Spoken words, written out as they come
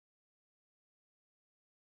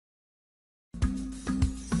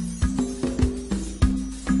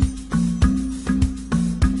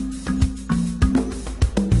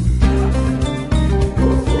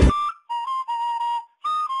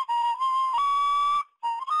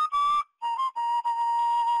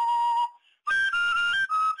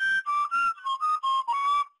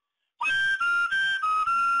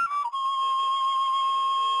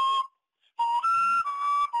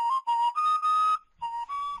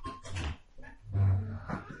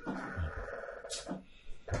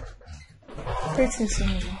Greetings,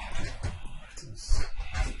 Senator.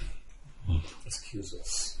 Excuse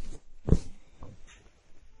us.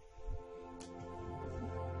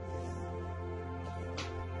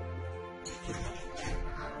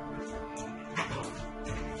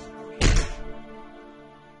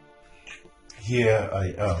 Here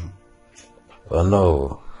I am. Oh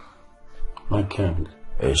no. My king.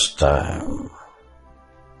 It's time.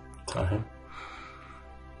 Time?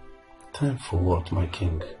 Time for what, my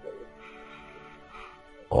king?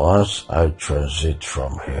 Once I transit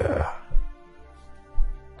from here,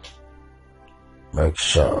 make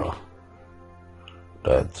sure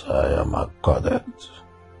that I am accorded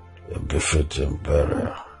a befitting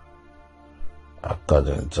burial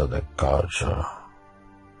according to the culture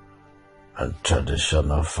and tradition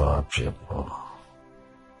of our people.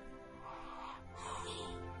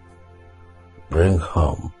 Bring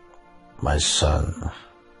home my son,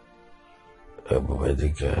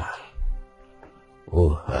 Educative,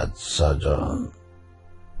 who had sojourned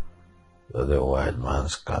to the white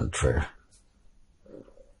man's country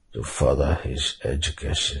to further his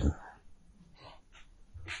education.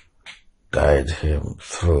 Guide him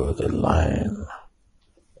through the line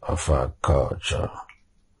of our culture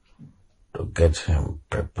to get him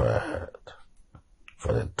prepared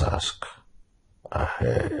for the task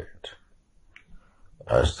ahead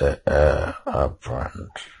as the heir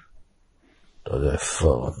apparent to the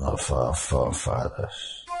throne of our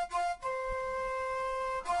forefathers.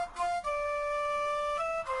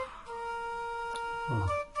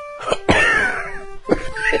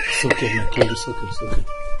 It's okay, my king, it's okay, it's okay.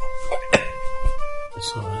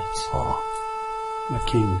 It's alright. My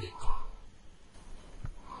king,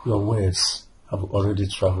 your words have already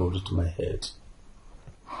traveled to my head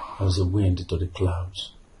as the wind to the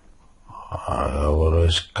clouds. I have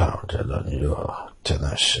always counted on your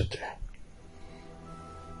tenacity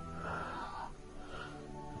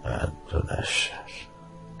and tenacious.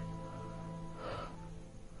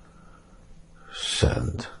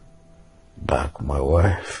 Send back my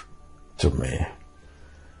wife to me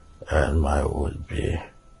and my would-be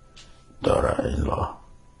daughter-in-law.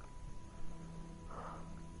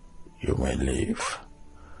 You may leave.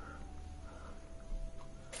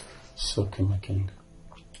 It's okay, my king.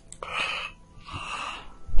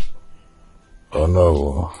 Oh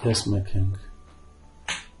no. Yes, my king.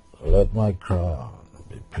 Let my crown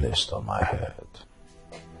be placed on my head.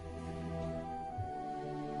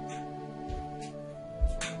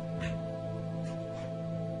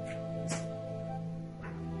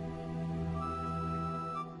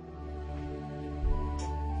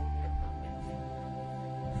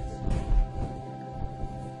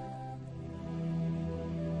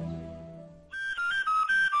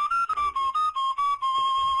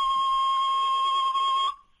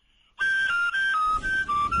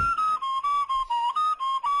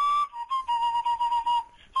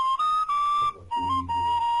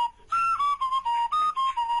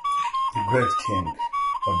 The great king,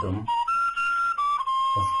 Odom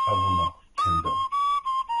of Abuna Kingdom,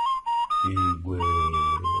 he will...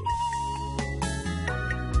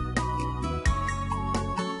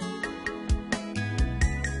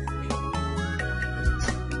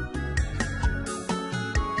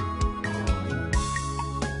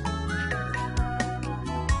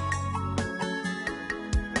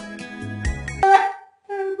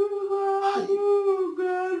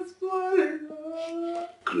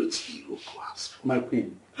 Great hero, grasp. My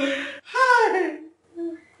queen.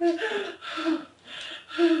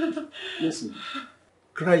 Listen,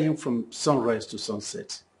 crying from sunrise to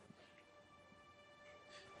sunset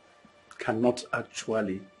cannot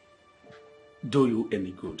actually do you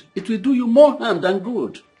any good. It will do you more harm than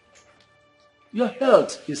good. Your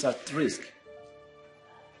health is at risk.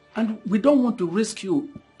 And we don't want to risk you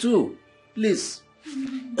too. Please.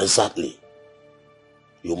 Exactly.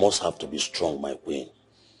 You must have to be strong, my queen.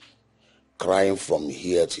 Crying from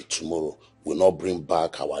here till tomorrow will not bring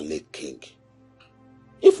back our late king.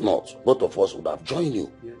 If not, both of us would have joined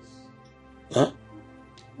you. Yes. Huh?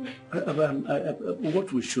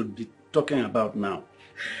 What we should be talking about now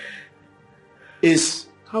is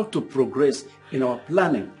how to progress in our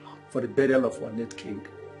planning for the burial of our late king.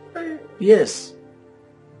 Yes.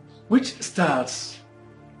 Which starts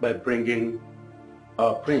by bringing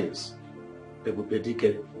our prince,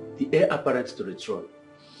 Ebubedike, the heir apparent to the throne,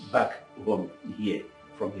 back home here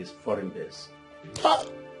from his foreign base. Huh?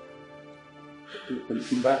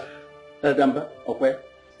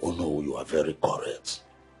 Oh no, you are very correct.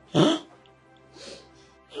 Huh?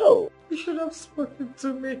 Oh. You should have spoken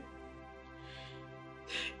to me.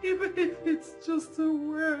 Even if it's just a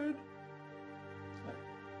word.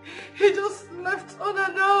 He just left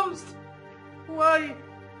unannounced. Why?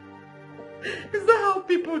 Is that how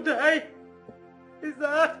people die? Is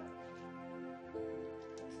that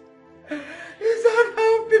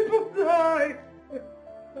how people die?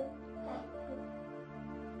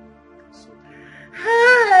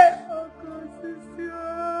 Hey!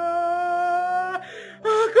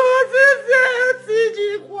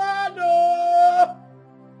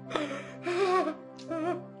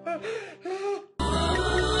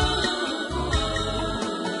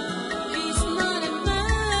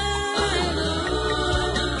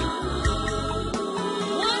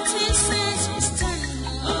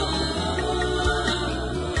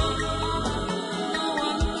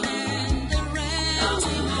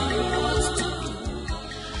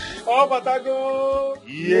 Oh, Batago!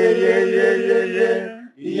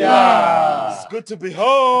 Yeah! It's good to be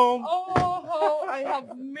home. Oh, I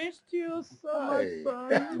have missed you so much,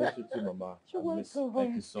 son. Missed you too, Mama.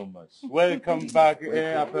 Thank you so much. Welcome back,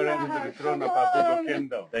 apparently, to the throne of our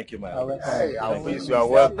kingdom. Thank you, my Hey, Alphonse, You are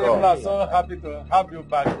welcome. People are so happy to have you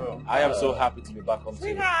back home. I am so happy to be back home too.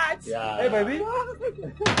 Sweetheart! Yeah. Hey, baby.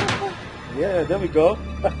 Yeah, there we go.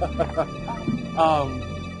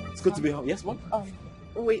 It's good to be home. Yes, Mom?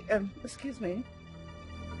 Wait, excuse me.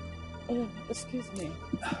 Excuse me.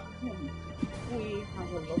 We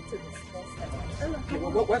have a lot to discuss.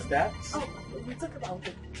 What's that? Oh, we talk about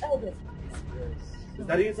the elders. Is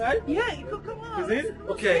that inside? Yeah, you could come on. Is it?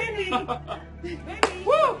 Okay. Baby.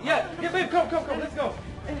 Woo! Yeah, babe, come, let's go.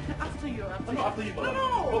 After you. No, after you.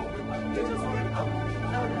 No. You just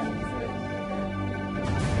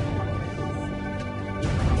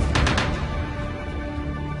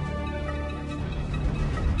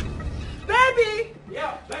Baby!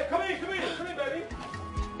 Yeah, come in, baby.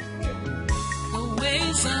 The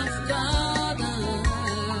ways of God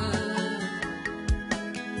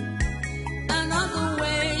are not the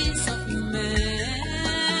ways of man.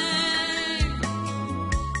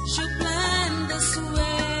 Should plan this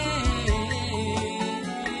way,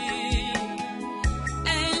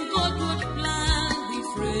 and God would plan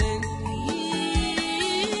differently.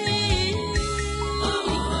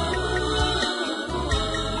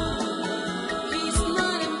 He's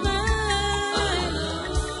not a man.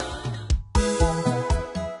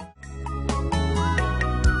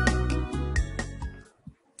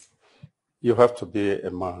 You have to be a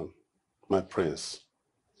man, my prince.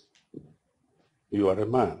 You are a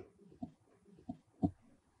man.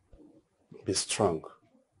 Be strong.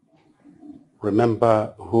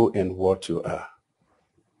 Remember who and what you are.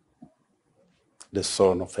 The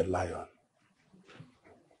son of a lion.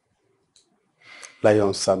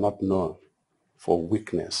 Lions are not known for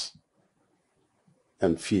weakness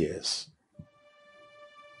and fears.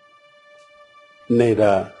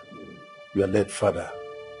 Neither your late father,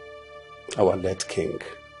 our late king.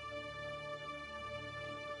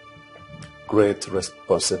 Great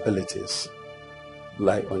responsibilities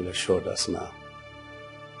lie on your shoulders now.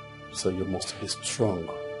 So you must be strong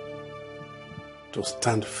to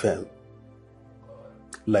stand firm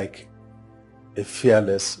like a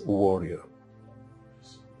fearless warrior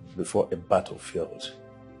before a battlefield.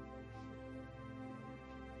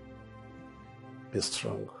 Be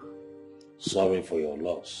strong. Sorry for your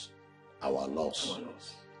loss, our loss,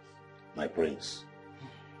 my prince.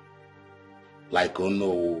 Like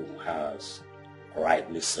Ono has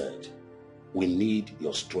rightly said, we need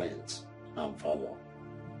your strength and valor.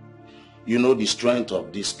 You know the strength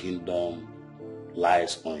of this kingdom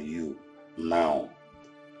lies on you now.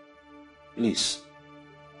 Please,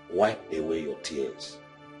 wipe away your tears,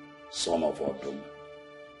 son of Odom.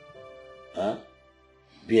 Huh?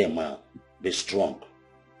 Be a man, be strong.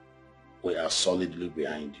 We are solidly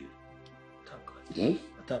behind you.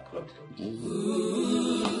 Thank God.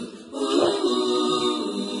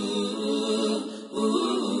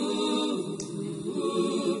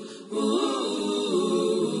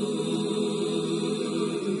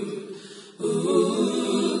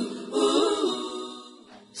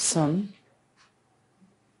 Son,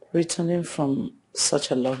 returning from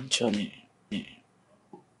such a long journey,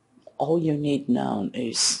 all you need now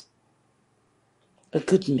is a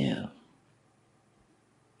good meal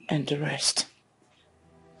and the rest.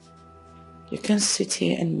 You can sit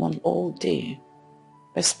here and mourn all day,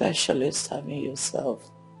 especially starving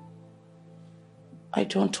yourself. I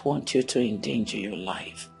don't want you to endanger your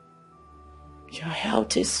life. Your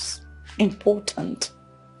health is important.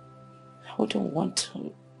 I wouldn't want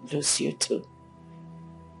to lose you too.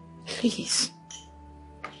 Please,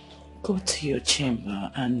 go to your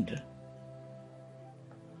chamber and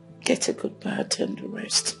get a good bath and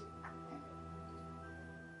rest.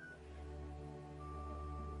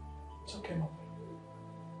 It's okay, Mom.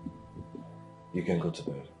 You can go to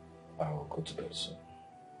bed. I'll go to bed soon.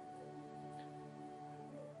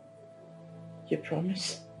 You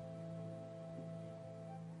promise?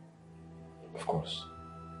 Of course.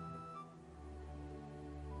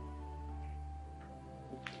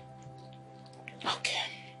 Okay.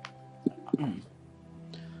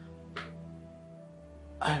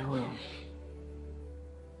 I will.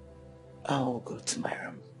 Go to my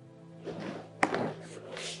room.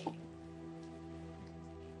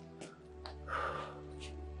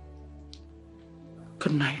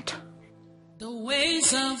 Good night. The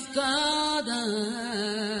ways of God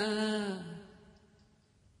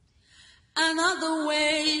are not the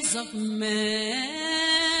ways of man.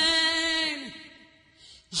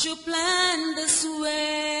 You plan this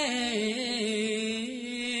way,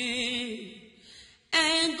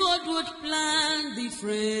 and God would plan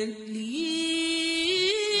differently.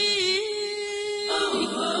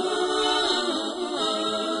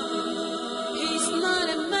 He's not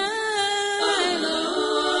a man.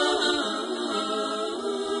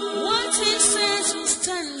 What he says will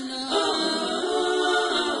stand.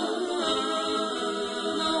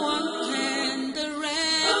 No one can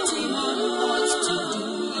direct him on what to do.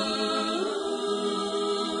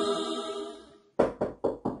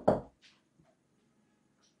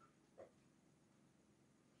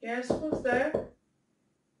 Yes, who's there?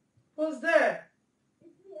 Who's there?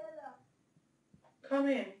 Come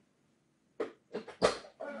in.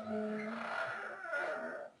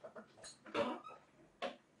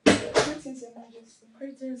 Greetings, Your Majesty.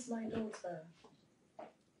 Greetings, my daughter.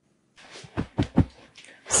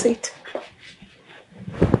 Sit.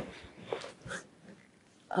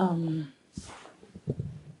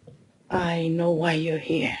 I know why you're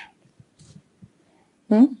here.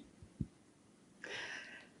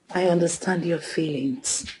 I understand your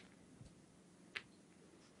feelings.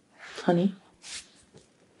 Honey,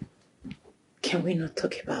 can we not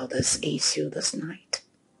talk about this issue this night?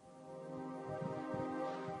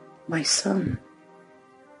 My son,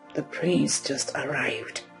 the prince, just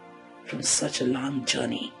arrived from such a long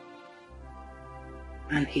journey,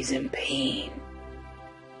 and he's in pain.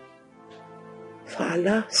 For our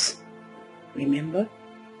loss, remember?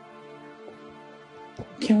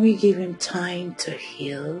 Can we give him time to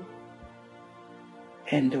heal?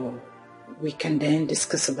 And we can then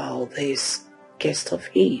discuss about this guest of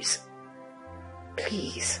his.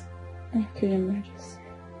 Please. Thank you, Your Majesty.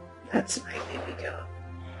 That's my baby girl.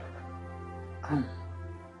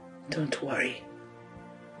 Don't worry.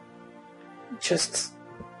 Just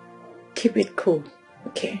keep it cool,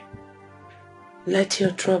 okay? Let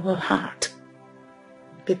your troubled heart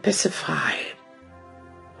be pacified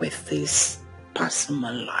with this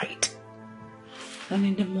personal light. And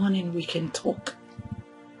in the morning we can talk.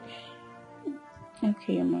 Thank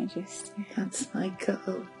you, Your Majesty. That's my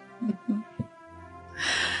girl.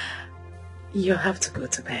 You have to go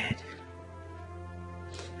to bed.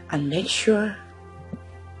 And make sure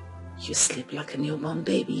you sleep like a newborn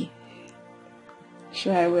baby.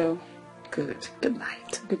 Sure, I will. Good. Good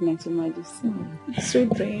night. Good night, Your Majesty. Sweet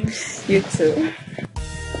dreams. You too.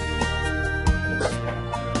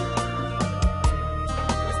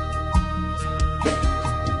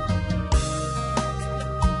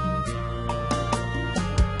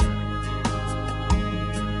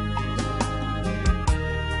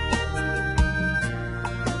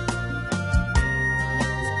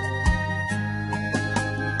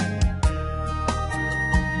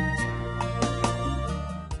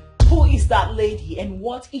 That lady, and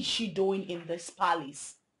what is she doing in this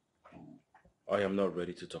palace? I am not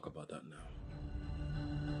ready to talk about that now.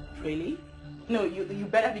 Really? No, you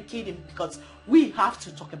better be kidding, because we have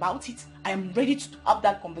to talk about it. I am ready to have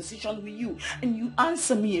that conversation with you, and you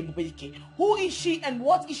answer me, Ebubedike. Who is she and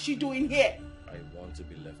what is she doing here? I want to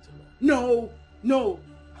be left alone. No,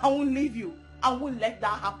 I won't leave you. I won't let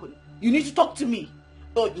that happen. You need to talk to me.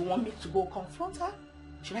 Oh, you want me to go confront her?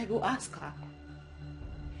 Should I go ask her?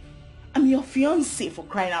 I'm your fiancé, for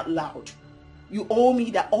crying out loud. You owe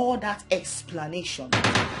me all that explanation.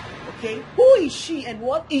 Okay? Who is she and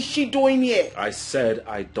what is she doing here? I said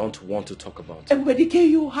I don't want to talk about it. Ebubedike,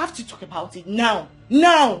 you have to talk about it now.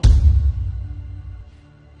 Now!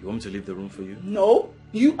 You want me to leave the room for you? No,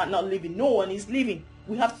 you are not leaving. No one is leaving.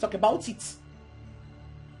 We have to talk about it.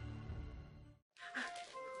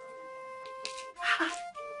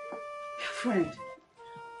 Friend,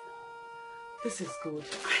 this is good.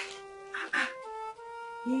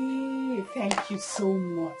 Hey, thank you so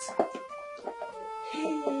much.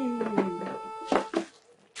 Hey.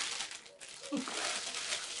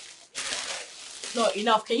 No,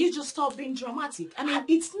 enough. Can you just stop being dramatic? I mean,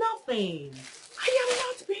 it's nothing. I am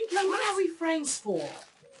not being dramatic. What are we friends for?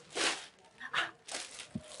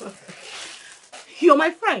 You're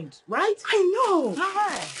my friend, right? I know.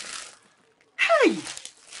 Hi. Hey!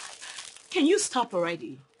 Can you stop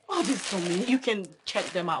already? All this for me. You can check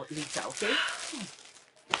them out later, okay?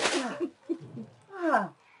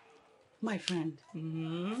 My friend,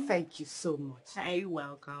 thank you so much. Hey,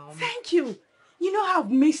 welcome. Thank you. You know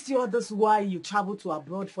I've missed you all this while you traveled to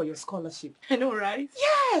abroad for your scholarship. I know, right?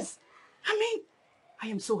 Yes. I mean, I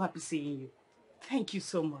am so happy seeing you. Thank you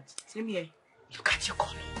so much. Same here. Look at your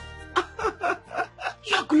color.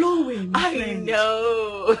 You're glowing, my I friend.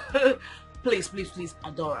 know. Please,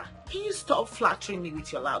 Adora. Can you stop flattering me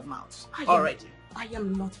with your loud mouth already? I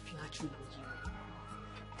am not flattering with you.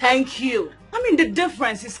 Thank you. I mean, the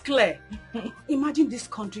difference is clear. Imagine this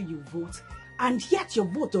country you vote, and yet your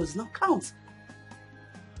vote does not count.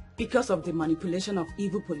 Because of the manipulation of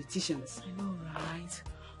evil politicians. I know, right?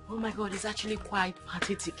 Oh my God, it's actually quite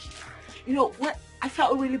pathetic. You know, I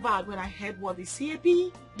felt really bad when I heard what the CAP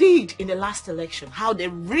did in the last election. How they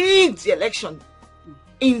rigged the election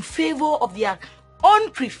in favor of their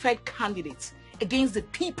unpreferred candidate against the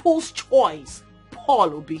people's choice,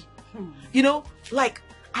 Paul Obi. You know, like,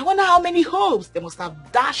 I wonder how many hopes they must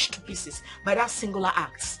have dashed to pieces by that singular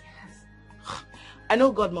act. Yes. I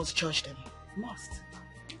know God must judge them. Must.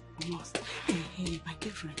 Hey, my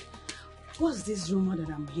girlfriend. What's this rumor that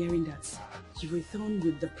I'm hearing that you returned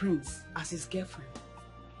with the prince as his girlfriend?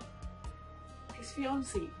 His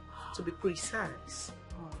fiancée, to be precise.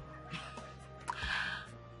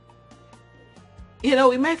 You know,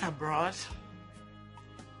 we met abroad,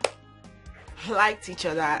 liked each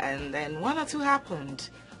other, and then one or two happened.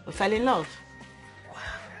 We fell in love.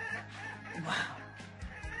 Wow.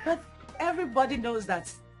 But everybody knows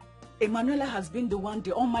that Emanuela has been the one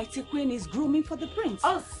the almighty queen is grooming for the prince.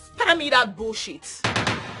 Oh, spare me that bullshit.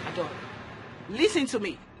 Adore, listen to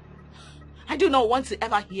me. I do not want to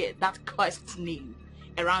ever hear that cursed name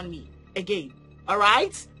around me again.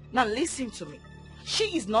 Alright? Now listen to me.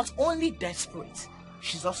 She is not only desperate,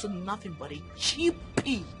 she's also nothing but a cheap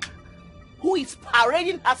pig who is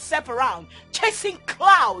parading herself around, chasing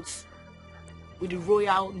clouds with the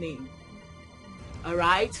royal name.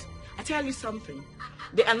 Alright? I tell you something.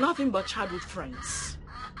 They are nothing but childhood friends.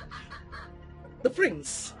 The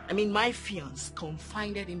prince, my fiancé,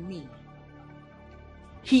 confided in me.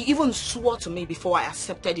 He even swore to me before I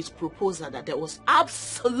accepted his proposal that there was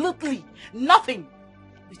absolutely nothing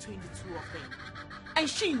between the two of them. And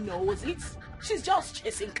she knows it. She's just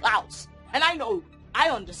chasing clouds. And I know, I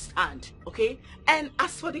understand, okay? And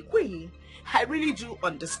as for the queen, I really do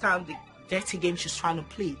understand the dirty game she's trying to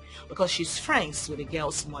play because she's friends with the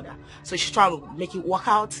girl's mother. So she's trying to make it work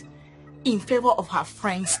out in favor of her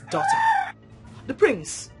friend's daughter. The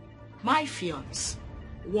prince, my fiancé,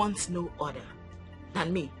 wants no other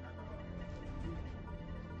than me.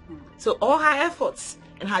 So all her efforts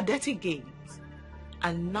and her dirty games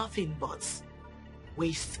are nothing but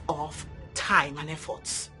waste of time and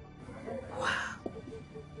efforts.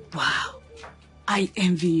 Wow. I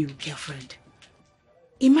envy you, girlfriend.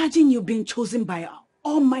 Imagine you being chosen by our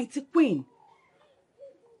almighty queen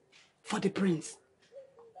for the prince.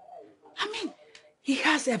 He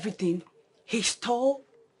has everything. He's tall,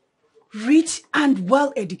 rich, and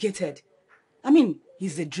well-educated.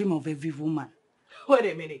 He's the dream of every woman. Wait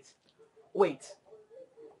a minute. Wait.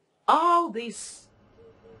 All these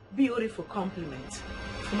beautiful compliments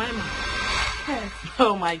for my man. Yes.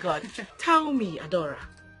 Oh my God. Tell me, Adora,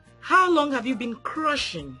 how long have you been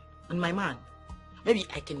crushing on my man? Maybe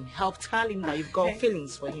I can help tell him that you've got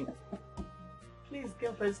feelings for him. Please,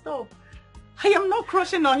 girlfriend, stop. I am not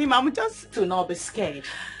crushing on him. I'm just... Do not be scared.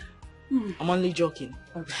 I'm only joking.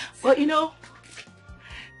 Okay. But you know,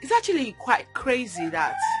 it's actually quite crazy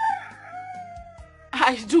that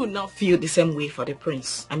I do not feel the same way for the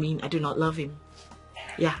prince. I do not love him.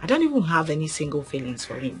 Yeah, I don't even have any single feelings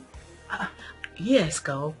for him. Yes,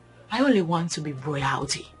 girl. I only want to be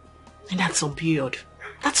royalty. And that's on period.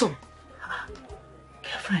 That's all.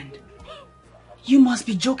 Girlfriend, you must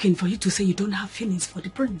be joking for you to say you don't have feelings for the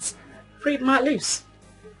prince. Read my lips.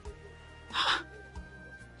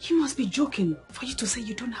 You must be joking for you to say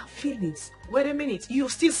you don't have feelings. Wait a minute. You're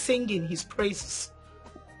still singing his praises.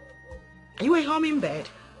 Are you a hummingbird?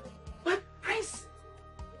 But Prince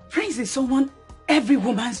is someone every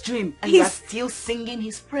woman's dream. And you're still singing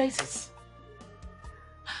his praises.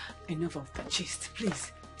 Enough of the gist,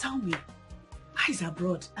 please. Tell me, eyes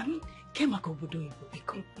abroad. I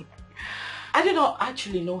do not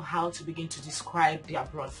actually know how to begin to describe the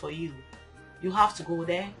abroad for you. You have to go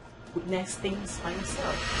there, witness things by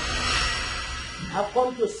yourself. I've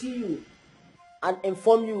come to see you and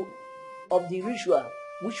inform you of the ritual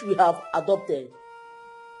which we have adopted.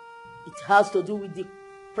 It has to do with the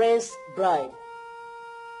prince bride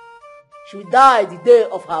She will die the day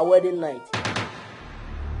of her wedding night.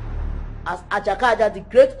 As Ajakaja, the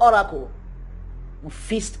great oracle, will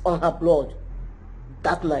feast on her blood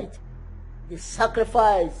that night. The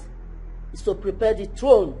sacrifice is to prepare the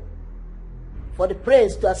throne for the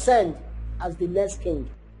prince to ascend as the next king,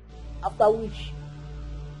 after which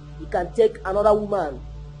he can take another woman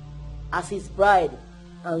as his bride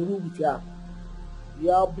and rule with her.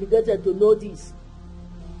 You are obligated to know this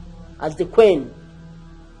as the queen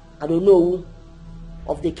and the know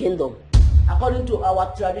of the kingdom, according to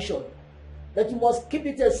our tradition, that you must keep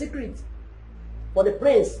it a secret for the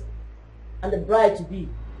prince and the bride to be,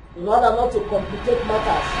 in order not to complicate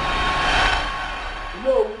matters. You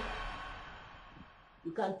know,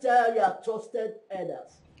 you can tell your trusted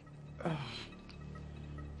elders.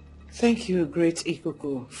 Thank you, great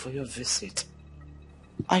Ikuku, for your visit.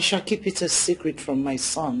 I shall keep it a secret from my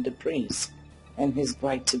son, the prince, and his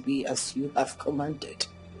bride-to-be, as you have commanded.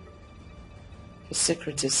 The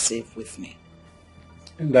secret is safe with me.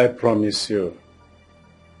 And I promise you,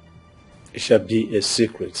 it shall be a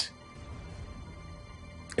secret,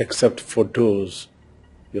 except for those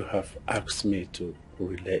you have asked me to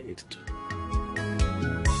relay it to.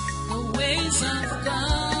 The ways of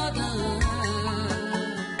God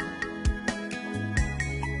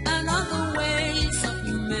and other ways of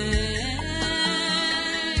man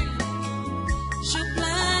should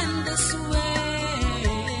plan this way,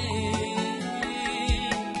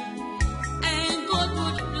 and God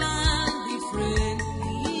would plan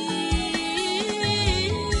differently.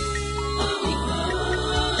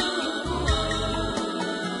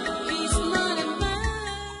 He's not a man.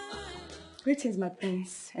 Greetings, my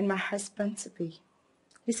prince and my husband-to-be.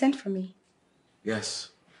 You sent for me.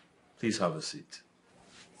 Yes. Please have a seat.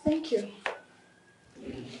 Thank you.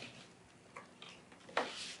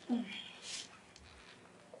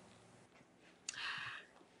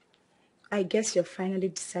 I guess you finally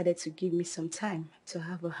decided to give me some time to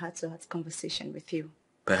have a heart-to-heart conversation with you.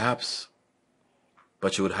 Perhaps.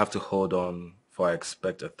 But you would have to hold on, for I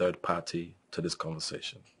expect a third party to this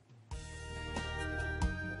conversation.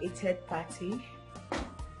 A third party?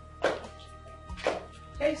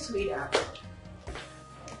 Hey, sweetheart.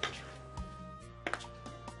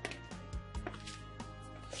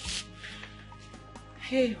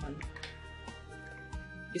 Hey, hon.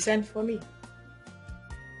 You sent for me?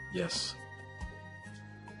 Yes.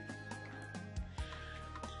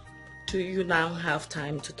 Do you now have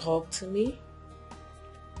time to talk to me?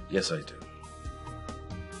 Yes, I do.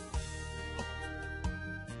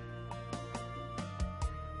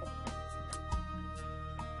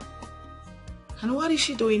 And what is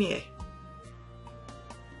she doing here?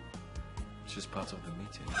 She's part of the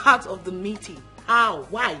meeting. Part of the meeting? How?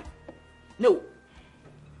 Why? No.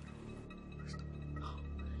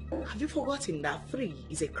 Have you forgotten that 3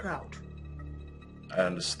 is a crowd? I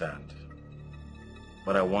understand.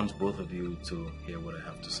 But I want both of you to hear what I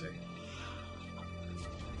have to say.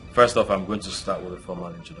 First off, I'm going to start with a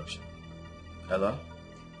formal introduction. Ella?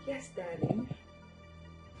 Yes, darling.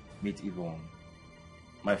 Meet Yvonne,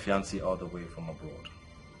 my fiancée all the way from abroad.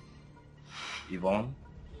 Yvonne,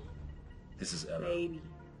 this is Ella. Baby.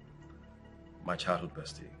 My childhood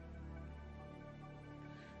bestie.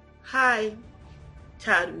 Hi.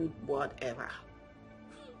 Childhood whatever.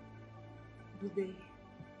 Bube.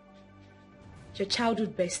 Your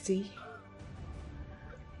childhood bestie.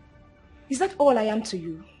 Is that all I am to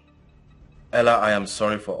you? Ella, I am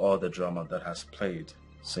sorry for all the drama that has played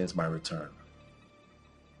since my return.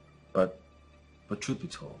 But truth be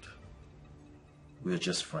told, we are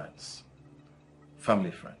just friends.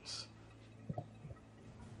 Family friends.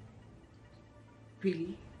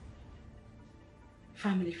 Really?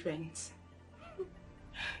 Family friends?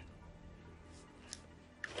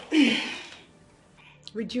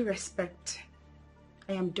 With due respect,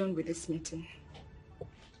 I am done with this meeting.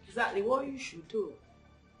 Exactly what you should do.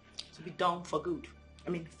 To be done for good. I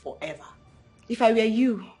mean, forever. If I were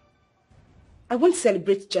you, I won't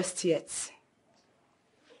celebrate just yet.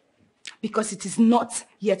 Because it is not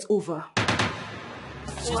yet over.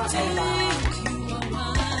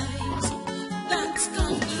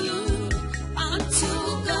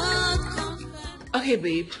 Okay,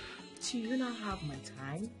 babe. Do you now have my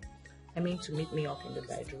time? I mean, to meet me up in the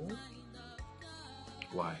bedroom.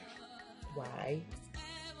 Why? Why?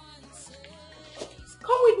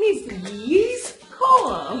 Come with me, please. Come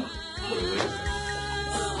on.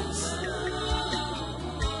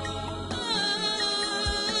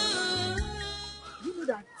 You know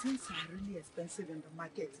that things are really expensive expensive in the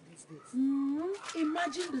market these days.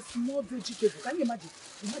 Imagine the small vegetable. Can you imagine?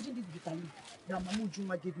 Imagine this bitter leaf that Mamu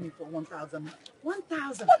Juma gave me for 1,000.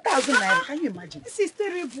 1,000? 1,000 naira. Can you imagine? This is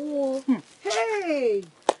terrible. Hey!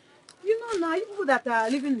 You know now, you people that are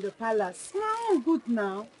living in the palace, now good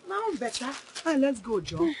now. Now better. Hey, let's go,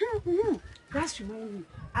 John. That's reminds me.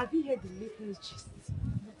 Have you heard the latest gist?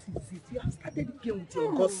 What is it? You have started the game with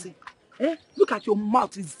your gossip. Eh? Look at your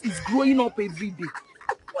mouth. It's growing up every day.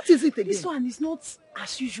 What is it again? This one is not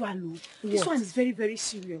as usual. No. This one is very, very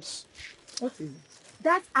serious. What is it?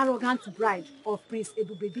 That arrogant bride of Prince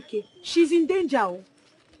Ebubedike, she's in danger. Oh.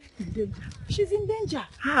 In danger? She's in danger.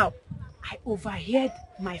 How? I overheard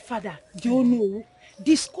my father, Diono,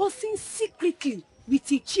 discussing secretly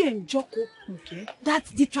with Ichi and Joko that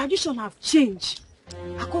the tradition have changed.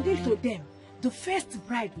 According to them, the first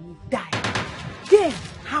bride will die. Then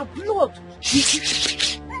her blood will...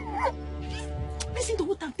 Listen to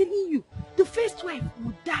what I'm telling you. The first wife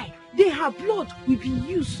will die. Then her blood will be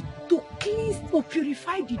used to cleanse or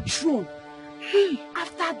purify the throne.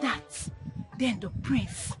 After that, then the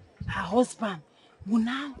prince, her husband, will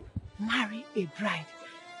now marry a bride.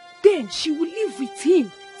 Then she will live with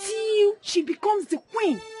him till she becomes the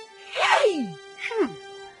queen. Hey!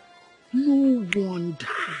 No wonder.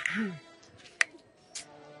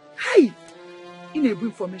 Hey! Inable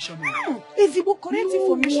information. Ezibo correct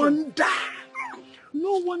information.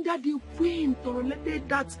 No wonder the queen tolerated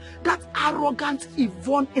that arrogant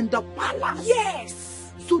Yvonne in the palace.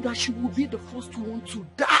 Yes! So that she will be the first one to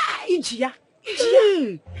die. Ijia.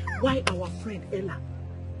 Why our friend Ella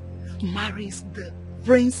marries the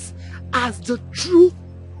prince as the true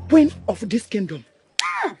queen of this kingdom.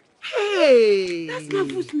 Hey! That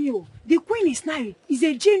marvels me. The queen is now a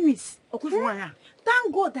genius.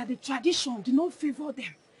 Thank God that the tradition do not favor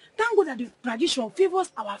them. Thank God that the tradition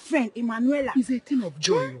favors our friend Emanuela. It's a thing of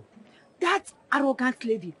joy. That arrogant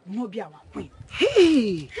lady will not be our queen.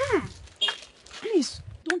 Hey! Please,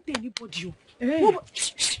 don't tell anybody. Hey.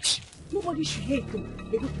 Nobody should hate them.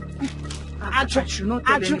 I should not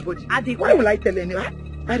tell anybody. Why will I tell anybody?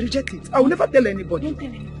 I reject it. I will never tell anybody. Don't tell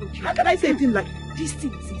anybody. How can I say a thing like this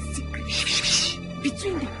thing is a secret?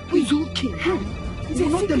 Between them. It's okay. You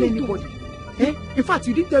will not tell anybody. Eh? In fact,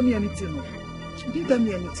 you didn't tell me anything. No. You didn't tell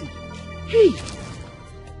me anything. Hey!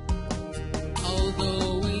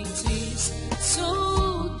 Although it is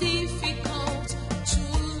so difficult to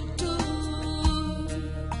do,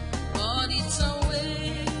 but it's a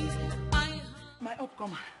way I have. My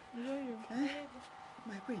upcomer.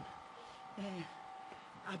 My queen.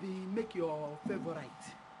 I will make your favorite.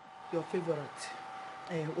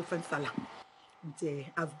 Ofen Salah.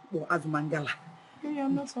 As Mangala. Hey,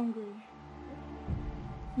 I'm not hungry.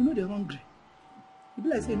 You know they're hungry. You be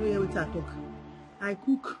like say, no, you wait I talk. I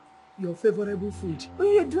cook your favorable food. Oh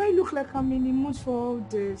yeah, do I look like I'm in the mood for all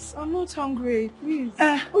this? I'm not hungry, please.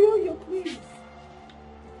 Please.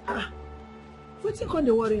 What's you call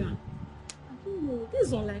the warrior? I don't know.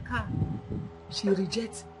 This one like her. She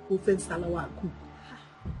rejects offense salawa cook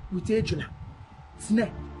with ejula.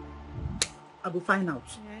 Snare. I will find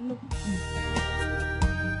out. Yeah, I know.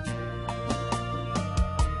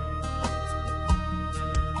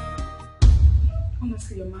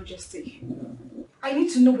 Honestly, Your Majesty, I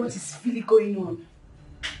need to know what is really going on.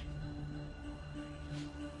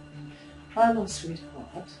 Hello,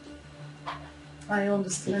 sweetheart. I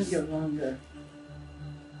understand your hunger.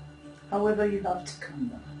 However, you have to calm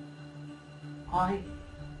down. I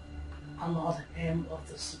am not the aim of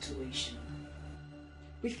the situation.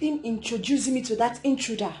 With him introducing me to that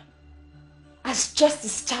intruder as just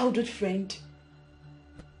his childhood friend.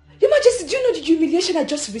 Your Majesty, do you know the humiliation I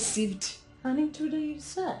just received? An intruder, you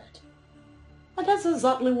said. And that's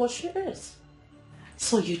exactly what she is.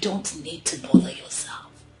 So you don't need to bother yourself.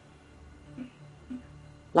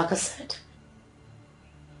 Like I said,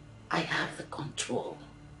 I have the control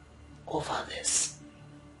over this.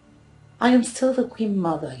 I am still the Queen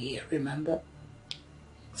Mother here, remember?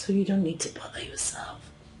 So you don't need to bother yourself.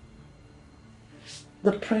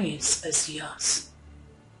 The prince is yours.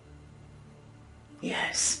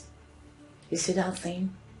 Yes. You see that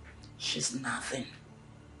thing? She's nothing.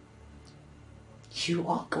 You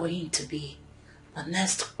are going to be the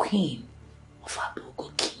next queen of Abugo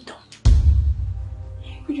Kingdom.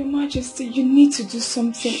 Your Majesty, you need to do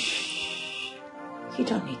something. Shh. You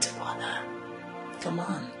don't need to bother. Come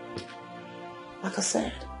on. Like I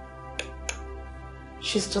said,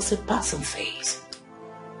 she's just a passing phase.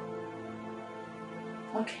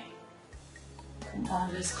 Okay. Come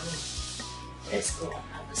on, let's go. Let's go and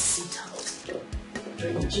have a sit out.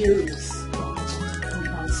 Drink juice. Come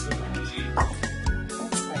on, sweetheart.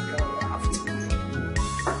 Let's go after.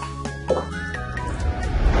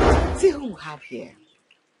 have here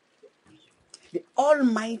the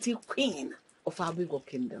almighty queen of our Abigo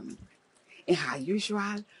kingdom in her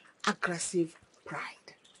usual aggressive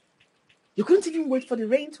pride. You couldn't even wait for the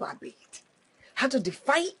rain to abate. Had to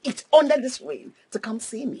defy it under this rain to come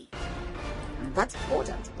see me. And that's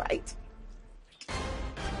important, right?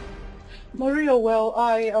 Maria, well,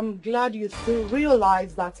 I am glad you still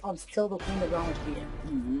realize that I'm still the queen around here.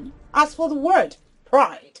 Mm-hmm. As for the word,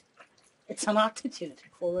 pride, it's an attitude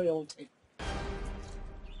for royalty.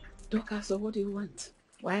 Doka, so what do you want?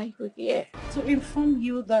 Why are you here? To inform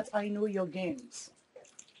you that I know your games.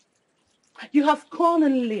 You have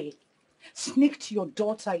cunningly sneaked your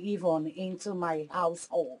daughter Yvonne into my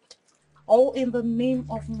household, all in the name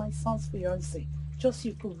of my son's fiancé, just so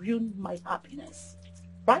you could ruin my happiness,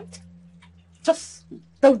 right? Just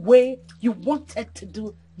the way you wanted to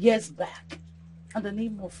do years back, in the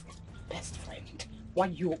name of best friend,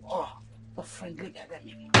 when you are a friendly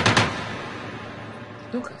enemy.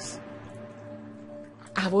 Lucas,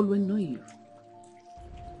 I've always known you.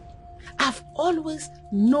 I've always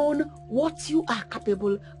known what you are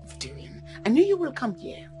capable of doing. I knew you will come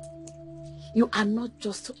here. You are not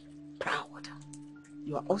just proud.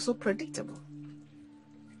 You are also predictable.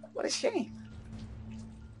 What a shame.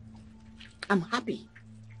 I'm happy.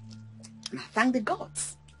 And I thank the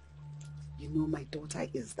gods. You know my daughter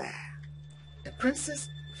is there. The princess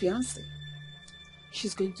fiancée.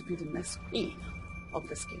 She's going to be the next queen of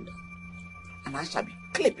this kingdom. And I shall be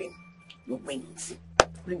clipping your wings.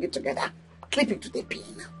 Bring it together. Clip it to the pin.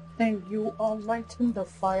 And you are lighting the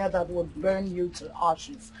fire that would burn you to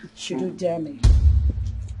ashes, should you dare me.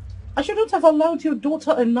 I shouldn't have allowed your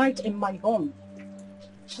daughter a night in my home.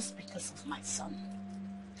 Just because of my son.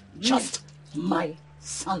 Just my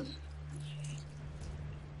son.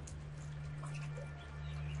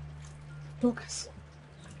 Lucas,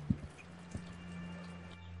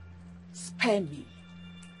 spare me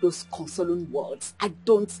those consoling words. I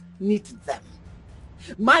don't need them.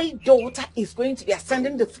 My daughter is going to be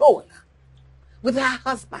ascending the throne with her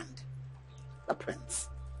husband, the prince.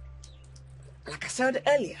 Like I said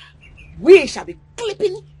earlier, we shall be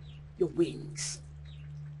clipping your wings.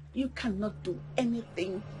 You cannot do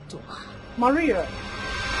anything to her. Maria,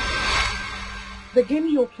 the game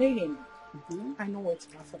you're playing, I know it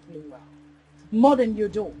perfectly well. More than you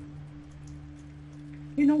do.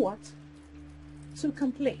 You know what? So you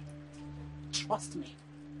can play. Trust me.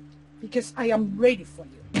 Because I am ready for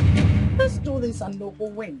you. Let's do this and no who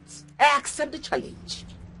wins. I accept the challenge.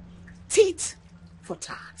 Tit for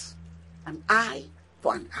tat. An eye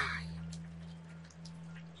for an eye.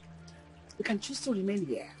 You can choose to remain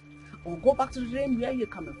here or go back to the lane where you're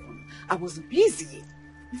coming from. I was busy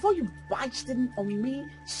before you barged in on me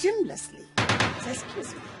shamelessly. So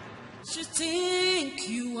excuse me. You think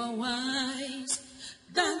you are wise,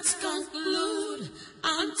 don't conclude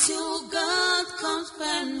until God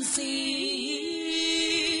confirms it.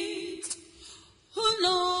 Who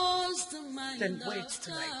knows the mind Then wait of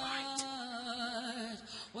till I God?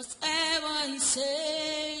 Whatever he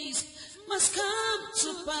says must come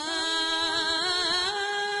to pass.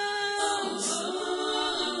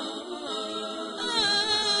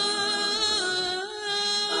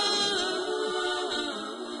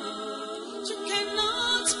 You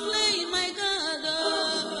cannot play my God.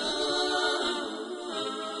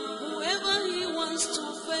 Whoever he wants to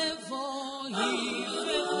favor, he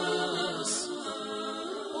favors.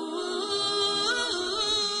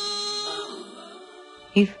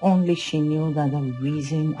 If only she knew that the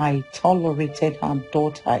reason I tolerated her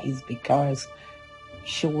daughter is because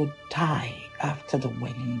she would die after the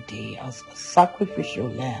wedding day as a sacrificial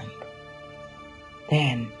lamb.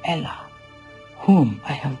 Then Ella, whom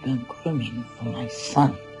I have been grooming for my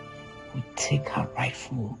son, would take her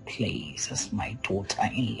rightful place as my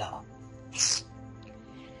daughter-in-law.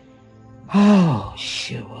 Oh,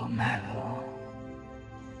 she will never.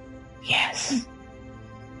 Yes.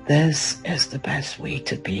 This is the best way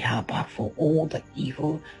to pay her back for all the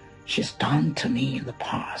evil she's done to me in the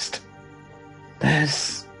past.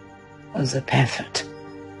 This is a perfect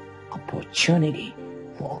opportunity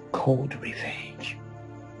for a cold revenge.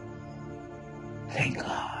 Thank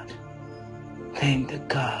God. Thank the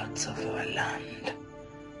gods of our land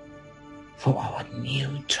for our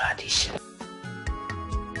new tradition.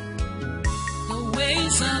 The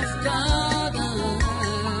ways of God.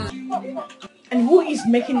 And who is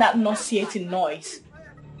making that nauseating noise?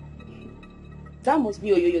 That must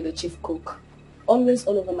be Oyoyo, the chief cook. Always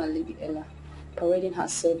all over my lady Ella, parading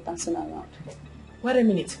herself, dancing around. Wait a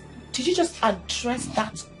minute. Did you just address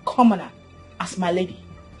that commoner as my lady?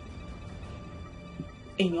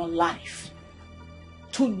 In your life,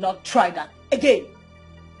 do not try that again.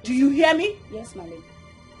 Do you hear me? Yes, my lady.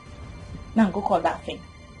 Now go call that thing.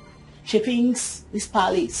 She thinks this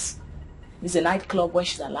palace is a nightclub where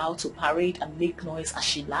she's allowed to parade and make noise as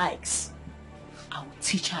she likes. I will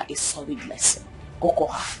teach her a solid lesson. Go call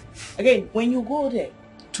her. Again, when you go there,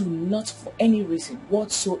 do not for any reason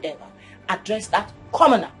whatsoever address that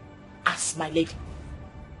commoner as my lady.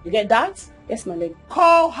 You get that? Yes, my lady.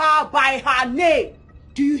 Call her by her name.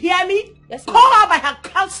 Do you hear me? Yes, call her by her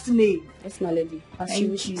cursed name. Yes, my lady. As she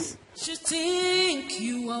wishes. You think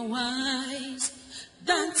you are wise,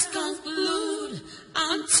 don't conclude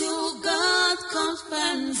until God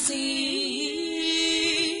confirms it.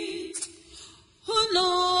 Who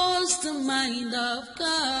knows the mind of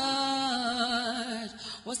God?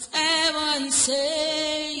 Whatever he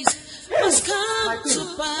says must come to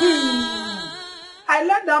pass. I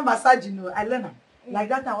learned that massage, you know. I learned them. Like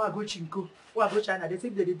that time when I go Chinko, when I go China, they say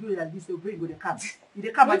they do it like this, they bring go the come. If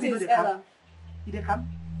they come, I think they come. If they come.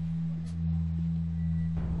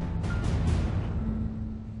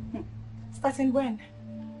 Starting when?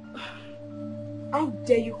 How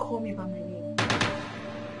dare you call me by my name?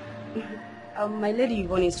 My lady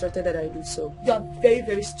Yvonne instructed that I do so. You are very,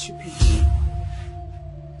 very stupid.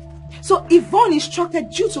 So Yvonne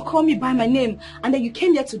instructed you to call me by my name and then you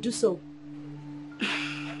came here to do so.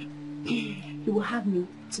 You will have me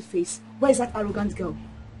to face. Where is that arrogant girl?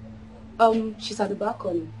 She's at the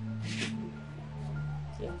balcony.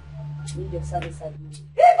 Yeah. Need your service side.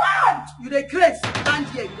 Yvonne! You the crazy. Stand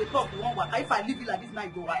here, you the talk one waka. If I leave you like this now,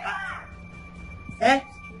 you go waka. Eh?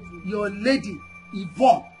 Your lady,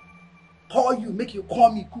 Yvonne, call you, make you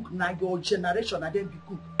call me cook. Now your generation and then be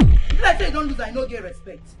cook. If I say you don't lose, I no get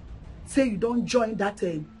respect. Say you don't join that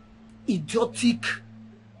idiotic,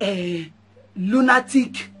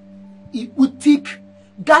 lunatic, idiotic,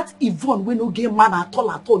 that Yvonne we no get man at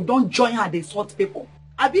all. You don't join her, they sort people.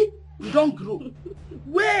 Abi, you don't grow.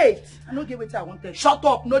 Wait, I no get what I want to. Shut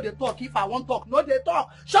up, no they talk. If I want talk, no they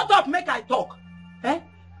talk. Shut up, make I talk. Eh?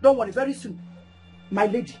 Don't worry, very soon, my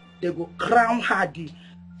lady, they go crown her the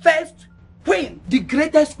first queen, the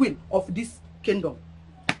greatest queen of this kingdom.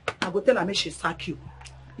 I go tell her make she sack you.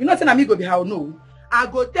 You know, saying me go be how no. I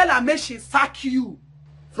go tell her make she sack you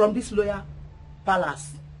from this loyal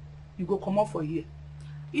palace. You go come out for here.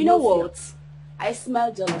 You know what? I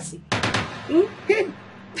smell jealousy.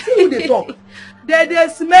 See who they talk. They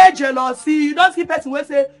smell jealousy. You don't see person who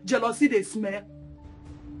say jealousy they smell.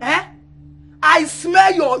 Eh? I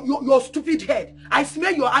smell your stupid head. I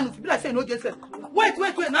smell your hand. People say no just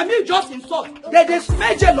wait. Now me just insult. They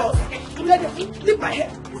smell jealous. Leave my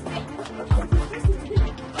head.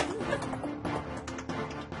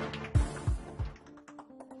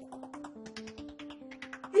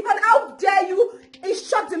 Even how dare you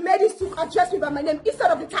instruct the ladies to address me by my name instead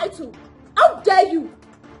of the title? How dare you?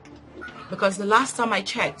 Because the last time I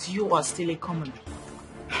checked, you are still a commoner.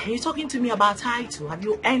 Are you talking to me about title? Have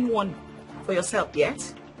you earned one for yourself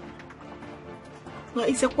yet? No,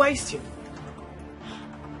 it's a question.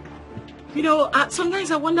 You know, sometimes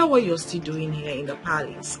I wonder what you're still doing here in the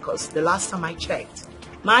palace. Because the last time I checked,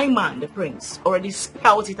 my man, the prince, already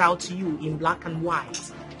spelled it out to you in black and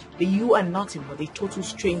white. That you are nothing but a total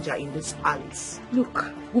stranger in this palace. Look,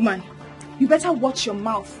 woman, you better watch your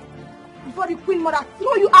mouth before the queen mother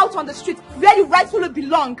throw you out on the street where you rightfully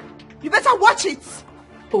belong. You better watch it.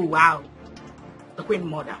 Oh wow, the queen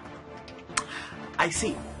mother. I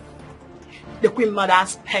see. The queen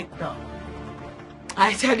mother's pegged down.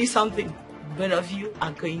 I tell you something, both of you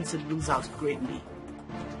are going to lose out greatly.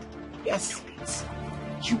 Yes.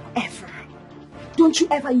 Don't you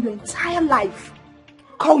ever in your entire life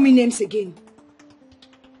call me names again.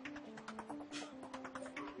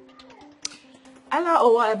 Ella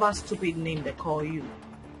or whatever stupid name they call you.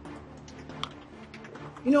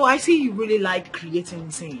 You know, I see you really like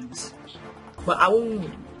creating scenes, but I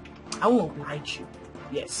won't oblige you.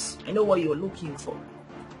 Yes, I know what you're looking for.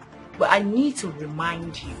 But I need to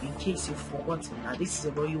remind you, in case you've forgotten, that this is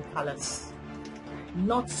a royal palace.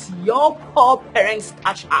 Not your poor parents'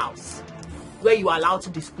 thatch house, where you are allowed to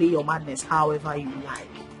display your madness however you like.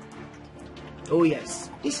 Oh yes,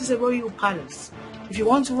 this is a royal palace. If you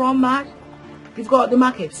want to run mad, you've got the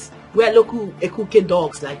markets, where local Ekuke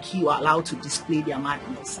dogs like you are allowed to display their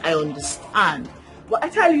madness. I understand. But I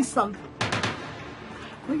tell you something.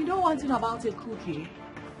 When you know one thing about a cookie,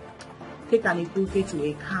 take an Ekuke to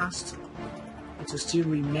a castle, it will still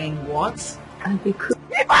remain what? And they could.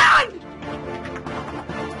 I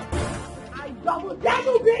double dare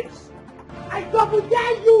you, bitch! I double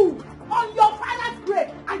dare you! On your father's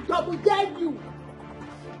grave, I double dare you!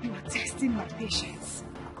 You are testing my patience.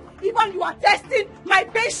 Even you are testing my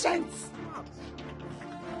patience.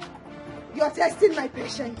 You're testing my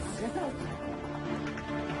patience.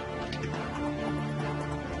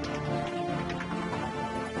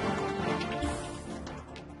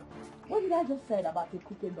 What did I just say about a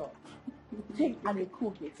cooking dog? Take and a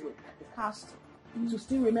cook it with a cast to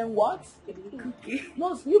still remain what? A cookie.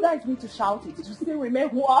 No, you guys need to shout it. To still remain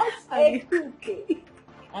what? A cookie.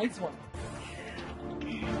 Nice one.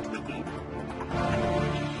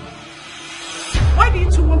 Why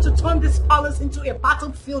didn't you want to turn this palace into a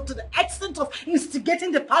battlefield to the extent of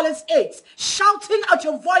instigating the palace aides, shouting out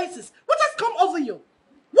your voices? What has come over you?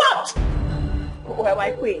 What? Well,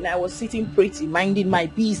 my queen, I was sitting pretty, minding my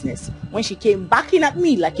business, when she came backing at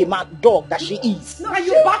me like a mad dog that she is. No,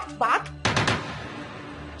 you backed back?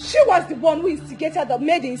 She was the one who instigated the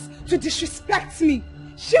maidens to disrespect me.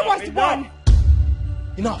 She was the one.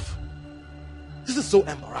 Enough. This is so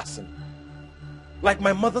embarrassing. Like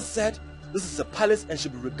my mother said, this is a palace and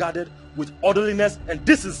should be regarded with orderliness and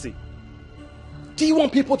decency. Do you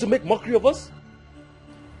want people to make mockery of us?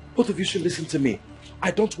 Both of you should listen to me.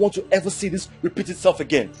 I don't want to ever see this repeat itself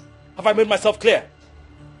again. Have I made myself clear?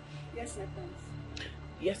 Yes, my friends.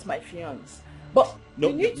 Yes, my fiance. But no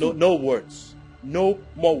words. No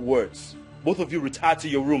more words. Both of you retire to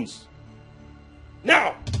your rooms.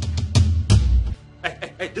 Now!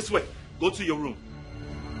 Hey, this way. Go to your room.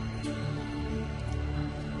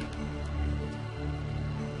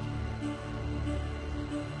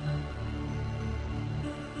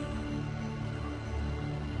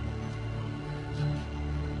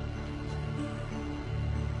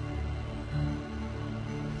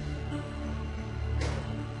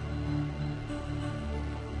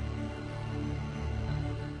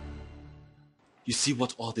 You see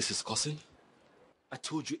what all this is causing? I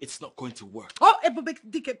told you it's not going to work. Oh,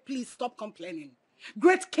 Ebubedike, please stop complaining.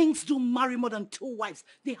 Great kings do marry more than 2 wives.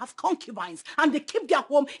 They have concubines and they keep their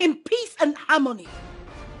home in peace and harmony.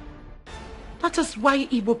 That is why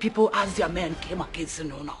Igbo people, as their men, came against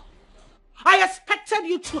Sinona. I expected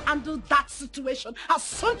you to handle that situation as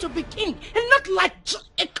son to be king and not like just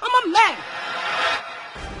a common man.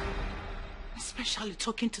 Especially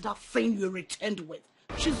talking to that friend you returned with.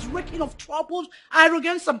 She's reeking of trouble,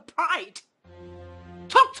 arrogance, and pride.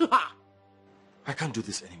 Talk to her. I can't do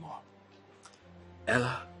this anymore.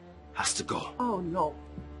 Ella has to go. Oh no.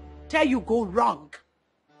 There you go wrong.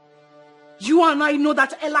 You and I know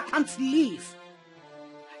that Ella can't leave.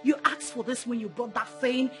 You asked for this when you brought that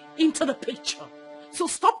thing into the picture. So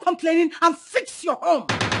stop complaining and fix your home.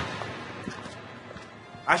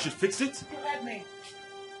 I should fix it? Let me.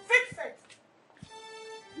 Fix it.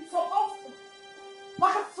 It's so awesome.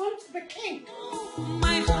 Like a son to the king.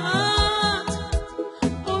 My heart,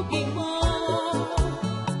 oh, be more.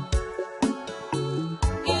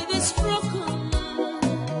 It is broken.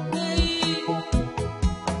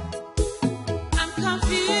 I'm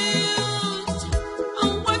confused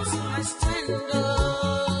on what's my stand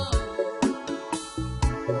up.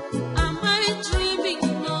 Am I dreaming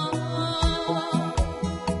more?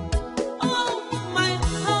 Oh, my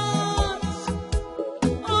heart,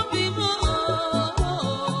 oh, be more.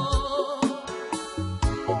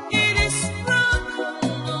 It is broken.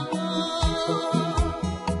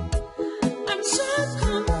 I'm so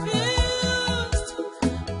confused.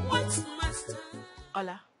 What's my stand?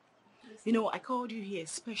 Ola, you know, I called you here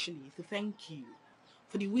especially to thank you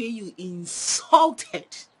for the way you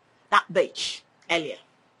insulted that bitch earlier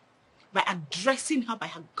by addressing her by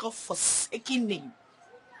her God-forsaken name.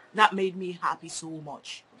 That made me happy so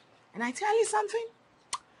much. And I tell you something,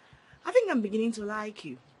 I think I'm beginning to like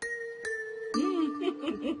you.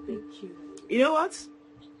 Thank you. You know what?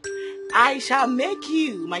 I shall make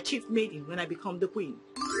you my chief maiden when I become the queen.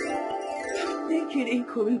 Thank you, the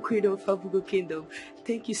incoming queen of Fabugo Kingdom.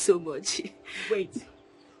 Thank you so much. Wait.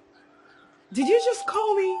 Did you just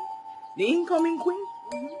call me the incoming queen?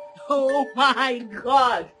 Oh my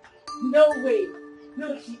God. No way.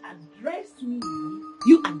 No, she addressed me.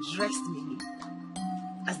 You addressed me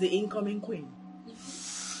as the incoming queen.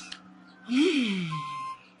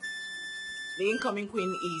 The incoming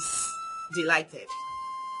queen is delighted.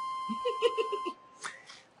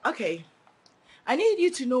 Okay. I need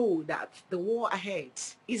you to know that the war ahead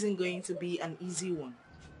isn't going to be an easy one.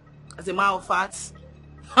 As a matter of fact,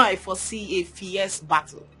 I foresee a fierce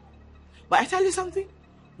battle. But I tell you something,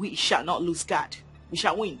 we shall not lose guard. We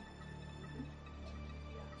shall win.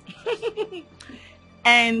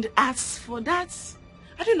 And as for that,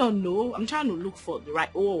 I do not know. I'm trying to look for the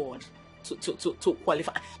right word to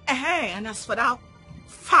qualify. And as for that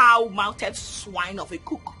foul-mouthed swine of a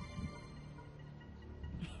cook,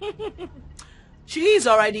 she is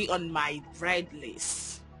already on my dread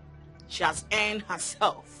list. She has earned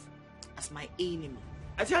herself as my enemy.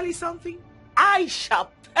 I tell you something, I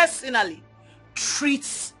shall personally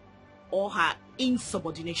treat all her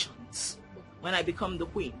insubordinations when I become the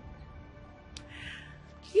queen.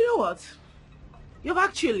 You know what? You've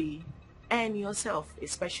actually earned yourself a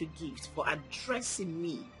special gift for addressing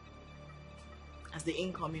me as the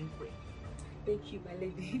incoming queen. Thank you, my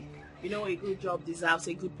lady. You know a good job deserves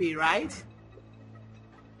a good pay, right?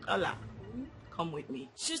 Ola, come with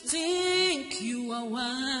me. You think you are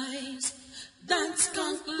wise, don't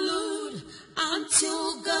conclude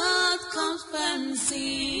until God confirms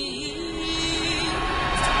it.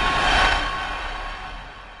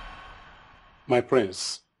 My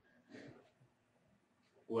prince,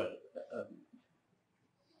 well,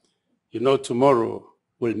 you know, tomorrow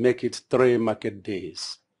will make it 3 market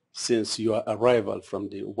days since your arrival from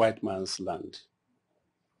the white man's land.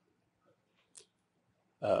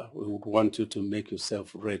 We would want you to make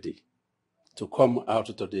yourself ready to come out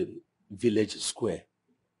to the village square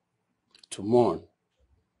to mourn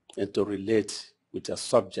and to relate with your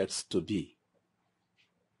subjects to be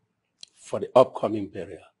for the upcoming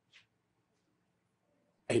burial.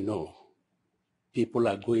 I know people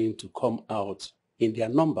are going to come out in their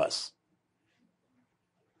numbers.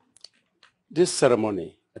 This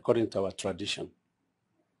ceremony, according to our tradition,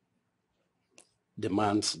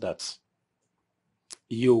 demands that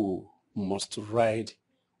you must ride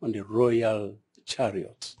on the royal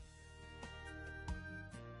chariot.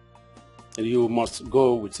 And you must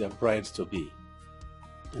go with your bride-to-be.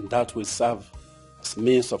 And that will serve as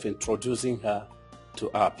means of introducing her to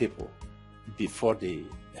our people before the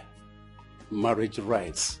marriage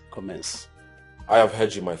rites commence. I have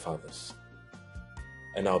heard you, my fathers,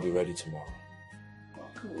 and I'll be ready tomorrow.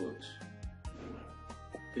 Good.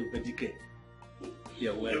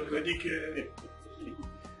 You're welcome.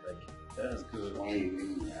 That's good.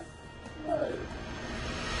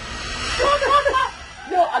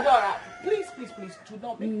 No, Adora, please, do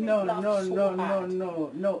not make me laugh so hard.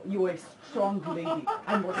 No. You are a strong lady.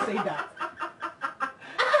 I must say that.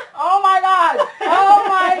 Oh my God! Oh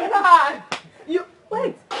my God!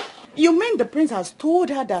 Wait. You mean the prince has told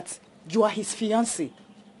her that you are his fiancé,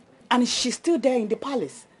 and she's still there in the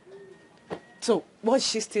palace? So what's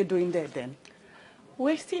she still doing there then?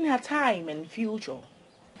 Wasting her time and future.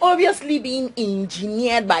 Obviously being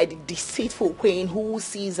engineered by the deceitful queen who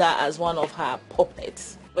sees her as one of her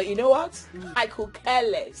puppets. But you know what? I could care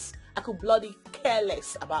less. I could bloody care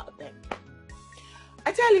less about them.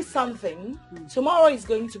 I tell you something, tomorrow is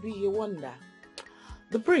going to be a wonder.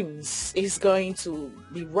 The prince is going to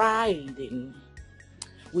be riding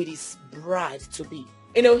with his bride-to-be.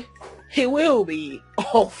 You know, he will be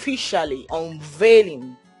officially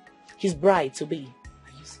unveiling his bride-to-be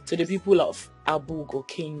to the people of Abugo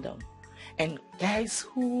Kingdom. And guess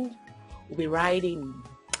who will be riding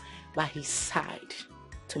by his side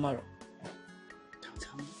tomorrow? Don't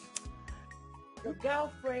tell me. Your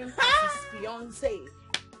girlfriend is his fiancé.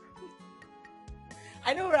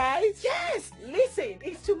 I know, right? Yes! Listen,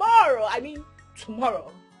 it's tomorrow. I mean,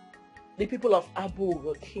 tomorrow. The people of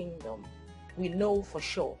Abugo Kingdom, we know for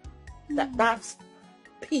sure that that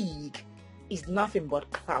pig is nothing but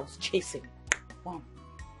clouds chasing. Wow.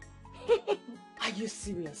 Are you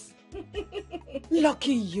serious?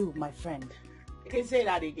 Lucky you, my friend. You can say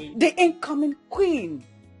that again. The incoming queen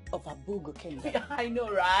of Abugo Kingdom. I know,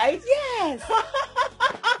 right? Yes.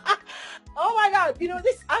 Oh my God, you know,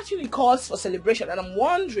 this actually calls for celebration, and I'm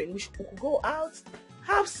wondering we could go out,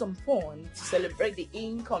 have some fun to celebrate the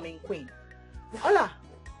incoming queen. Ola,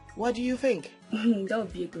 what do you think? That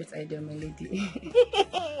would be a great idea, my lady.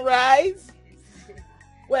 Right?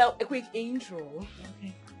 Well, a quick intro.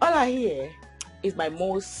 Okay. Ola here is my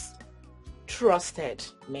most trusted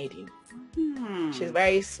maiden. She's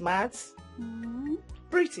very smart,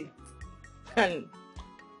 pretty, and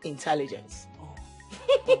intelligent.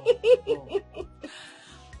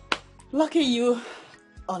 Lucky you,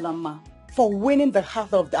 Olama, for winning the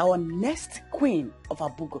heart of our next queen of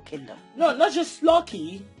Abugo Kingdom. No, not just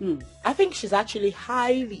lucky. I think she's actually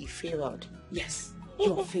highly favored. Yes,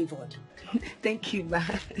 you're favored. Thank you, ma.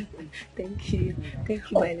 Thank you,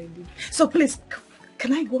 my lady. So please,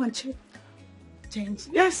 can I go and change?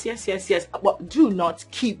 Yes. But do not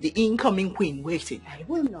keep the incoming queen waiting. I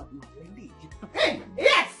will not, my lady.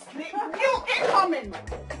 Yes, the new incoming.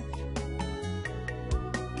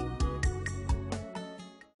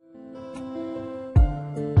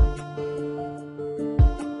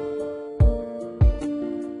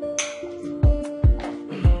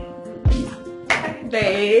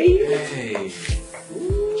 Babe. Hey.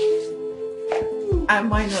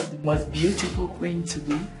 Am I not the most beautiful queen to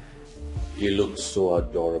be? You look so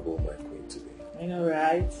adorable, my queen to be. I know,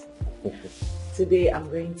 right? Today I'm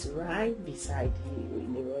going to ride beside you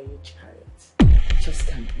in the royal chariot. Just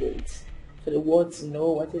can't wait for the world to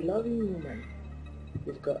know what a loving woman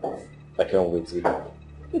you've got. I can't wait either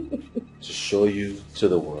to show you to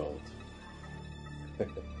the world.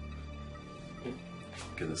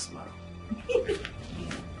 Get a smile.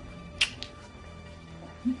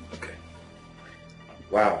 Okay.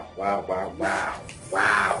 Wow, wow, wow, wow,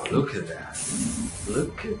 wow. Look at that.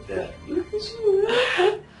 Look at that. Look at you.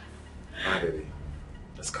 Alright, baby.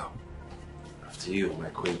 Let's go. After you, my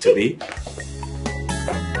queen to be.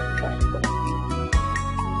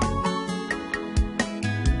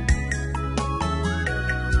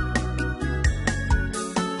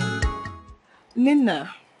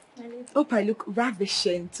 Nina, hope I look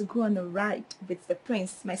ravishing to go on a ride with the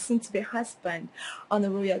prince, my soon-to-be husband, on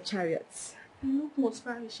a royal chariot. You look most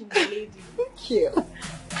ravishing, lady. Thank you.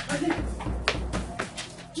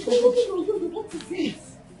 What is this?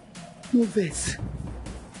 No verse.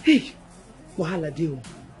 Hey, wahala deal.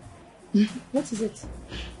 What is it?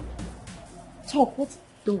 Talk, what?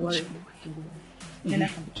 Don't worry. Nina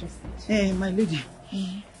can be trusted. Hey, my lady.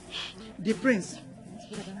 The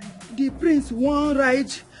prince won't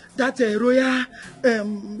ride that royal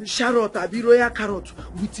chariot, abi royal carrot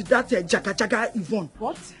with that jaga Yvonne.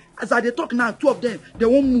 What? As I talk now, two of them, they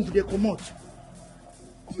won't move, they come out.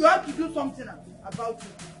 You have to do something about it.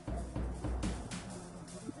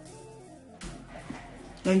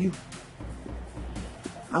 And you,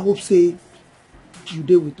 I hope say you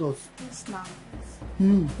dey with us. Yes,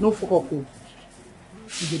 ma'am. No fuck up. You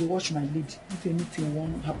gotta watch my lead. If anything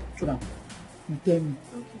won't happen to them, you tell me.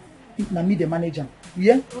 Okay. If na me the manager,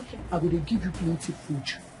 yeah? Okay. I go to give you plenty food.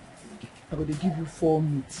 I go to give you 4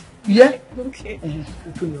 meat. Yeah? Okay.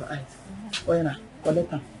 Open your eyes. Oh yeah,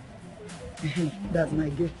 collect them. That's my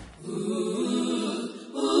gift.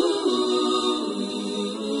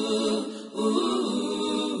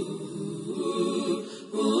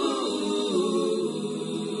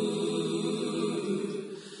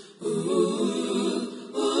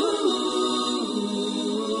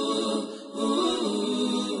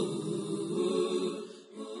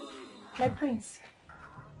 My prince.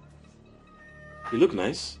 You look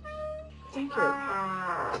nice. Thank you.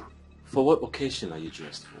 For what occasion are you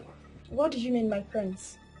dressed for? What do you mean, my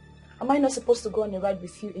prince? Am I not supposed to go on a ride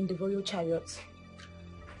with you in the royal chariot?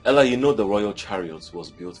 Ella, you know the royal chariot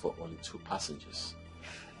was built for only 2 passengers.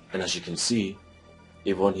 And as you can see,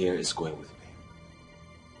 Yvonne here is going with me.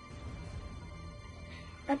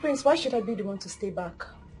 My prince, why should I be the one to stay back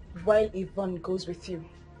while Yvonne goes with you?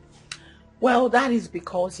 Well, that is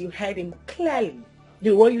because you heard him clearly. The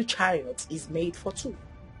royal chariot is made for 2,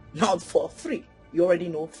 not for 3. You already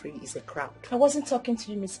know 3 is a crowd. I wasn't talking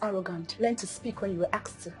to you, Miss Arrogant. Learn to speak when you were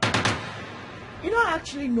asked to. You know,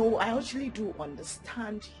 I actually do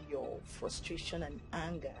understand your frustration and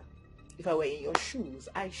anger. If I were in your shoes,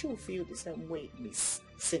 I should feel the same way, Miss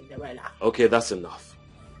Cinderella. Okay, that's enough.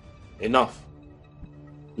 Enough.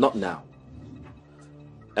 Not now.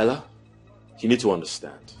 Ella, you need to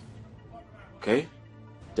understand. Okay?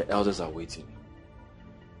 The elders are waiting.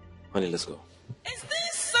 Honey, let's go. Is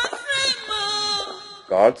this a dream?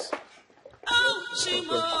 Guards? Oh,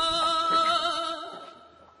 Chimo,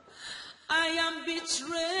 I am betrayed,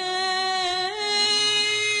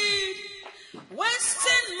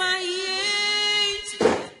 wasting my years,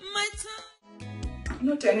 my time.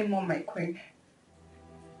 Not anymore, my queen.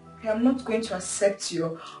 I am not going to accept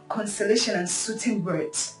your consolation and soothing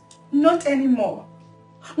words. Not anymore.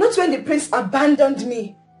 Not when the prince abandoned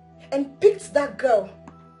me and picked that girl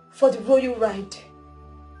for the royal ride.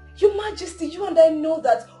 Your Majesty, you and I know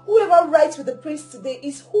that whoever rides with the prince today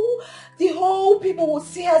is who the whole people will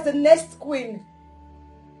see as the next queen.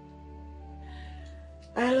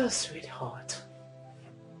 Ella, sweetheart,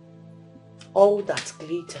 all that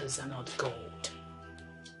glitters are not gold.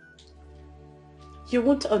 You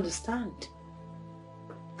won't understand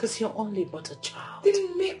because you're only but a child.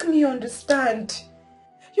 Then make me understand.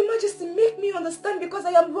 Your Majesty, make me understand because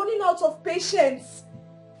I am running out of patience.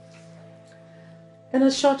 In a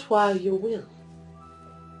short while you will.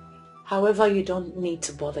 However, you don't need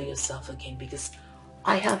to bother yourself again because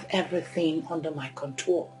I have everything under my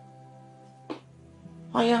control.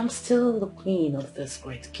 I am still the queen of this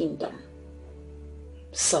great kingdom.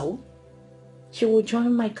 So, you will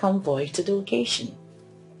join my convoy to the occasion.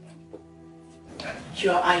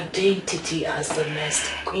 Your identity as the next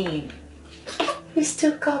queen is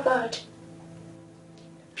still covered.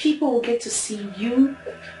 People will get to see you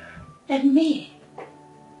and me.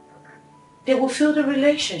 They will feel the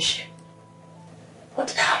relationship.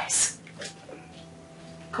 What else?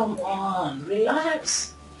 Come on,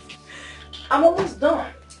 relax. I'm almost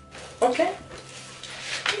done. Okay?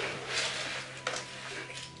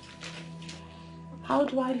 How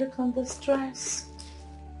do I look on this dress?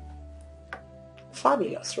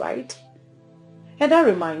 Fabulous, right? And that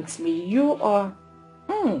reminds me, you are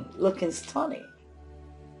looking stunning.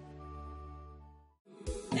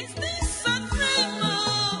 Is this a dream?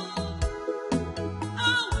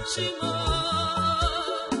 Oh, Shimo,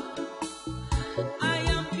 I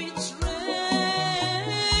am betrayed,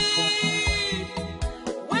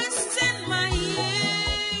 wasting my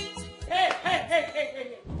years.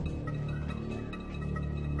 Hey.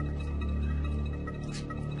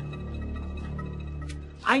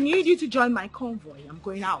 I need you to join my convoy. I'm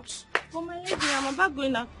going out. But my lady, I'm about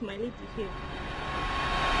going out with my lady here.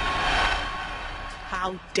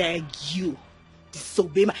 How dare you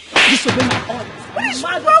disobey my orders? What is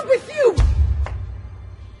wrong with you?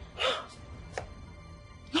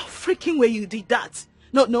 No freaking way you did that.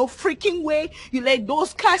 No freaking way you laid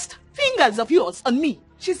those cursed fingers of yours on me.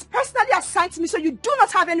 She's personally assigned to me, so you do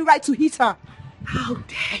not have any right to hit her. How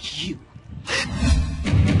dare you?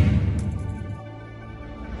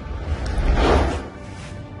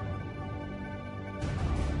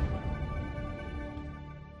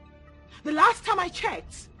 The last time I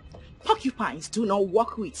checked, porcupines do not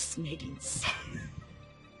walk with maidens.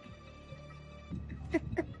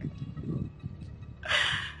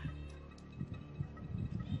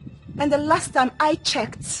 And the last time I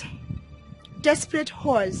checked, desperate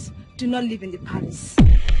whores do not live in the palace.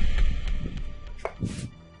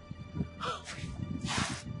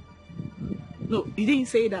 No, you didn't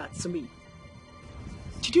say that to me.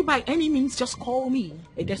 Did you by any means just call me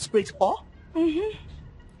a desperate whore? Mm-hmm.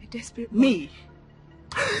 A desperate me?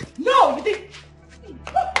 No, you didn't.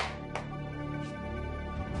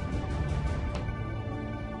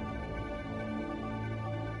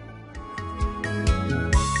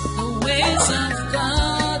 The ways of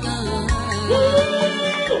God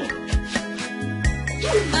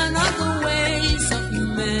and not the ways of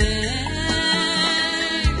man.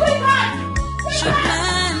 Should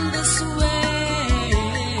plan this way,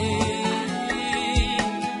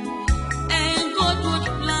 and God would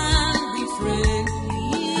plan differently.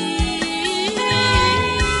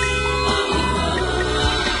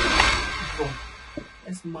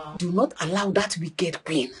 Yes, ma'am. Do not allow that wicked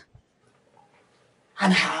queen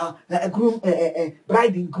and her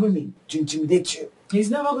bride in grooming to intimidate you. It's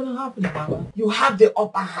never going to happen, Mama. You have the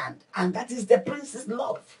upper hand, and that is the prince's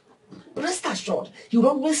love. Rest assured, he will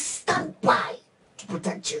always stand by to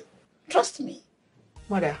protect you. Trust me.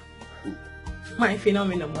 Mother, my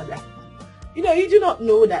phenomenal mother. You know, you do not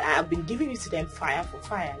know that I have been giving it to them fire for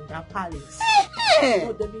fire in their palace.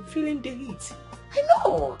 Oh, they've been feeling the heat. I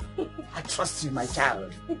know. I trust you, my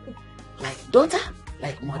child. Like daughter,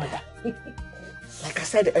 like mother. Like I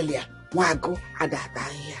said earlier,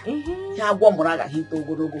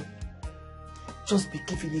 just be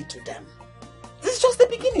giving it to them. This is just the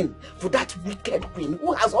beginning for that wicked queen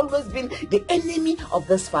who has always been the enemy of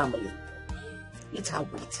this family. Let her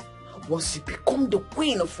wait. Once you become the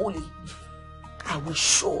queen fully, I will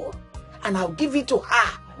show, and I'll give it to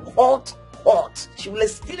her hot. She will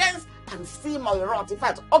experience and see my wrath. In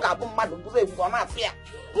fact, I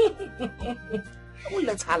won't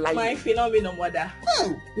let her lie. My phenomenal mother.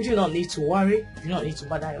 You do not need to worry. You do not need to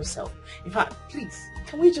bother yourself. In fact, please,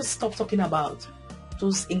 can we just stop talking about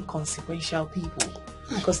those inconsequential people?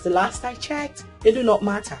 Because the last I checked, they do not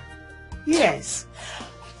matter. Yes.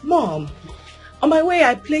 Mom, on my way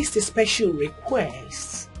I placed a special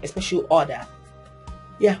request, a special order.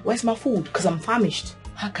 Yeah, where's my food? Because I'm famished.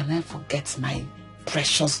 How can I forget my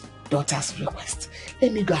precious daughter's request?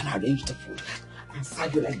 Let me go and arrange the food and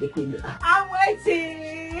serve you like the queen you are. I'm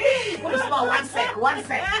waiting. One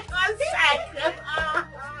sec.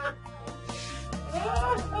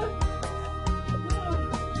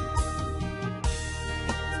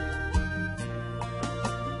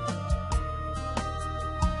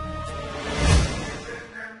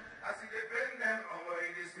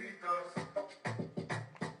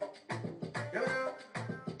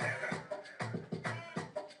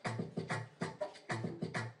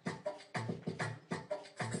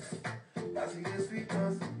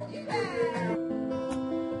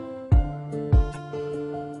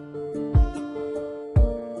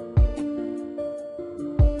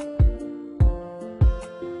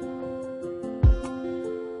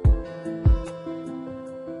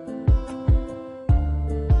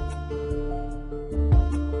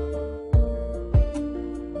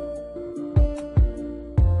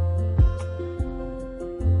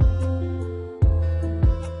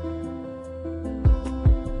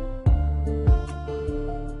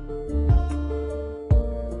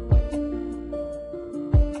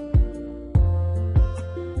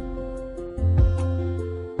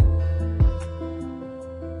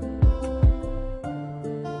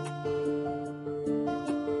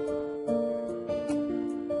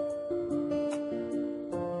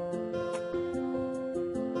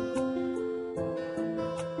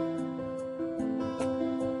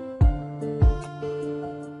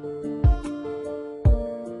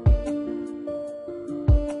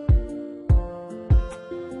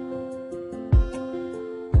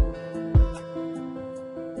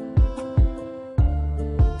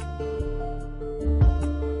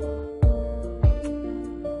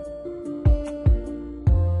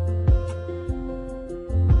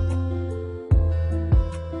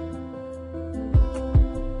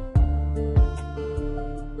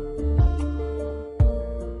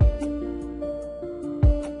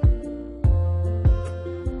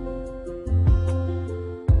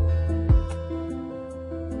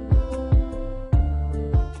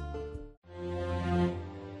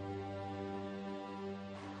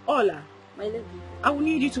 My lady. I will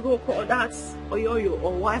need you to go call that Oyoyo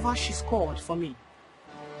or whatever she's called for me.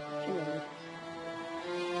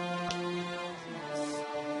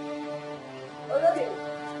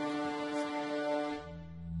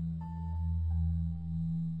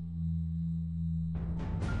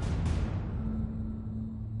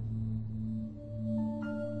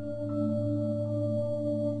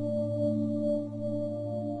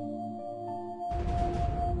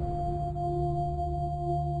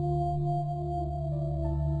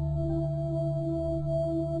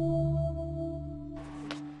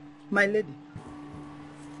 My lady.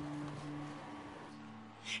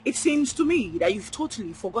 It seems to me that you've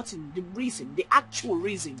totally forgotten the reason, the actual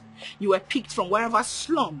reason you were picked from wherever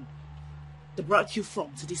slum they brought you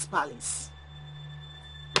from to this palace.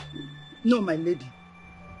 No, my lady.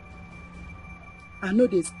 I know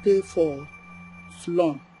they stay for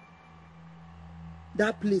slum.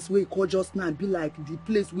 That place where you call just now be like the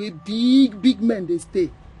place where big men they stay.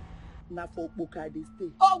 Now for Boka they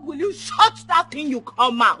stay. Oh, will you shut that thing you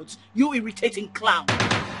come out, you irritating clown?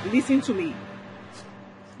 Listen to me.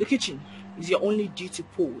 The kitchen is your only duty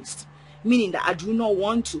post, meaning that I do not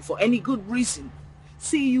want to, for any good reason,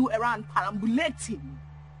 see you around perambulating.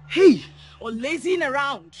 Hey! Or lazing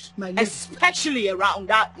around, my especially around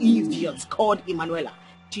that idiot called Emanuela.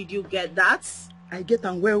 Did you get that? I get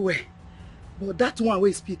on well. But that one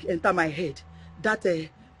way speak enter my head. That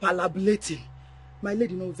perambulating. My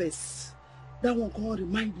lady no verse. That one can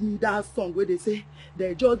remind me that song where they say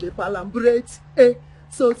they just the perambulate.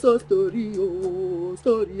 So story, oh,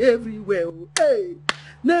 story everywhere. Oh. Hey,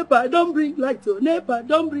 Nepa don't bring light, oh, Nepa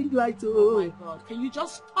don't bring light, oh. Oh my God, can you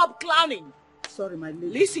just stop clowning? Sorry, my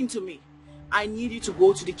lady. Listen to me. I need you to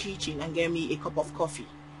go to the kitchen and get me a cup of coffee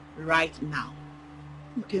right now.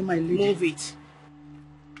 Okay, my lady. Move it.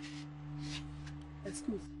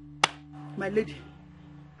 Excuse. My lady,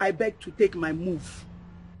 I beg to take my move.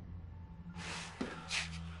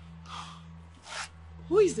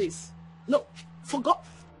 Who is this? No, forgot.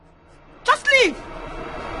 Just leave.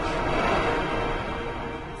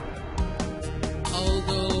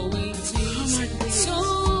 Although it is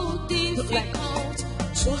so difficult,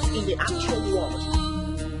 what's in the actual world?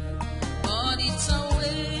 but it's a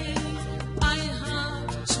way I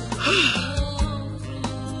have to go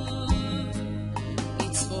through.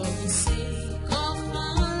 It's for the sake of my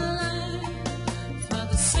life, for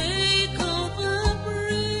the sake of a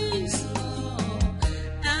praise, Lord.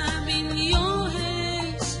 I'm in your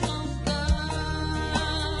hands, oh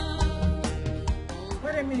God.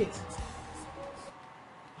 Wait a minute.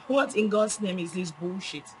 What in God's name is this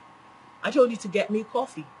bullshit? I told you to get me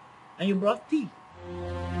coffee, and you brought tea.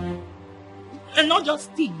 And not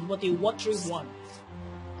just tea, but a watery one.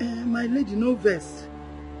 My lady, no verse.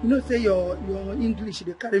 You know, say your English,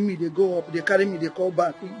 they carry me, they go up, they carry me, they call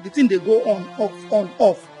back. The thing they go on,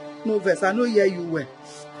 off. No verse. I know hear you well.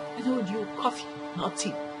 I told you coffee, not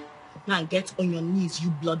tea. Now get on your knees,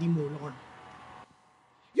 you bloody moron.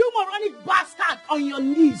 You moronic bastard, on your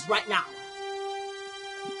knees right now.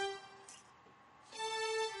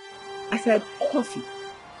 I said coffee.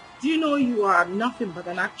 Do you know you are nothing but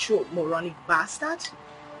an actual moronic bastard?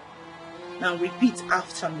 Now repeat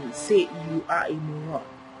after me. Say you are a moron.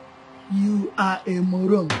 You are a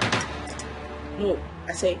moron. No,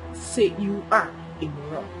 I say you are a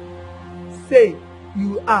moron. Say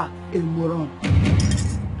you are a moron.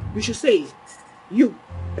 You should say you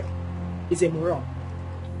is a moron.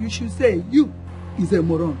 You should say you is a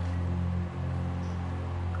moron.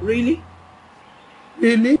 Really?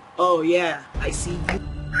 Really? Oh yeah, I see you.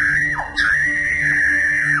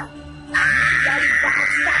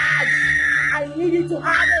 I need you to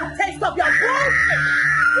have a taste of your bullshit!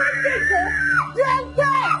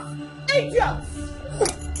 Idiots!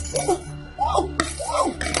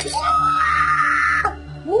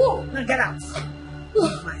 Now get out!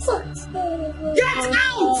 My sons. Get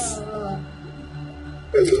out!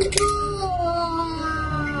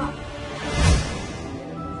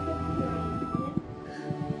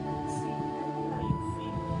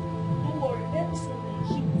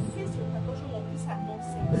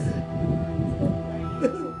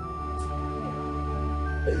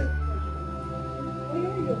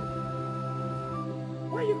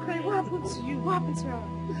 Why are you crying? What happened to you? What happened to her?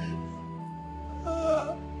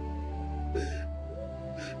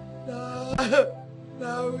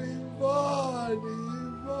 Now we born.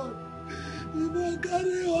 You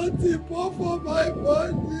carry one tip off of my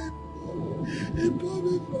body. He pulled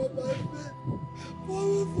me from my bed.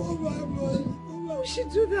 Pulled me from my body. Why would she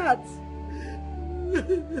do that?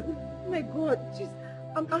 Oh my God,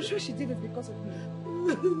 I'm sure she did it because of me.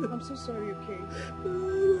 I'm so sorry, okay? My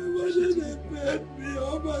mother they paid me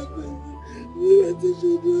all my things. What did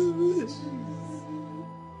you do?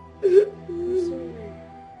 I'm sorry.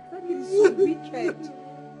 That kid is so wicked.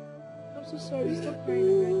 I'm so sorry. Stop crying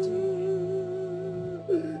already.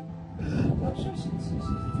 I'm sure she's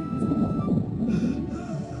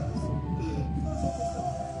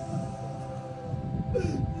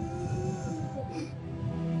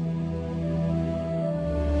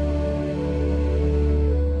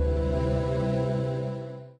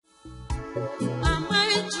Am I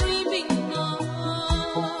dreaming now?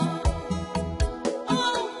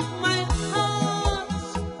 Oh, my heart,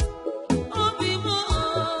 oh,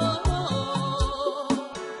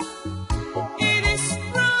 it is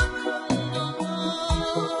broken now.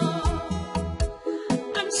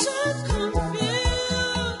 I'm so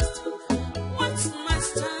confused. What's my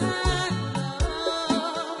stand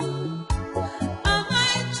now? Am I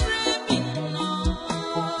dreaming now?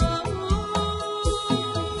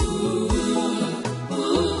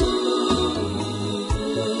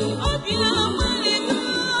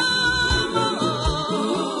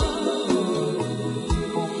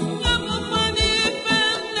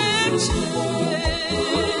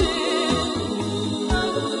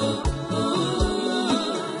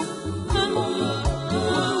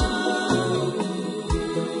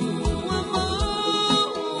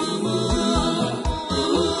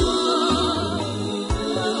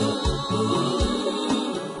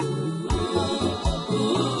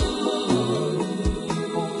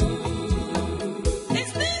 Is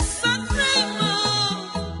this a dream?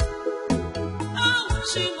 Oh,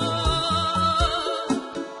 Shimo,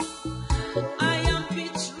 I am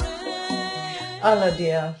betrayed. Allah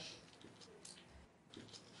dear,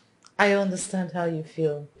 I understand how you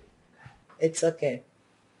feel. It's okay.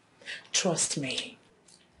 Trust me.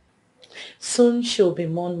 Soon she'll be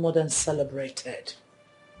more than celebrated.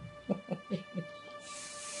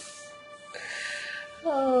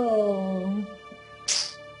 Oh.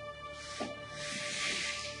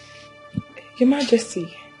 Your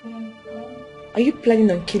Majesty, are you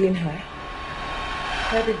planning on killing her?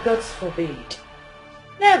 May the gods forbid.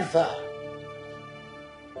 Never.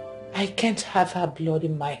 I can't have her blood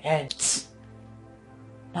in my hands.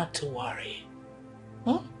 Not to worry.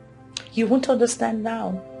 You won't understand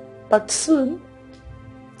now, but soon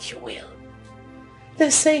you will.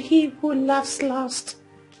 They say he who laughs last,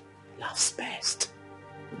 laughs best.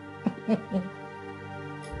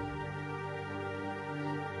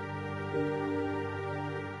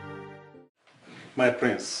 My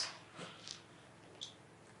prince,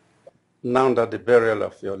 now that the burial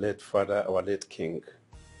of your late father, our late king,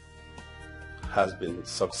 has been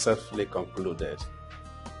successfully concluded,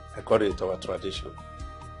 according to our tradition,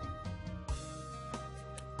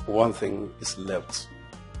 one thing is left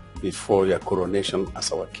before your coronation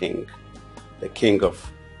as our king, the king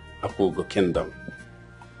of Apugo Kingdom.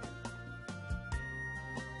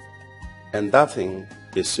 And that thing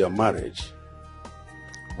is your marriage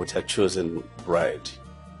with your chosen bride,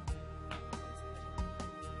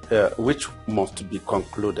 which must be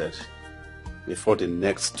concluded before the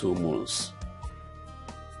next 2 moons.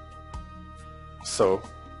 So,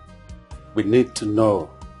 we need to know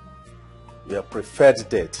your preferred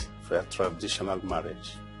date for your traditional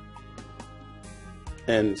marriage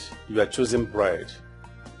and your chosen bride.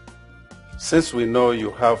 Since we know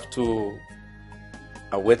you have 2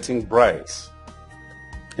 awaiting brides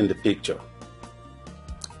in the picture,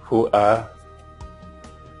 who are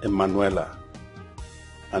Emanuela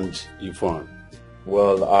and Yvonne.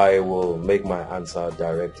 Well, I will make my answer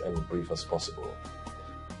direct and brief as possible.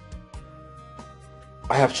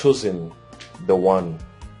 I have chosen the one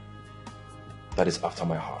that is after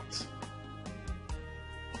my heart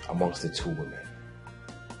amongst the 2 women.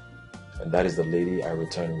 And that is the lady I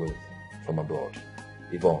returned with from abroad,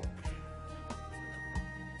 Yvonne.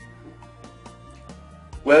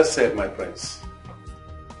 Well said, my prince.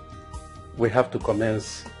 We have to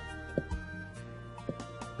commence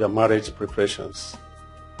your marriage preparations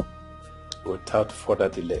without further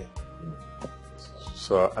delay.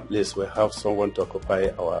 So at least we have someone to occupy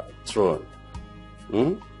our throne.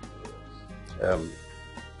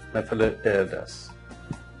 My fellow elders.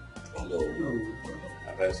 Hello.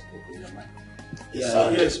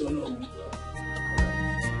 Yes or no?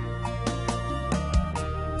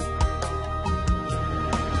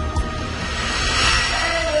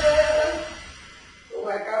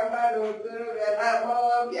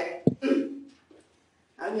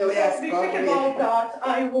 Speaking about that,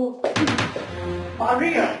 I will.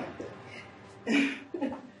 Maria.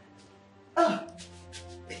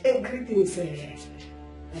 Greetings,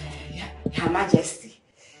 Her Majesty,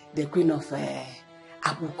 the Queen of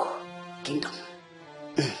Abuko Kingdom.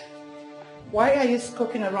 Why are you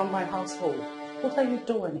skulking around my household? What are you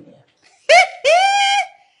doing here?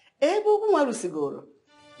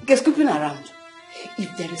 Scooping around.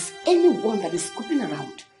 If there is anyone that is scooping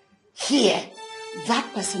around here,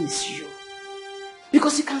 that person is you.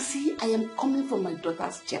 Because you can see I am coming from my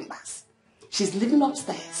daughter's chambers. She's living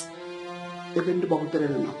upstairs.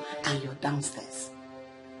 And you're downstairs.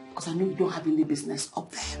 Because I know you don't have any business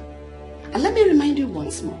up there. And let me remind you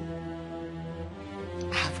once more.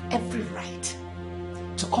 I have every right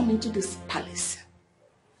to come into this palace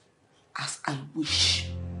as I wish,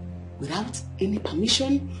 without any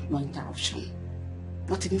permission nor interruption.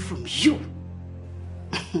 Not even from you.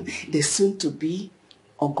 The soon-to-be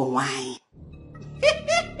Ogowai.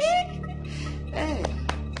 Hey.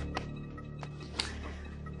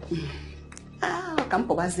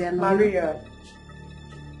 Maria,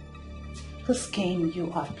 this game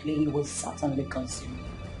you are playing will certainly consume you.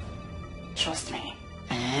 Trust me.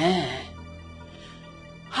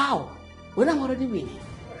 How? When I'm already winning?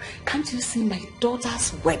 Can't you see my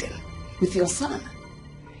daughter's wedding with your son?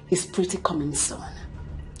 It's pretty coming soon.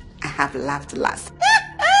 I have laughed last.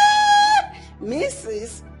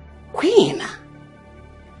 Mrs. Queen.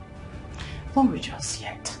 Don't rejoice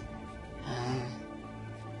yet.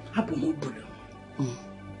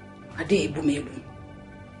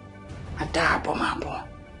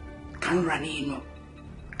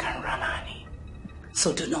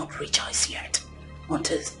 So do not rejoice yet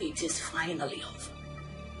until it is finally over.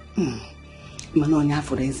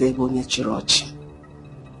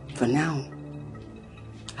 For now,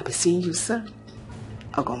 I'll be seeing you, sir.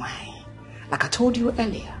 Ogomai. Like I told you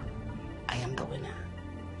earlier, I am the winner.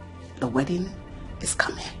 The wedding is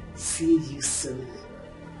coming. See you soon.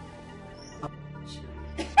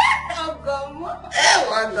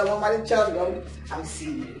 I'll see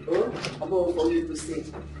you. I'm going for you to say.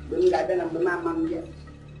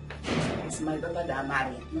 It's my daughter that I'm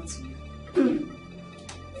marrying, not you.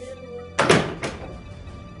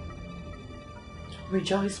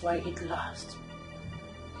 Rejoice while it lasts.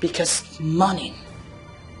 Because money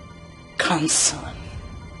comes soon.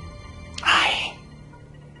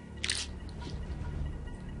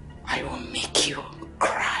 I will make you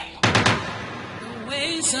cry. The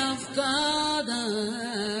ways of God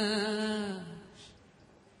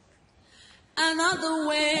and other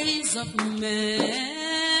ways of men.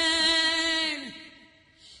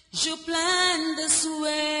 You plan this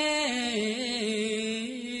way,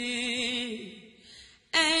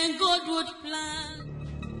 and God would plan.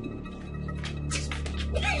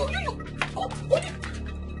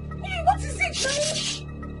 What is it, Shh.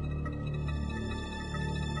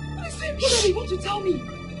 What is it? What do you want to tell me?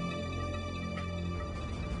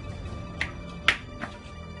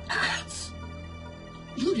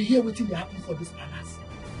 You know they hear what they happen for this palace.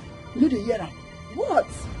 You know they hear that. What?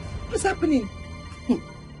 What's happening? You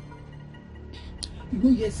know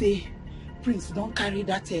you say Prince don't carry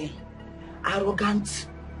that arrogant,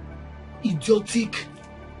 idiotic,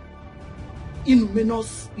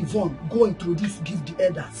 inhumanous Yvonne go introduce, give the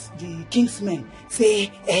elders, the king's men.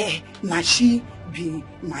 Say, na she be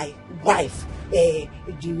my wife, the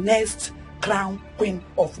next crown queen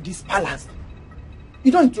of this palace.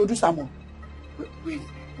 You don't introduce her more. Wait,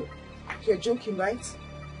 you're joking, right?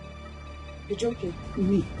 You're joking.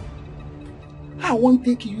 Me. I won't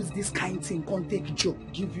take use this kind thing, can't take joke,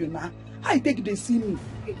 give you now. I take they see me.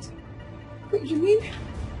 Wait, you mean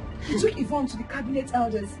you took Yvonne to the cabinet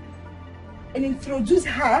elders and introduced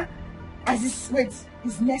her as his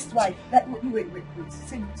next wife? Wait.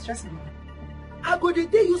 Say, trust me. I go they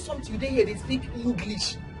tell you something, you dey hear they speak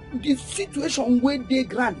English. The situation where they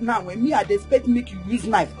grant now, when me I expect make you use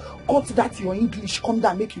knife, cut that your English, come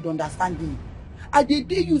down, make you understand me. I dey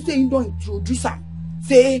tell you say you don't introduce her.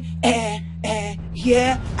 Say,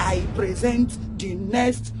 here I present the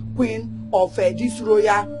next queen of this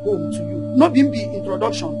royal home to you. Not being the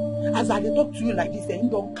introduction. As I talk to you like this, they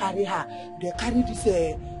don't carry her. They carry this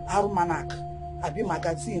almanac. I be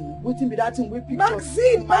magazine. Waiting be that thing with pictures.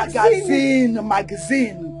 Magazine.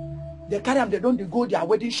 They carry them. They don't. They go their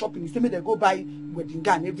wedding shopping. Instead, they go buy wedding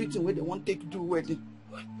gown, everything where they want to take do wedding.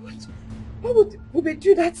 Why would they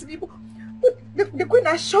do that to me? But the queen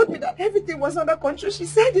assured me that everything was under control. She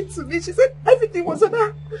said it to me. She said everything was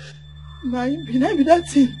under. Nah, be that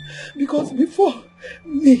thing. Because before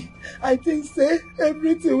me, I think say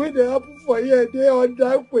everything when they happen for here, they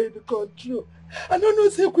under queen control. I don't know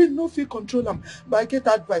say queen no fit control them, but I get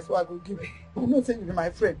advice what I go give you. You know say you my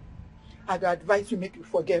friend. I go advise you make you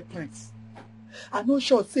forget Prince. I no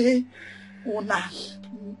sure say una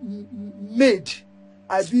made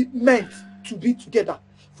I be meant to be together.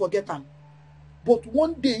 Forget them. But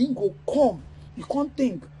one day he go come, he can't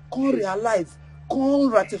think, can't realize,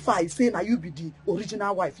 can't ratify, say now you be the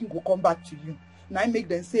original wife, he go come back to you. Now make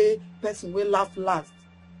them say person will laugh last.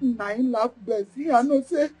 Now he laugh best. He no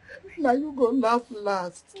say now you go laugh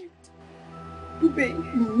last.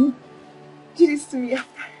 Bube, Jesus to me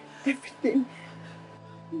after everything.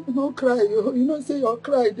 No cry, you know say your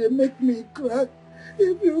cry, they make me cry.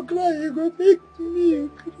 If you cry, you go make me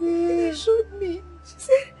cry. He showed me. She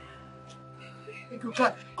said, if you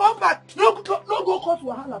cry, come back. No go cause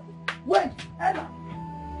wahala. Wait, Ella.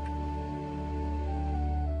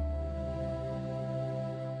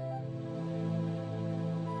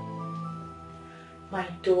 My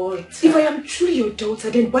daughter. If I am truly your daughter,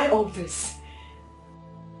 then why all this?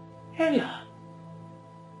 Ella,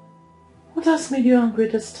 what has made you angry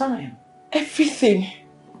this time? Everything.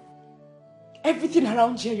 Everything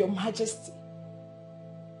around here, Your Majesty.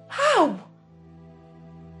 How?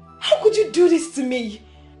 How could you do this to me?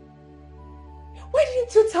 Why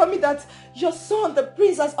didn't you tell me that your son, the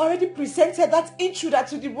prince, has already presented that intruder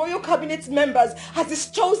to the royal cabinet members as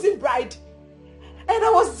his chosen bride? And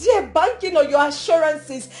I was there banking on your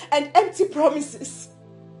assurances and empty promises.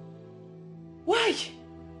 Why?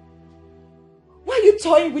 Why are you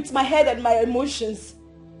toying with my head and my emotions?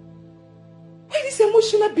 Why this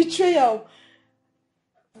emotional betrayal?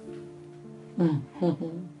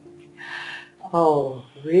 Oh,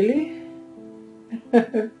 really?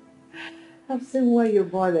 I've seen why you're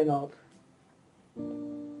boiling up.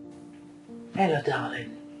 Hello,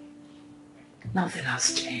 darling. Nothing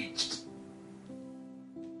has changed.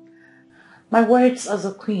 My words as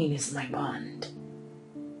a queen is my bond.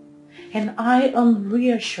 And I am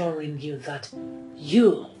reassuring you that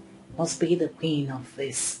you must be the queen of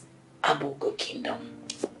this Abogo kingdom.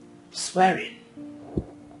 Swearing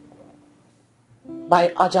by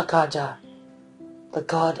Ajakaja, the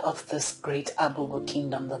god of this great Abogo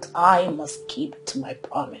kingdom, that I must keep to my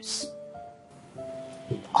promise.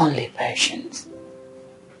 Only patience.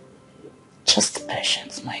 Just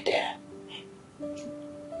patience, my dear.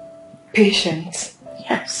 Patience?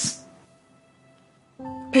 Yes.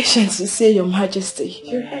 Patience, you say, Your Majesty.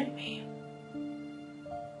 You heard me.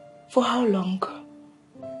 For how long?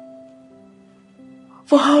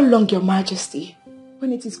 For how long, Your Majesty?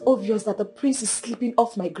 When it is obvious that the prince is slipping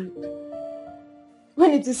off my grip.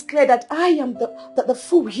 When it is clear that I am the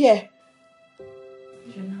fool here.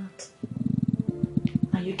 You're not.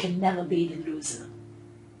 And you can never be the loser.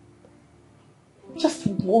 Just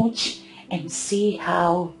watch and see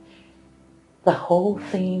how the whole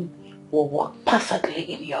thing will work perfectly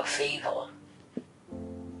in your favor.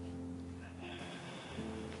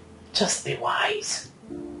 Just be wise.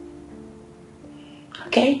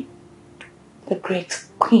 Okay? The great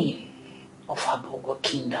queen of Abogo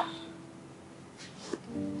kingdom.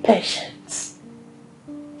 Patience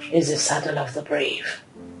is the saddle of the brave.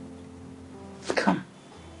 Come,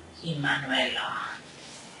 Emanuela.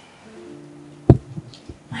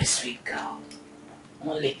 My sweet girl.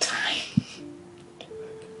 Only time.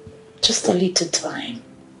 Just a little time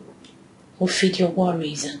will feed your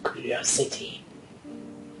worries and curiosity.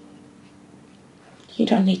 You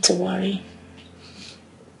don't need to worry.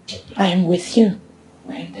 I am with you.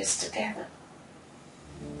 We're in this together.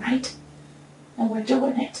 Right? And we're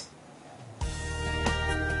doing it.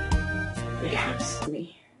 Relax.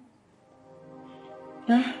 Me.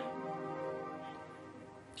 Huh?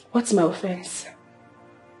 What's my offense?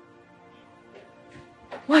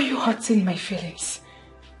 Why are you hurting my feelings?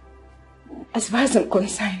 As far as I'm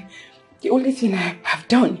concerned, the only thing I have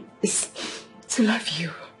done is to love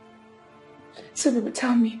you. So baby,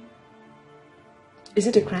 tell me, is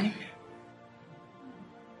it a crime?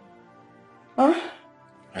 Huh?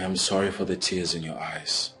 I am sorry for the tears in your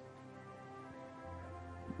eyes.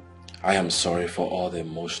 I am sorry for all the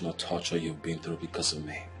emotional torture you've been through because of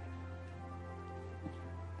me.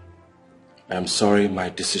 I am sorry my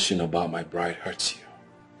decision about my bride hurts you.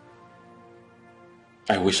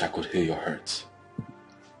 I wish I could heal your hurt.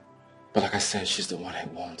 But like I said, she's the one I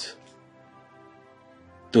want.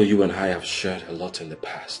 Though you and I have shared a lot in the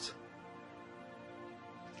past.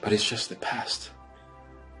 But it's just the past.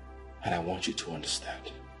 And I want you to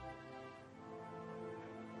understand.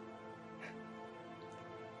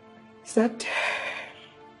 Is that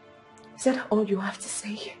all you have to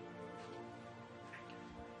say?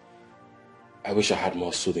 I wish I had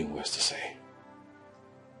more soothing words to say.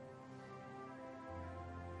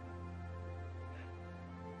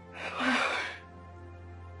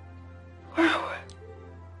 Wow.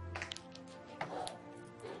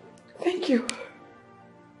 Thank you.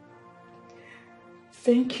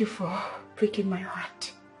 Thank you for breaking my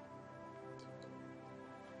heart.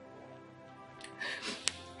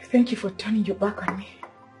 Thank you for turning your back on me.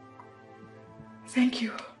 Thank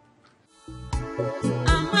you.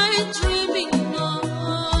 Am I dreaming now?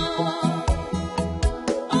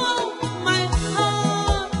 Oh, my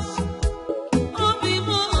heart, oh,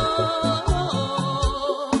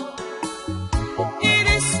 it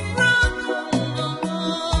is broken now.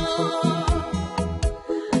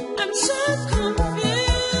 I'm so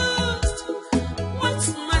confused. What's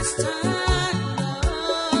my style now?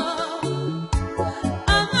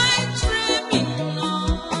 Am I dreaming now?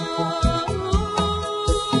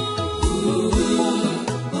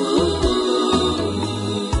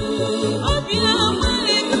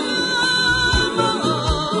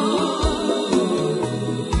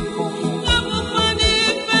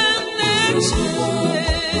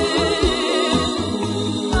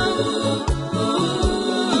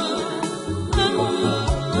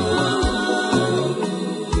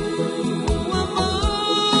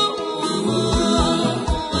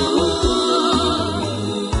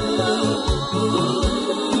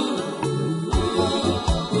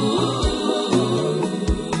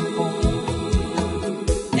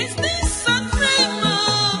 Is this a dream?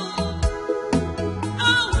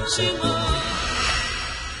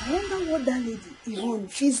 I wonder what that lady, Yvonne,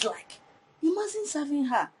 feels like. Imagine serving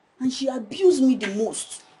her and she abused me the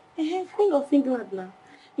most. Queen of England now.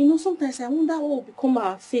 You know, sometimes I wonder what will become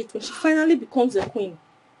our fate when she finally becomes a queen.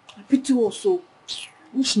 I pity also.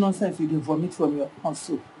 Which nonsense you dey vomit from your mouth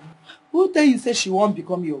so? Who tell you say she won't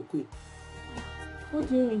become your queen? What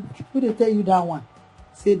do you mean? Who dey tell you that one?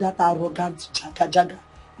 Say that arrogant jaga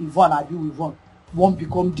Yvonne Yvonne won't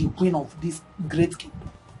become the queen of this great king.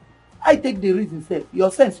 I take the reason, say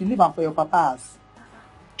your sense you live am for your papa house.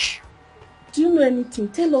 Do you know anything?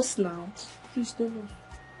 Tell us now. Please tell us.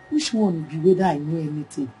 Which one be whether I know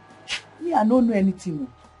anything? Me, I don't know anything.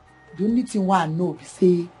 The only thing I know is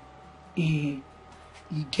say he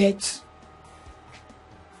get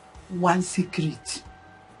one secret.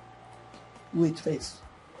 Wait first.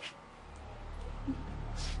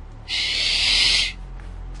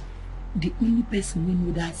 The only person who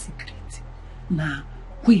know that secret na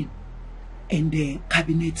Queen and the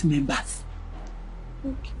cabinet members.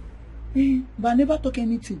 Okay. But I never talk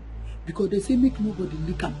anything because they say make nobody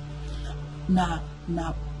leak am. Na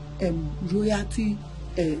royalty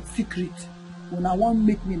secret. When I want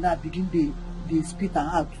make me now begin they spit and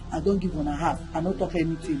out. I don't give on a half. I don't talk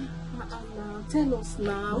anything. Tell us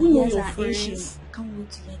now. We know your friends. Can't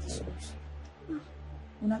wait to hear this news.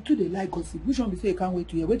 When I too they like gossip, which one be say you can't wait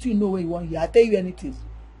to hear? Wait till you know when you want hear. I tell you anything.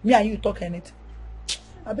 Me and you talk anything.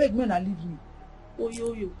 I beg men and leave me.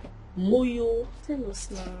 Oyo. Oyo. Tell us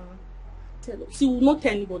now. Tell us. See, we will not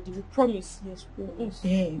tell anybody. We promise. Yes.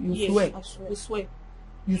 Yeah, you yes, swear. I swear. We swear.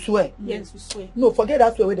 You swear? Yes, we swear. No, forget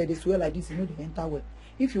that swear where they swear like this, you know they enter well.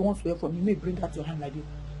 If you want swear for me, may bring out your hand like this.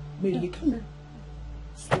 May lick.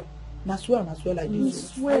 Swear. Now swear like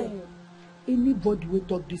this. Swear. Anybody will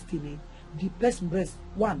talk this thing, the person breast,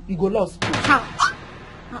 one, he go lost.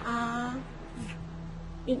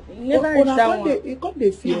 You never reach that one. You come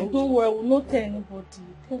they fear. Don't worry, we'll not tell anybody.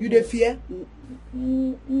 You they fear?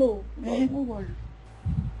 No, don't worry.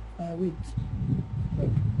 Wait.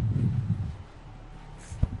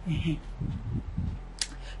 You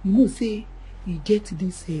know, say you get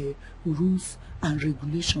this rules and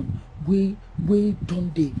regulation we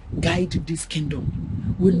don't they guide this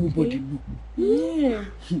kingdom where nobody know. Yeah.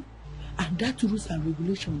 And that rules and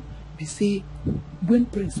regulation be say when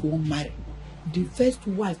prince won't marry, the first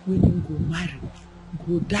wife when you go marry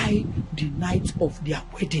go die the night of their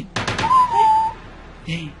wedding.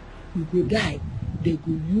 Then you go die, they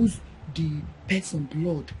go use the person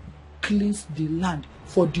blood cleanse the land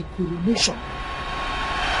for the coronation.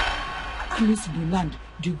 Cleanse the land.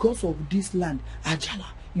 The gods of this land, Ajala,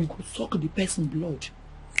 you go suck the person blood.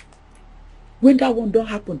 When that one don't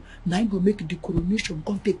happen, now you go make the coronation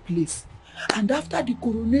come take place. And after the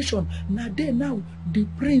coronation, now the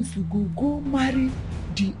prince will go marry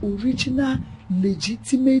the original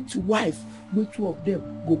legitimate wife, where two of them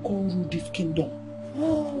go come rule this kingdom.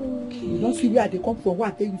 Oh, okay. You don't see where they come from.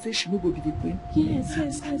 What you say she no go be the queen? Yes.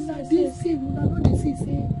 They say, you know, they say,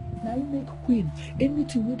 now you make queen.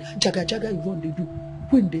 Anything with jaga you want they do,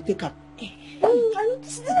 queen they take up. I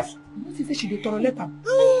notice this. You say she dey tolerate am.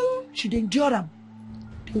 She dey endure am.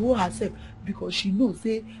 The whole herself because she knows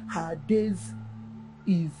say her days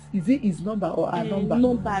is it his number or her number?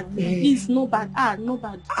 Number is number.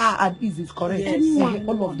 Number. And is correct. Yes.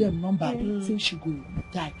 All of them number. Say she go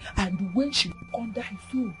die. And when she come die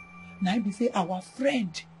so, now be say our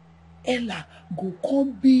friend Ella go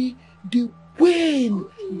come be the queen,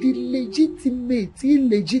 the legitimate,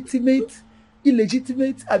 illegitimate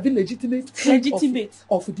illegitimate, legitimate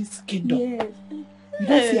of this kingdom. Yes. You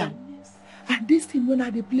don't see am. And this thing when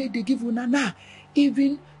they play, they give una now.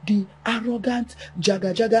 Even the arrogant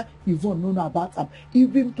Jaga Yvonne know about them.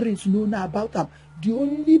 Even Prince know about them. The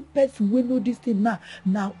only person we know this thing now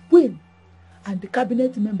Queen and the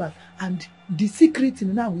cabinet members, and the secret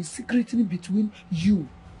now is secretly between you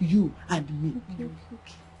and me.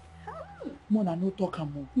 Mona no talk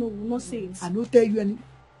more. No, we not say it. I no tell you any.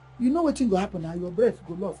 You know what thing go happen now? Your breath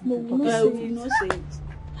go lost. No, we not say it.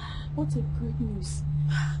 What a great news.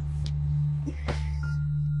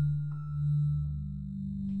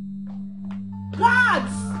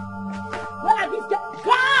 Guards! Where are these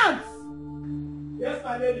guards? Yes,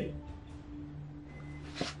 my lady.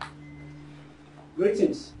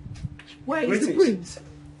 Greetings. Where is the prince?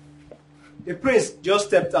 The prince just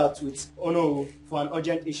stepped out with Ono for an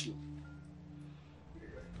urgent issue.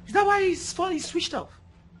 Is that why his phone is switched off?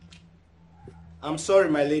 I'm sorry,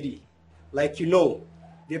 my lady. Like you know,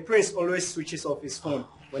 the prince always switches off his phone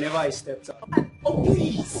whenever he steps out. Oh,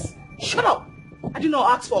 please. Shut up. I did not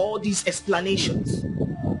ask for all these explanations.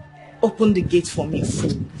 Open the gate for me,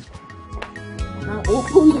 fool. Now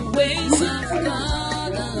open the ways of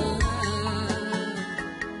God.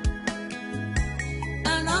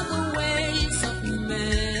 Another ways of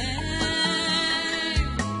man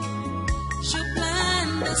should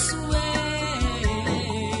plan this way.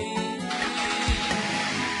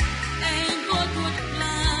 And God would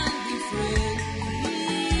plan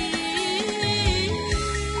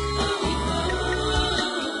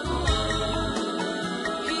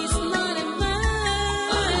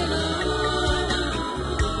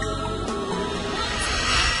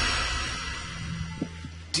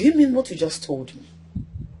Do you mean what you just told me?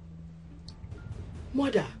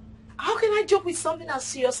 Mother, how can I joke with something as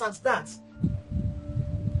serious as that?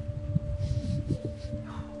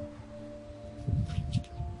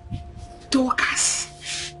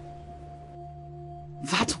 Dorcas.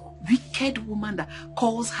 That wicked woman that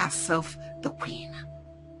calls herself the queen.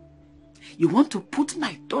 You want to put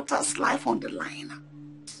my daughter's life on the line?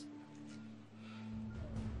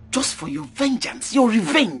 Just for your vengeance, your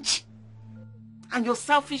revenge, and your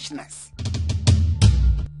selfishness.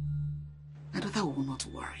 My daughter will not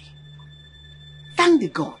worry. Thank the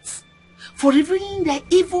gods for revealing their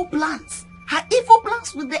evil plans, her evil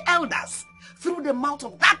plans with the elders, through the mouth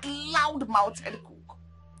of that loud-mouthed cook.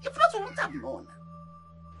 If not, we wouldn't have known.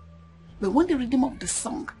 But when the rhythm of the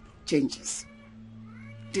song changes,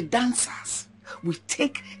 the dancers will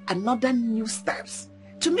take another new steps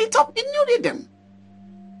to meet up the new rhythm.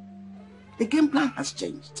 The game plan has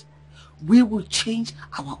changed. We will change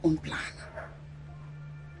our own plan.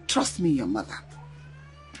 Trust me, your mother.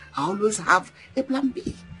 I always have a plan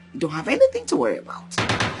B. You don't have anything to worry about.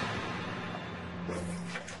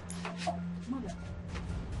 Mother.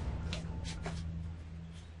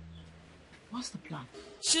 What's the plan?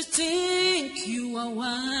 You think you are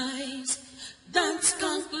wise, don't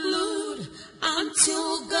conclude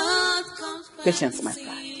until God comes. Patience, my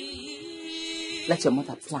friend. Let your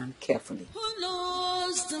mother plan carefully. Who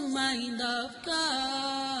knows the mind of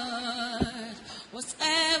God?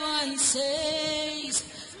 Whatever he says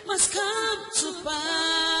must come to pass.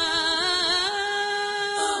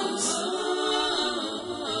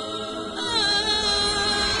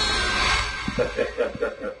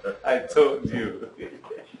 I told you.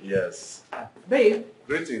 Yes. Babe.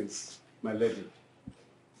 Greetings, my lady.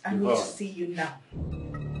 I need to see you now.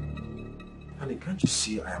 Honey, can't you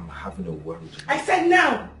see I am having a worry? I said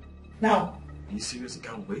now. Now. Are you serious? You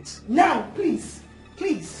can't wait? Now, please.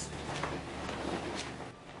 Please.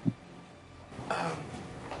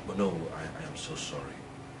 But no, I am so sorry.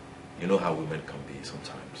 You know how women can be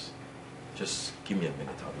sometimes. Just give me a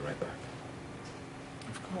minute, I'll be right back.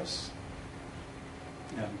 Of course.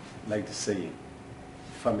 Like the saying,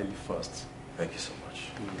 family first. Thank you so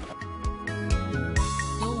much.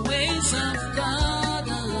 The ways of God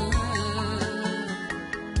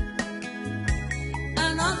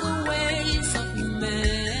and other ways of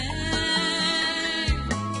man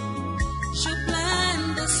should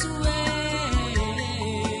plan this way,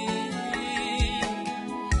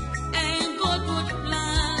 and God would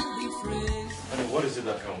plan different. Honey, what is it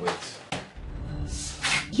that can't wait?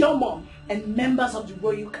 Your mom and members of the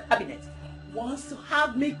royal cabinet wants to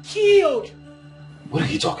have me killed. What are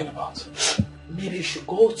you talking about? Maybe you should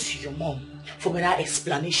go to your mom for better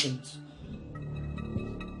explanations.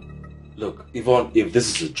 Look, Yvonne, if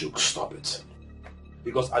this is a joke, stop it.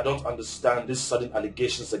 Because I don't understand these sudden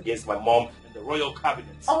allegations against my mom and the royal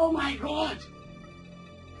cabinet. Oh my God.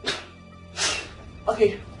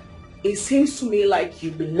 Okay, it seems to me like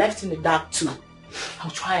you've been left in the dark too. I'll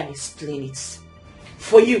try and explain it.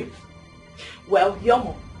 For you, well,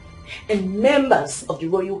 Yomo and members of the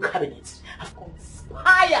royal cabinet have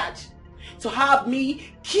conspired to have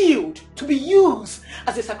me killed to be used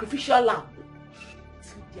as a sacrificial lamb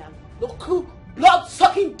to their local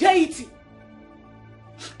blood-sucking deity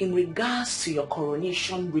in regards to your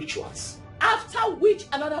coronation rituals. After which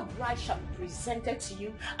another bride shall be presented to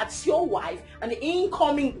you as your wife, and the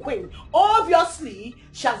incoming queen obviously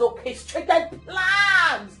shall have orchestrated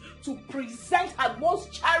plans to present her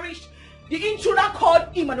most cherished, the intruder called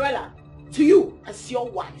Emanuela, to you as your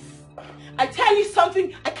wife. I tell you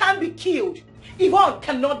something, I can't be killed. Yvonne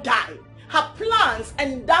cannot die. Her plans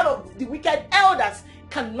and that of the wicked elders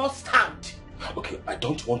cannot stand. Okay, I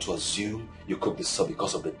don't want to assume you could be so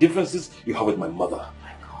because of the differences you have with my mother.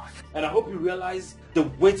 And I hope you realize the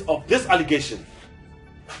weight of this allegation.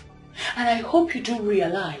 And I hope you do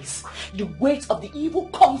realize the weight of the evil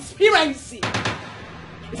conspiracy.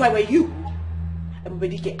 If I were you,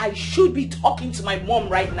 I should be talking to my mom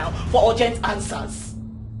right now for urgent answers.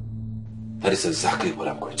 That is exactly what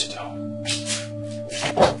I'm going to do.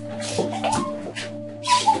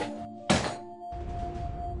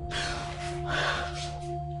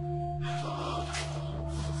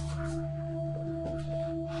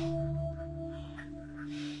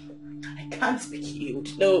 I can't be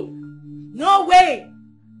killed. No. No way!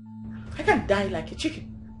 I can't die like a chicken.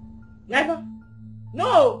 Never.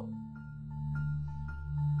 No!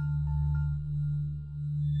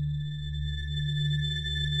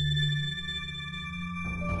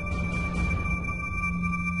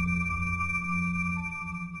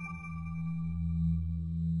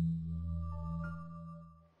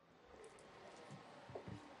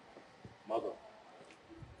 Mother.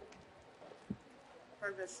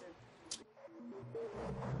 Privacy.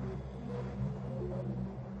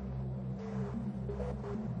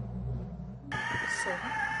 So,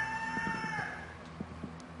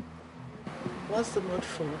 what's the mood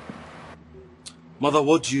for? Mother,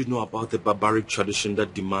 what do you know about the barbaric tradition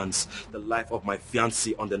that demands the life of my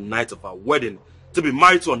fiancée on the night of our wedding to be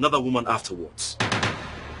married to another woman afterwards?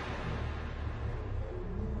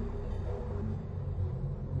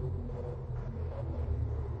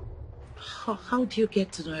 How do you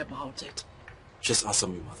get to know about it? Just answer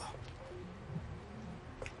me, Mother.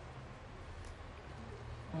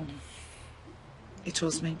 It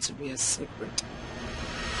was meant to be a secret.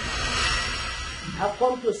 I've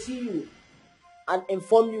come to see you and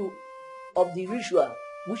inform you of the ritual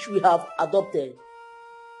which we have adopted.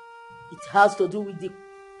 It has to do with the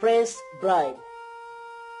prince bride.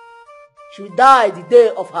 She will die the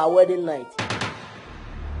day of her wedding night.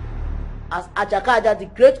 As Ajakaja, the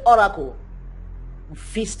great oracle, will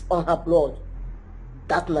feast on her blood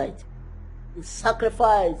that night. The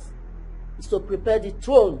sacrifice is to prepare the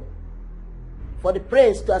throne for the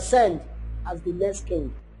prince to ascend as the next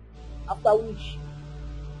king, after which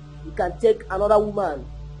he can take another woman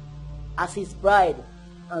as his bride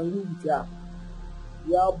and rule with her.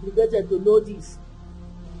 We are obligated to know this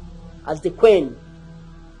as the queen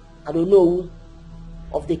and the know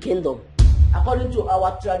of the kingdom, according to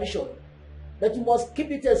our tradition. But you must keep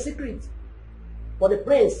it a secret for the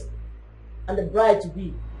prince and the bride to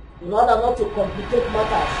be, in order not to complicate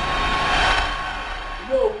matters.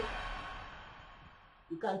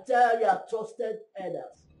 You can tell your trusted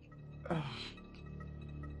elders.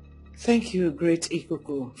 Thank you, great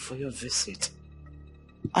Ikuku, for your visit.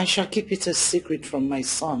 I shall keep it a secret from my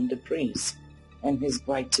son, the prince, and his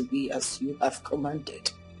bride-to-be as you have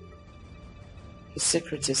commanded. The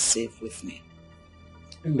secret is safe with me.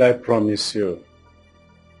 And I promise you,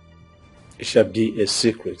 it shall be a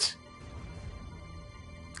secret,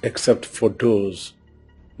 except for those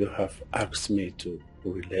you have asked me to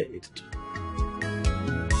relay it to.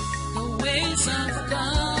 The ways of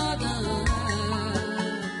God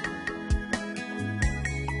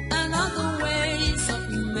and other ways of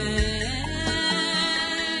man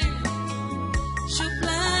should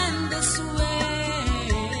plan this way,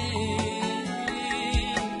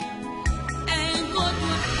 and God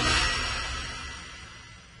would.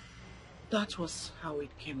 That was how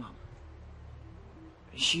it came up.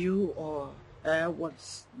 You or I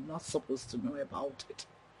was not supposed to know about it.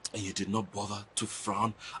 And you did not bother to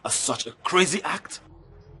frown at such a crazy act?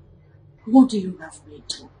 What do you have me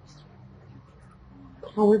to?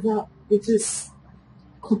 However, it is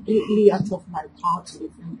completely out of my power to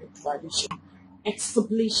defend the tradition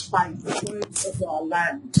established by the words of our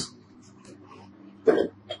land.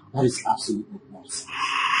 That is absolutely nonsense.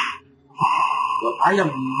 But I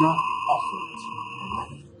am not offering to.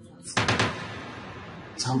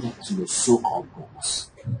 Tell that to your so-called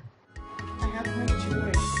boss. I have no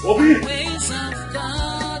choice. Obi! Ways of God.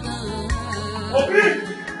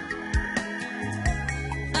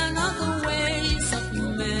 and other ways of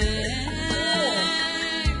man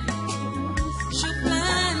should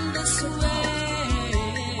plan this way,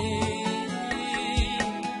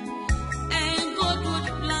 and God would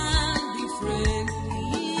plan differently.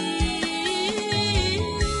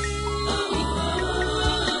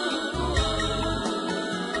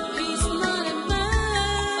 He's not a man.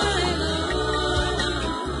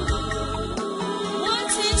 What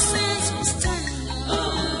he says will stand.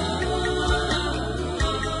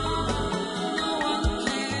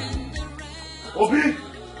 Obi!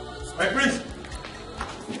 My prince!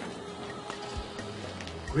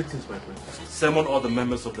 Greetings, my prince. Summon all the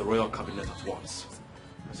members of the royal cabinet at once.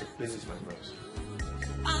 I said, business, my prince.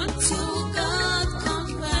 Until God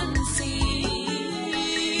comes and sees,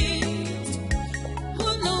 who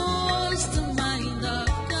knows the mind of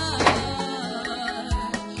God?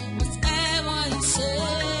 Whatever he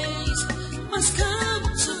says must come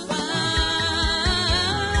to pass.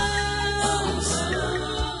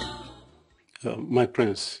 My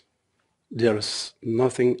prince, there is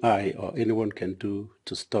nothing I or anyone can do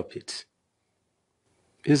to stop it.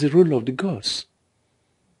 It's the rule of the gods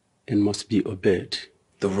and must be obeyed.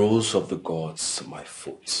 The rules of the gods, my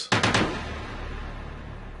foot.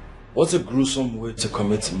 What a gruesome way to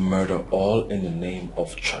commit murder, all in the name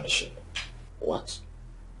of tradition. What?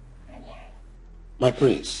 My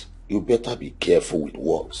prince, you better be careful with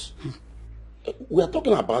words. We are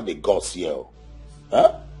talking about the gods here.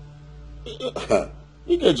 Huh?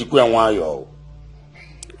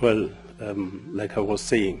 Well, like I was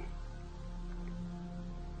saying,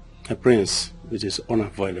 a prince, it is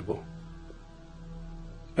unavoidable.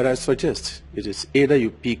 But I suggest it is either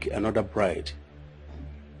you pick another bride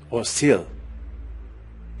or still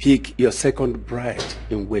pick your second bride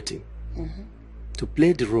in waiting to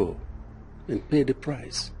play the role and pay the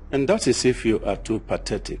price. And that is if you are too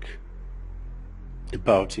pathetic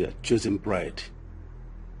about your chosen bride.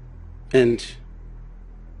 And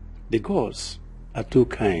the gods are too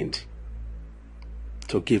kind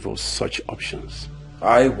to give us such options.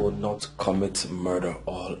 I will not commit murder,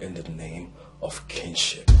 all in the name of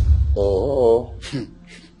kinship. Oh.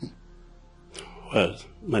 Well,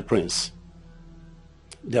 my prince,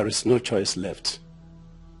 there is no choice left.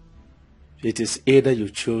 It is either you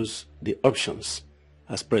choose the options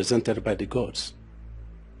as presented by the gods,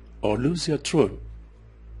 or lose your throne,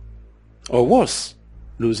 or worse,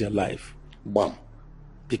 lose your life. Bam.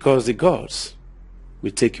 Because the gods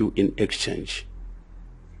will take you in exchange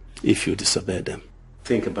if you disobey them.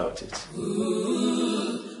 Think about it.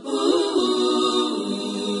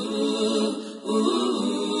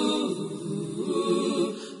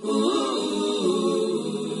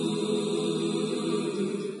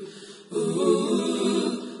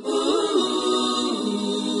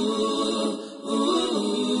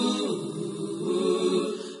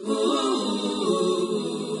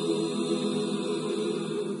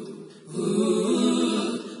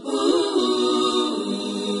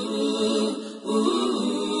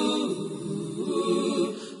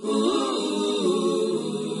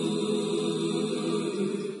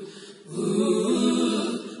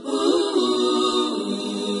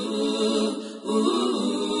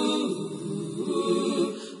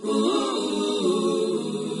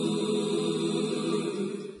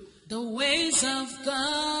 The ways of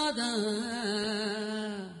God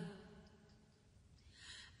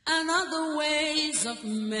and other ways of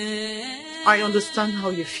man. I understand how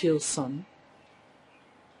you feel, son.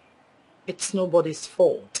 It's nobody's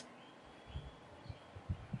fault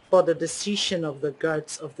for the decision of the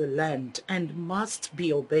gods of the land and must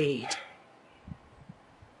be obeyed.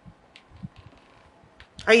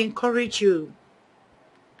 I encourage you,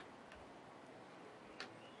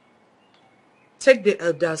 take the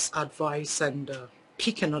elders' advice and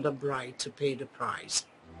pick another bride to pay the price.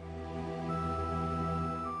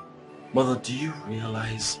 Mother, do you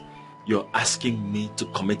realize you're asking me to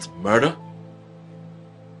commit murder?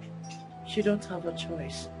 You don't have a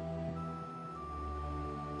choice.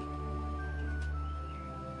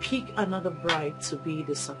 Pick another bride to be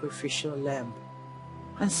the sacrificial lamb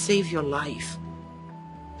and save your life,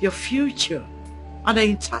 your future, and the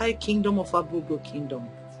entire kingdom of Abugo Kingdom.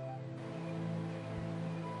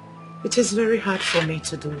 It is very hard for me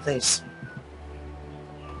to do this,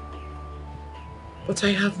 but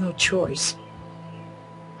I have no choice.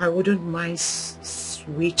 I wouldn't mind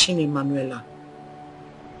switching Emanuela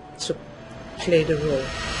to play the role.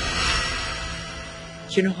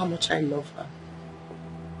 You know how much I love her.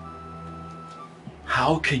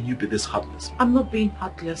 How can you be this heartless? I'm not being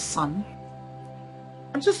heartless, son.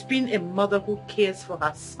 I'm just being a mother who cares for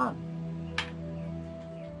her son.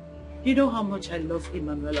 You know how much I love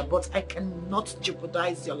Emanuela, but I cannot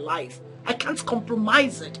jeopardize your life. I can't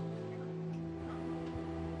compromise it.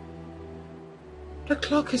 The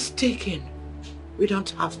clock is ticking. We don't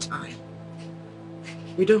have time.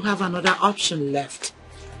 We don't have another option left.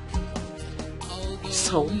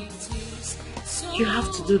 So, you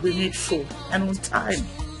have to do the needful and on time.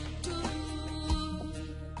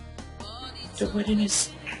 The wedding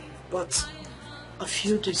is but a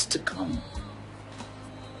few days to come.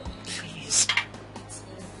 Please,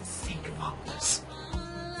 think about this.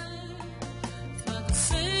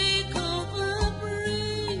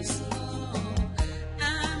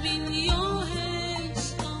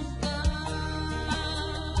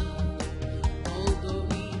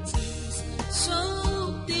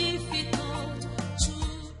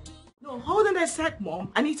 No, hold on a sec,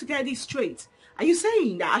 Mom. I need to get this straight. Are you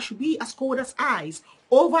saying that I should be as cold as ice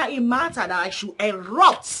over a matter that I should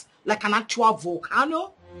erupt like an actual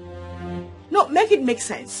volcano? No, make it make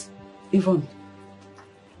sense. Yvonne,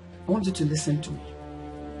 I want you to listen to me.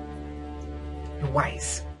 You're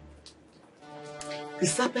wise. The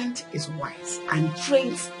serpent is wise and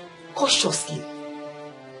trades cautiously,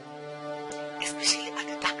 especially at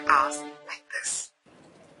the dark hours like this.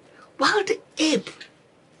 While the ape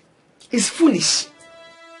is foolish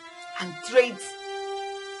and trades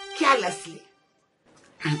carelessly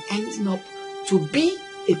and ending up to be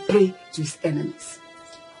a prey to his enemies.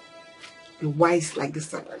 Be wise like the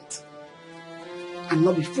serpent and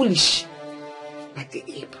not be foolish like the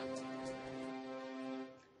ape.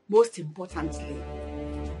 Most importantly,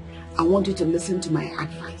 I want you to listen to my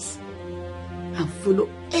advice and follow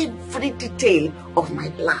every detail of my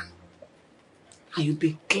plan. And you'll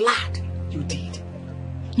be glad you did.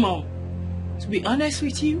 Mom, to be honest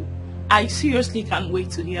with you, I seriously can't wait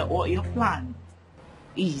to hear what your plan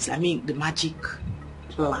is. I mean, the magic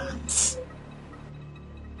plans.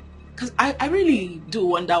 Because I really do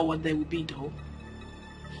wonder what they will be, though.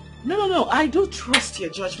 No, I do trust your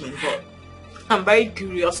judgment, but I'm very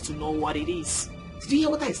curious to know what it is. Did you hear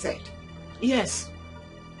what I said? Yes.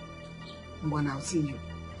 Well, I'll see you.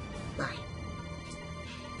 Bye.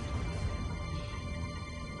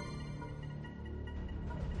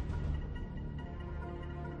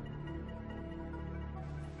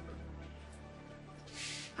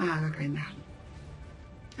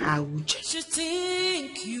 You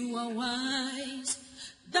think you are wise,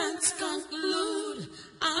 don't conclude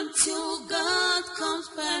until God comes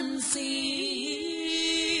fancy.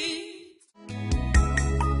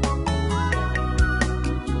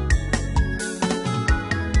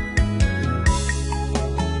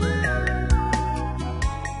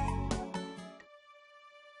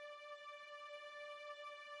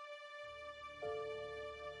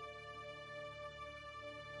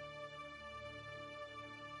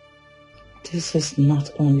 This is not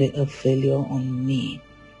only a failure on me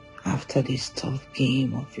after this tough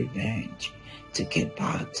game of revenge to get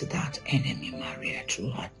back to that enemy Maria through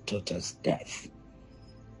her daughter's death,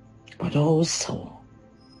 but also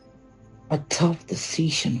a tough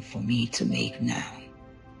decision for me to make now.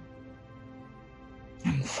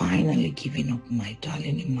 I'm finally giving up my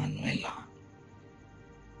darling Emanuela,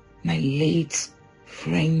 my late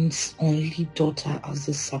friend's only daughter, as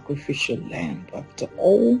the sacrificial lamb after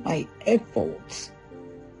all my efforts,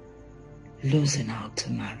 losing out to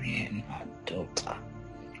Maria and her daughter,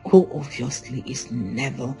 who obviously is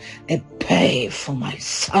never a pay for my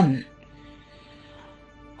son.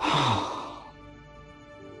 However,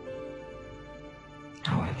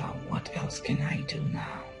 what else can I do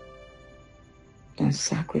now than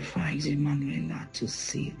sacrifice Emanuela to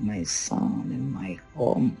save my son and my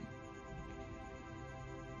home?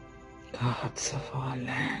 Gods of our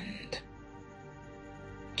land,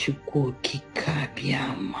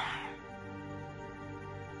 Chukwokikabiama,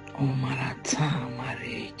 Omarata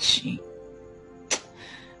Marechi,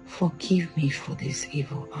 forgive me for this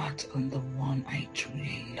evil act on the one I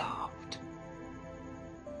truly loved.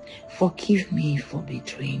 Forgive me for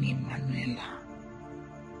betraying Emanuela.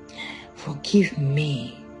 Forgive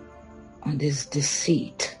me on this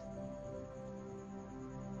deceit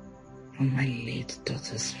on my late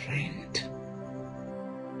daughter's friend.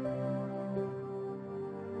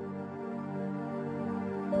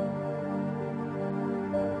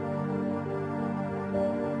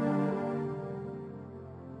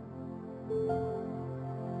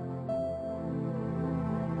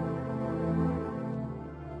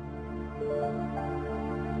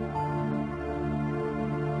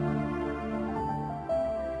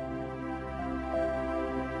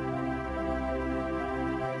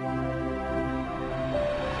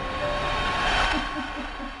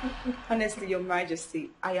 Honestly, Your Majesty,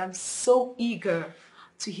 I am so eager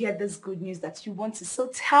to hear this good news that you want to. So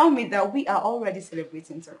tell me that we are already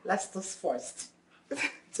celebrating. So let's toast first.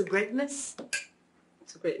 To greatness.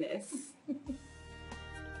 To greatness.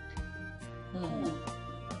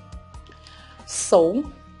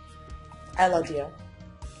 So, Ella dear,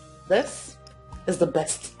 this is the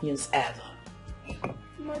best news ever.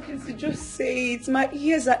 Majesty, just say it. My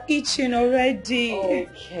ears are itching already.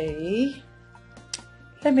 Okay.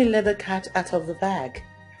 Let me let the cat out of the bag.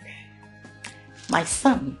 My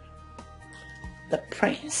son, the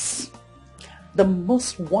prince, the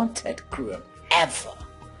most wanted groom ever,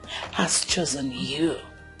 has chosen you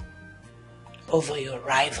over your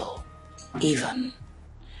rival, even,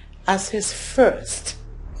 as his first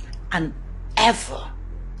and ever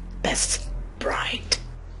best bride.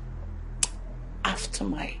 After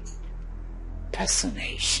my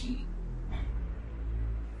personation.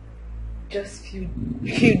 Just few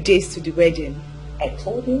days to the wedding. I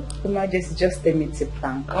told you. The Majesty, just a meet to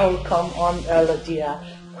prank. Oh, come on, Ella dear.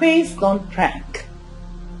 Queens don't prank.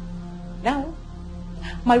 Now,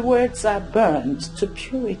 my words are burned to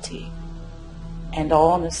purity and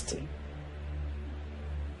honesty.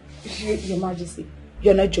 Your Majesty,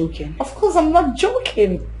 you're not joking. Of course I'm not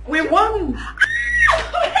joking. We won.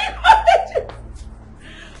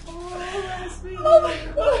 Oh my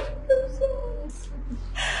God.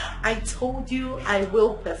 I told you I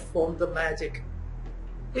will perform the magic.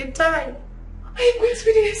 In time. I'm going to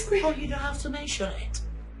be the next queen. Oh, you don't have to mention it.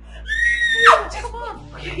 Come on.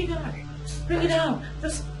 Bring it down. Bring it down.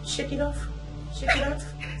 Just shake it off. Shake it off.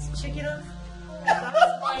 Shake it off. Oh,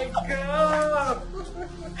 that's my God.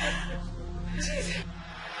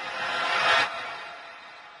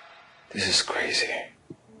 This is crazy.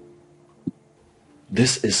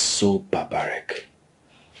 This is so barbaric.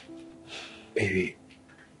 Baby,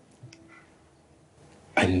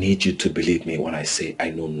 I need you to believe me when I say I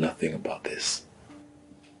know nothing about this.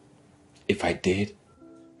 If I did,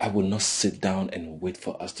 I would not sit down and wait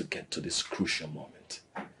for us to get to this crucial moment.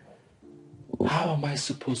 How am I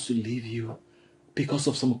supposed to leave you because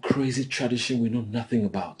of some crazy tradition we know nothing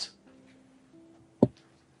about?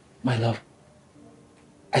 My love,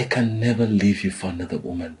 I can never leave you for another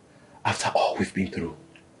woman after all we've been through,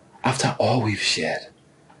 after all we've shared.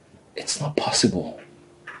 It's not possible.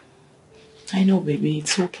 I know, baby.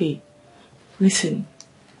 It's okay. Listen,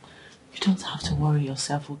 you don't have to worry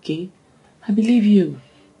yourself, okay? I believe you.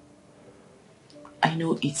 I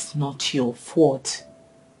know it's not your fault.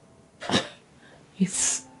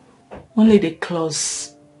 It's only the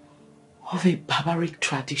clause of a barbaric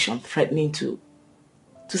tradition threatening to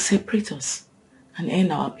separate us and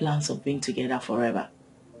end our plans of being together forever.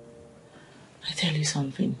 I tell you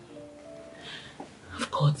something.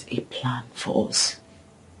 I've got a plan for us.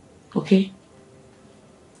 Okay?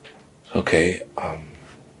 Okay,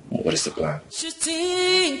 what is the plan? You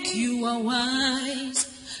think you are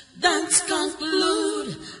wise, don't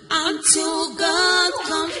conclude until God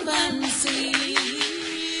comes and sees.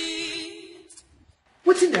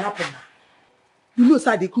 What's in the happen now? You know,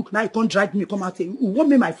 sir, they cook now. You can't drag me, come out here. What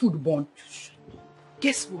made my food burn?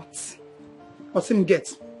 Guess what? What's him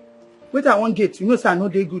get? Wait, I won't get. You know, sir, I know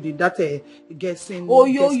they good in that guessing. Oh,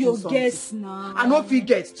 you guess now. I know if he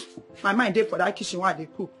guessed. My mind there for that kitchen while they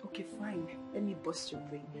cook. Okay, fine. Let me bust your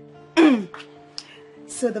brain.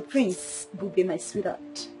 So the prince, Bube, my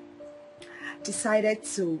sweetheart, decided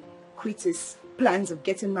to quit his plans of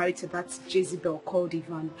getting married to that Jezebel called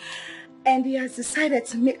Ivan. And he has decided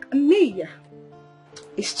to make me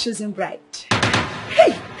his chosen bride.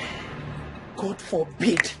 Hey! God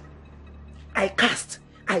forbid. I cast,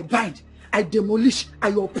 I bind, I demolish, I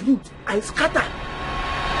uproot, I scatter.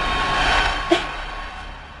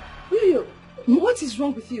 Yo, what is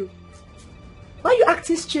wrong with you? Why are you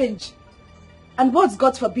acting strange? And what's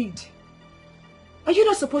God forbid? Are you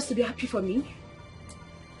not supposed to be happy for me?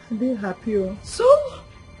 I'm very happy. Oh. So?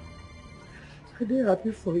 I'm very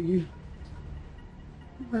happy for you.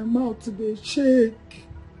 My mouth today shake.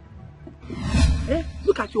 Eh?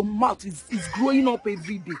 Look at your mouth. It's growing up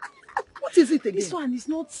every day. What is it again? This one is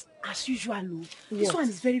not as usual. No. This one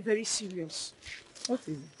is very, very serious. What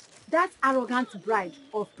is it? That arrogant bride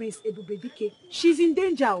of Prince Ebubedike, she's in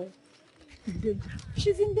danger. Oh. In danger?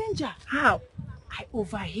 She's in danger. How? I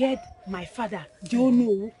overheard my father,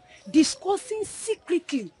 Diono, discussing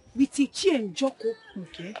secretly with Ichi and Joko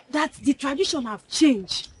that the tradition have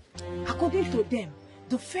changed. According to them,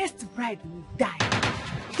 the first bride will die.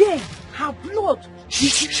 Then her blood.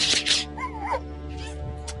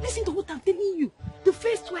 Listen to what I'm telling you. The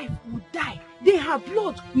first wife will die. Then her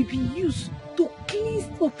blood will be used to cleanse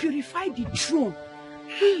or purify the throne.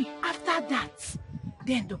 After that,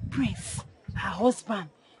 then the prince, her husband,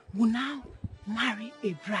 will now marry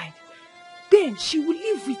a bride. Then she will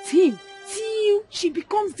live with him till she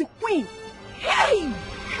becomes the queen. Hey!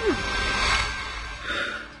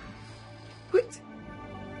 Wait.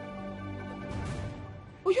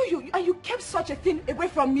 Oh, you kept such a thing away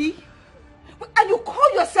from me? And you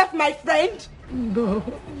call yourself my friend? No,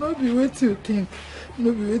 not be what you think.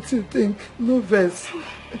 No be what you think. No verse.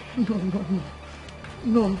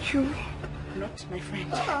 No. You not my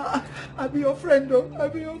friend. I be your friend though. I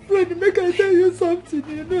be your friend. Make I tell you something.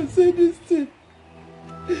 You know say this thing.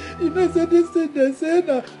 They say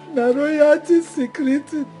na royalty secret.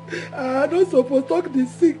 I don't suppose talk the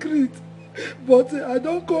secret. But I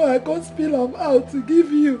can't spill them out to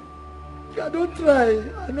give you. I don't try.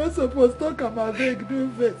 I not supposed to talk about beg. No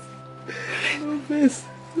verse. No verse.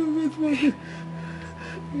 No verse.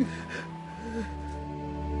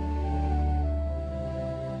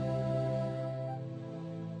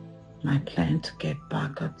 My plan to get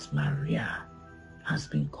back at Maria has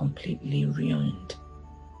been completely ruined.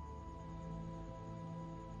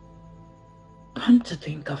 Come to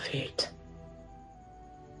think of it,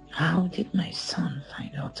 how did my son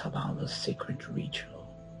find out about the secret ritual?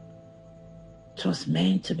 It was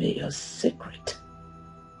meant to be a secret,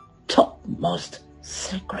 topmost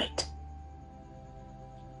secret.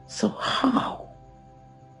 So how?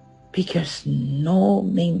 Because no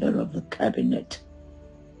member of the cabinet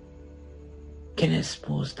can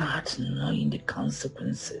expose that knowing the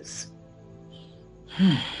consequences.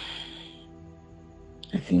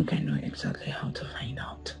 I think I know exactly how to find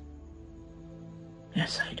out.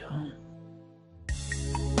 Yes, I do.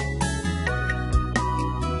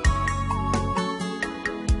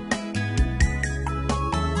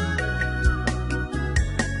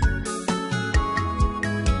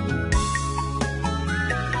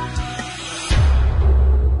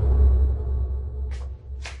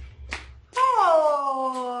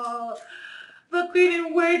 Oh, the queen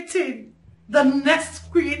in waiting. The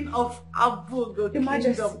next queen of Abugo Your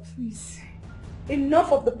Majesty, please.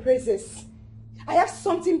 Enough of the praises. I have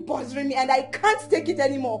something bothering me and I can't take it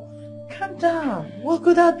anymore. Calm down. What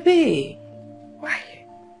could that be? Why?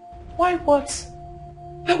 Why what?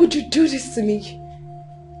 Why would you do this to me?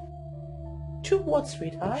 Do what,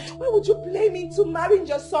 sweetheart? Why would you blame me into marrying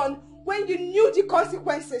your son when you knew the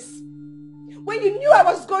consequences? When you knew I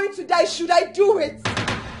was going to die, should I do it?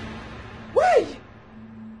 Why?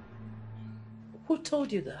 Who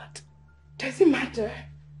told you that? Does it matter?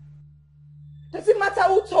 Does it matter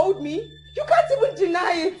who told me? You can't even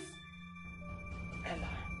deny it. Ella,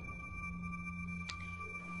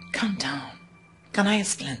 calm down. Can I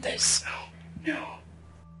explain this? No.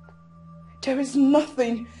 There is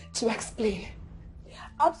nothing to explain.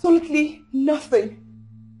 Absolutely nothing.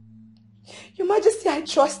 Your Majesty, I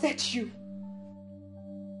trusted you.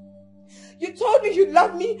 You told me you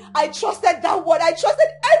loved me. I trusted that word. I trusted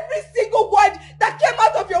every single word that came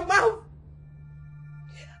out of your mouth.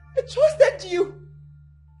 I trusted you.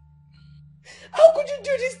 How could you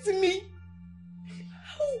do this to me?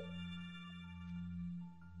 How?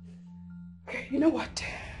 Okay, you know what?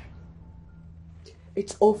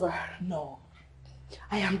 It's over. No.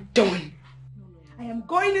 I am done. I am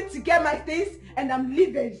going in to get my things and I'm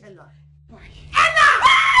leaving. Ella! Hey,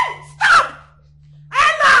 stop!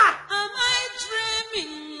 Ella! Am I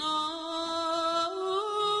dreaming?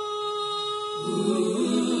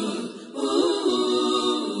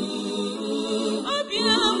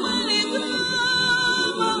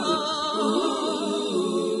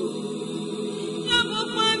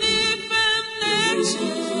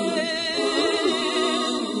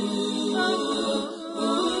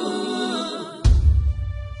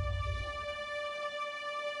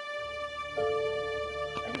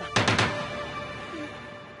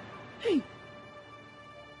 Hey,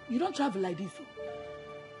 you don't travel like this.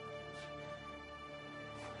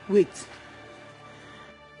 Wait.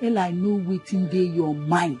 Ella, I know waiting dey your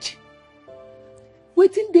mind.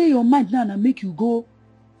 Waiting dey your mind now and make you go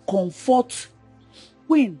comfort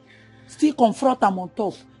queen. Still confront am on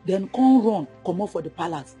top. Then come run, come out for the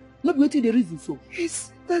palace. No be waiting the reason so.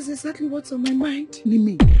 Yes, that's exactly what's on my mind.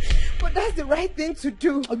 Nimi. But that's the right thing to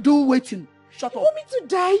do. Do waiting. Shut up. You want me to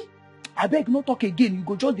die? I beg, no talk again. You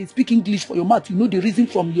go just dey speak English for your mouth. You know the reason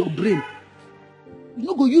from your brain. You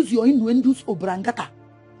no go use your innuendos obrangata.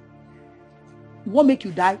 You want make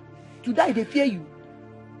you die? To die, they fear you.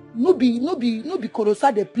 No be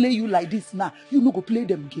Korosa, they play you like this now. You no go play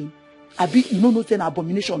them game. Abi, you know say an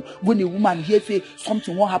abomination. When a woman hear say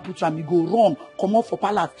something won't happen to am, you go run, come out for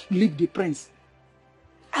palace, leave the prince.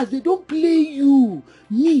 As they don't play you,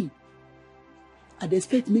 me, I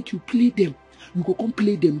expect make you play them. You go come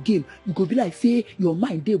play them game. You go be like say your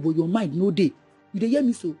mind there, but your mind no day. You dey hear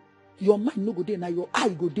me so? Your mind no go there, now your eye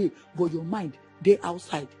go there, but your mind they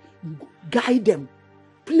outside. You go guide them,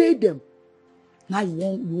 play them. Now you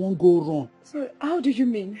won't go wrong. So how do you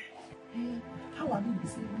mean? How I mean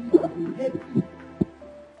is you.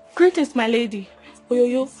 Greetings, my lady.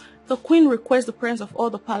 Oyoyo, the queen requests the presence of all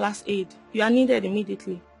the palace aid. You are needed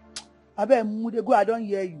immediately. I beg you go, I don't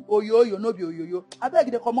hear you. Oyoyo, no be oyoyo. I beg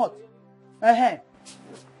you to come out. Beg,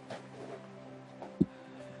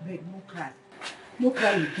 no cry. No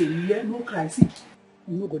cry again, yeah? No cry. See,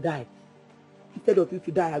 you no go die. Instead of if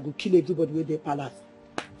you die, I go kill everybody with the palace.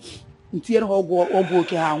 Until you go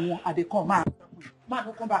okay, I dey come, man. Man,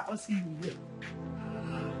 don't come back and see you here.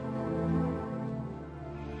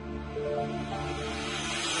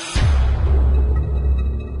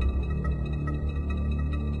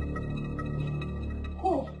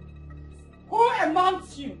 Who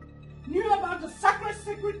amongst you knew about the sacred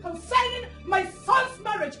secret concerning my son's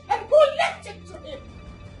marriage and who left it to him?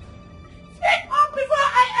 Speak up before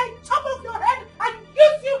I chop off your head and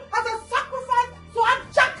use you as a sacrifice to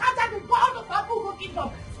Anjakata, the god of Abugo kingdom.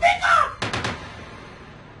 Speak up!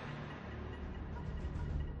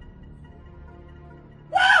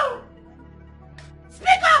 Wow!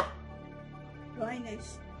 Speak up! Your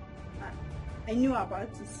Highness, I knew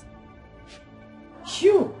about this.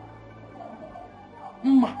 You!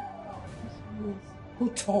 Ma! Who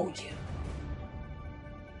told you?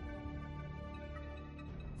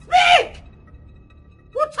 Speak!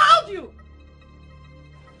 Who told you?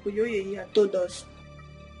 Oyoye here told us.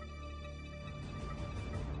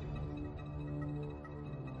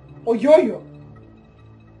 Oyoyo?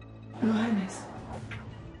 Your Highness.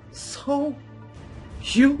 So,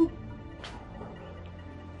 you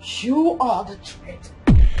are the traitor.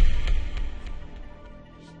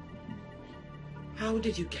 How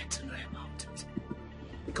did you get to know about it?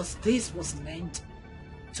 Because this was meant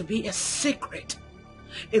to be a secret,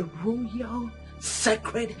 a royal,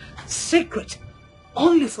 sacred secret,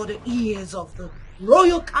 only for the ears of the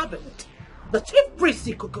royal cabinet, the chief priest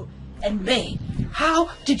Ikuku, and me.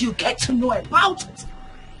 How did you get to know about it?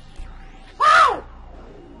 How?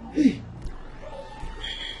 It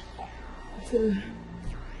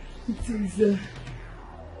is,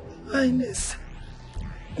 Highness.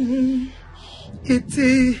 It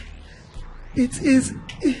is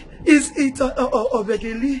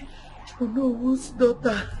Obedili, Onowo's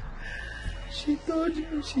daughter. She told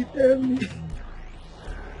you, she told me.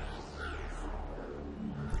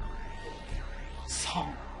 So,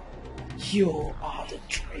 you are the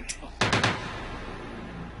traitor.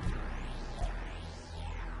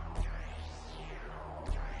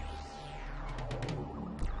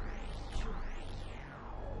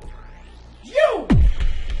 You!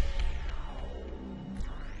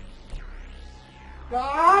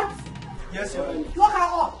 Guards! Yes, Your Highness. Lock her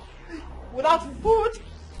up! Without food,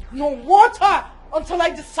 no water, until I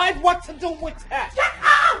decide what to do with her. Get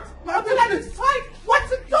out! Until I decide what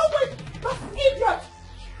to do with this idiot!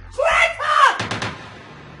 Traitor!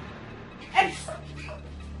 And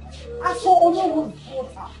as for Onowo's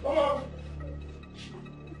daughter,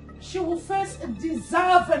 she will face a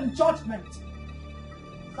deserving judgment.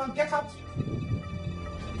 Now get out.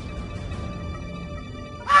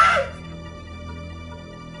 Out!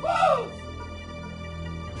 Move!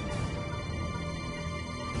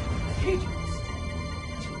 Idiots.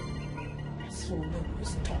 As for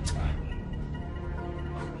Onowo's daughter,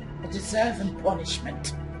 a deserving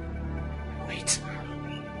punishment. Wait.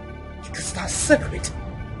 Because that secret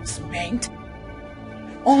is meant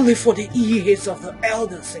only for the ears of the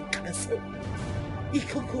elders in council.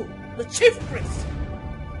 Ikuku, the chief priest.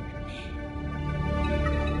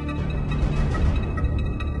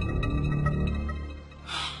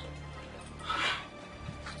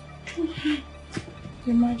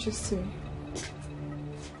 Your Majesty.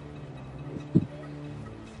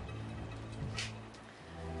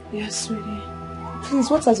 Yes, sweetie. Please,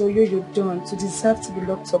 what has Oyoyo done to deserve to be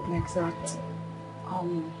locked up like that?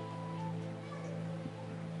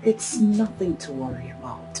 It's nothing to worry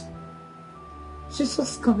about. She's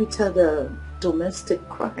just committed a domestic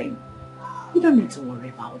crime. You don't need to worry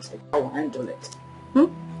about it. I'll handle it.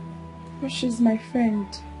 But she's my friend.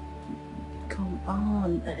 Come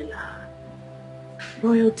on, Ella.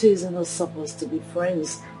 Royalties are not supposed to be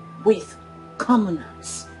friends with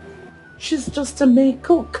commoners. She's just a maid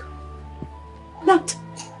cook. Not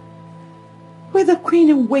with the queen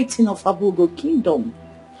in waiting of Abugo kingdom.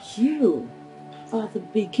 You are the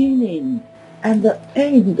beginning and the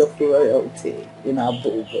end of royalty in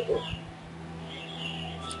Abugo.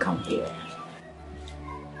 Come here.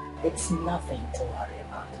 It's nothing to worry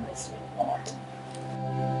about, my sweetheart.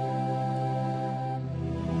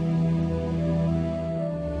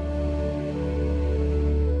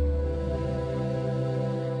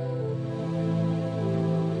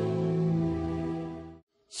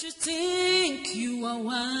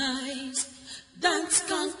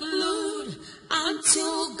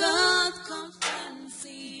 till God comes and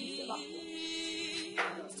sees.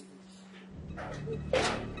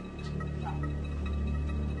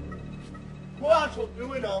 Go out of the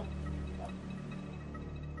way now.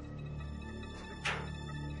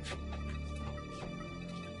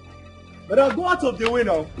 But go out of the way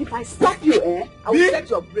now. If I stop you, I will set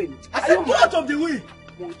your brain. I said go out of the way.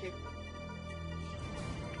 Okay.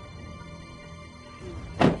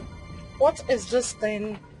 What is this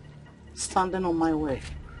thing standing on my way?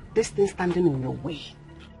 This thing standing in your way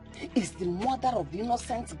is the mother of the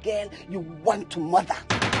innocent girl you want to murder.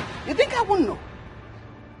 You think I won't know?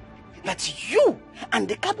 That you and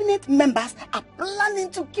the cabinet members are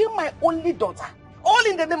planning to kill my only daughter, all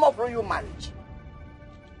in the name of royal marriage.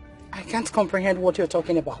 I can't comprehend what you're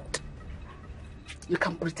talking about. You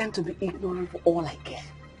can pretend to be ignorant for all I care.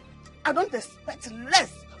 I don't expect less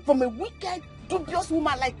from a wicked, dubious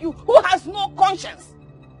woman like you who has no conscience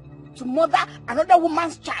to murder another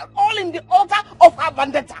woman's child, all in the altar of her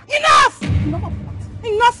vendetta. Enough! Enough of what?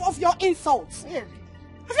 Enough of your insults. Really?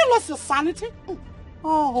 Have you lost your sanity?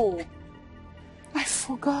 Oh, I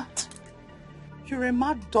forgot. You're a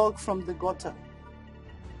mad dog from the gutter.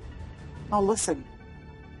 Now listen.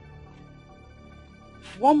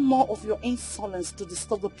 One more of your insolence to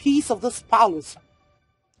disturb the peace of this palace.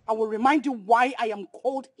 I will remind you why I am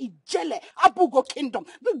called Ijele, Abugo Kingdom,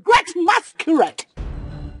 the great masquerade.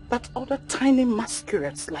 That other tiny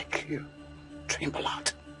masquerades like you tremble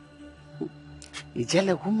out.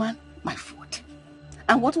 Ijele woman, my foot.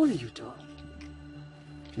 And what will you do?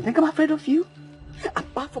 You think I'm afraid of you?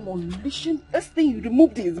 Apart from unleashing this thing you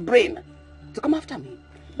removed his brain to come after me.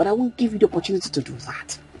 But I won't give you the opportunity to do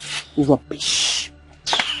that. Rubbish.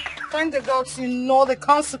 Thank the gods you know the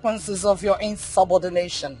consequences of your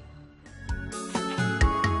insubordination. The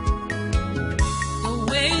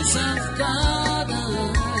ways of God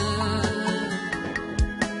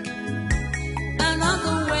are not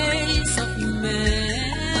the ways of men.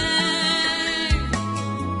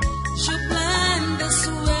 Should plan this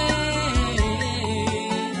way,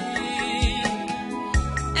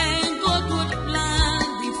 and God would plan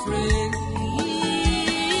differently.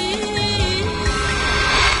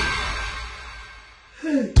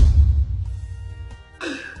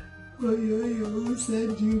 Oh, yo,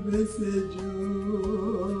 send you message.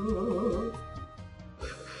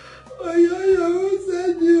 Oh, yo,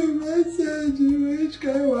 send you message. Which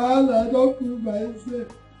kind of wahala I don't prove myself.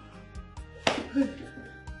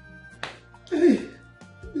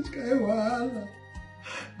 Which kind of wahala?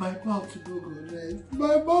 My mouth no go rest.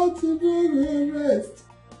 My mouth no go rest.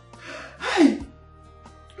 Hey!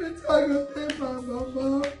 Wait till I go tell my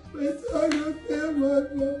mama. Wait till I go tell my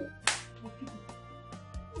mama.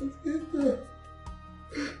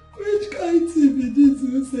 Which kind of thing be this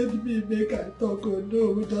who send me make I talk? Oh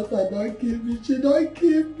no, daughter don't kill me, she don't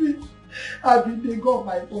kill me. I mean they got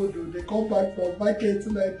my phone though, they come back from market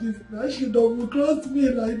like this. Now she don't cross me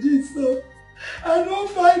like this, so I don't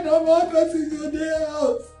find her because it's in their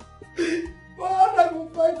house. But how I go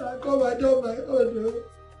find her come I do my own though.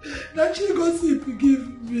 Now she go sleep give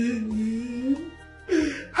me.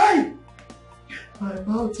 Hi! My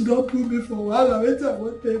mouth don't put me for a while. I wait I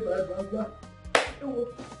won't pay my mama.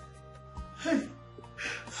 Hey.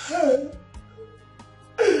 Hey.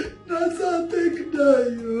 That's how I take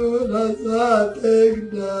you. That's how I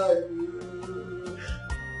take you.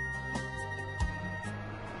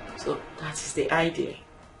 So that is the idea.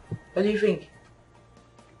 What do you think?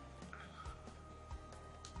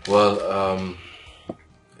 Well,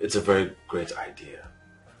 it's a very great idea.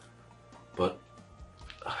 But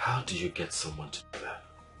how do you get someone to do that?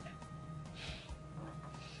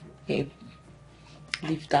 Hey,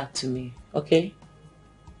 leave that to me, okay?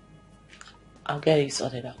 I'll get it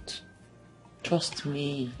sorted out. Trust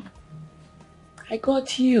me. I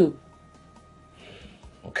got you.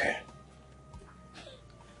 Okay.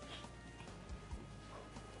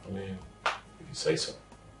 I mean, if you say so.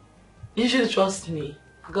 You should trust me.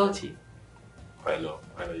 I got you. I know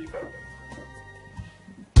you got me.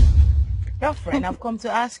 Girlfriend, I've come to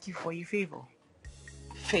ask you for a favor.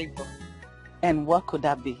 Favor? And what could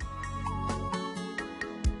that be?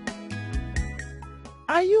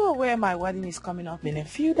 Are you aware my wedding is coming up in a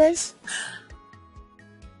few days?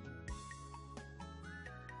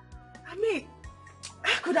 I mean,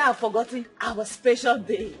 how could I have forgotten our special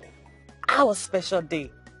day? Our special day.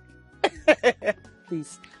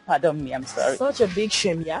 Please, pardon me, I'm sorry. Such a big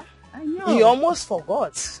shame, yeah? I know. You almost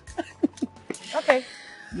forgot. Okay,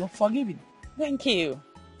 you're forgiven. Thank you.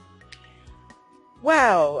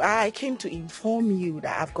 Well, I came to inform you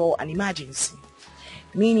that I've got an emergency.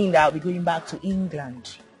 Meaning that I'll be going back to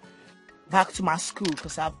England. Back to my school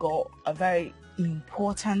because I've got a very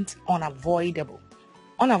important, unavoidable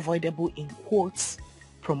in quotes,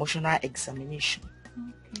 promotional examination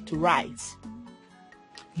to write.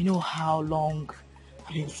 You know how long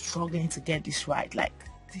I've been struggling to get this right. Like,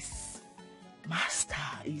 this master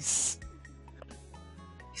is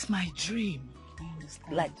my dream.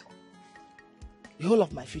 Like, the whole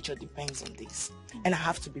of my future depends on this, and I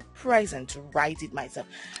have to be present to write it myself.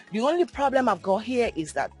 The only problem I've got here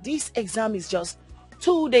is that this exam is just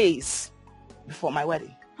 2 days before my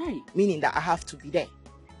wedding, meaning that I have to be there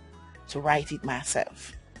to write it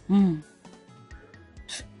myself.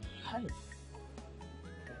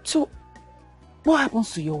 So, what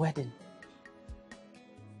happens to your wedding?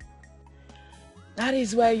 That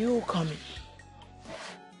is where you come in.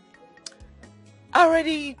 I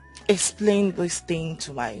already explained this thing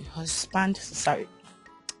to my husband, sorry,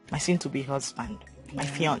 my soon-to-be husband, my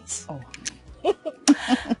fiance.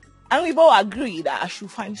 And we both agreed that I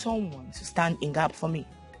should find someone to stand in gap for me,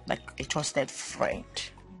 like a trusted friend.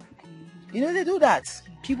 You know, they do that.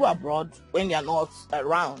 People abroad, when they are not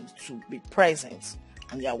around to be present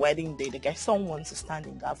on their wedding day, they get someone to stand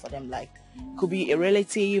in gap for them, like, could be a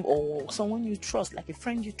relative or someone you trust, like a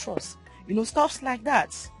friend you trust. You know, stuff like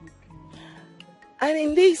that. And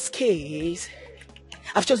in this case,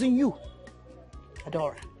 I've chosen you,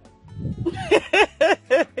 Adora.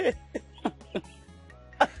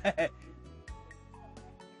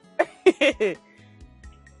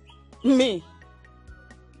 Me?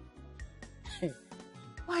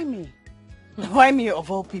 Why me? Why me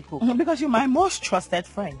of all people? Because you're my most trusted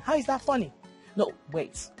friend. How is that funny? No,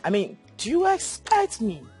 wait. I mean, do you expect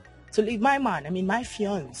me to leave my man, my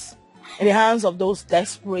fiance, in the hands of those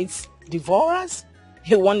desperate devourers?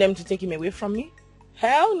 You want them to take him away from me?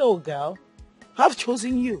 Hell no, girl. I've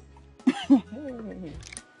chosen you.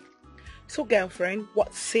 So, girlfriend,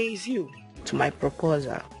 what says you to my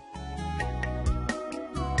proposal?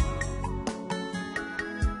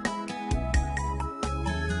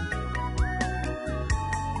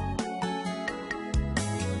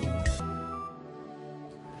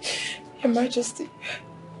 Your Majesty,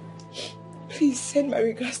 please send my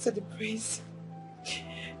regards to the prince.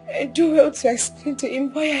 And do well to explain to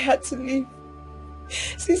him why I had to leave,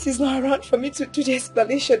 since he's not around for me to do the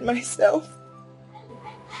explanation myself.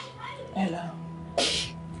 Ella,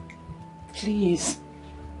 please,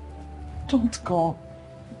 don't go.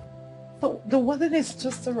 The wedding is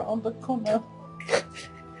just around the corner.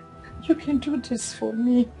 You can do this for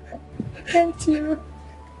me, can't you?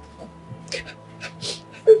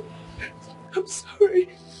 I'm sorry.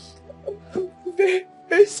 I'm very,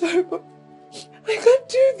 very sorry, but I can't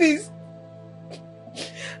do this.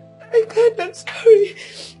 I can't, I'm sorry.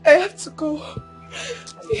 I have to go.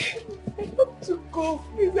 I have to go,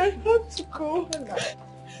 please. I have to go.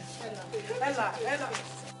 Ella.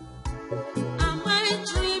 Am I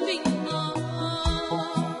dreaming of?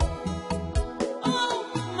 Oh,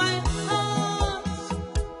 my heart,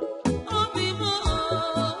 oh, before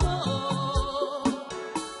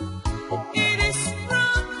it is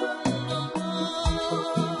broken.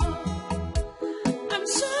 I'm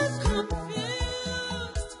so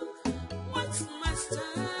confused. What's my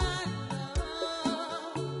style?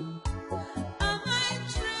 Am I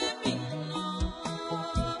dreaming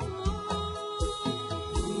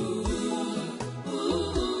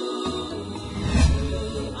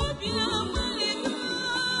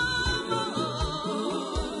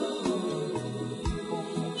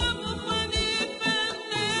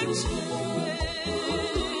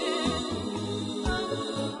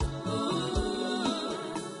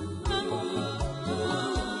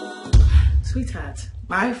Sweetheart,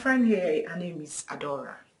 my friend here, her name is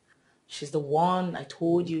Adora. She's the one I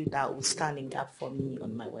told you that would stand in gap for me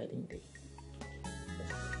on my wedding day.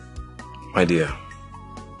 My dear,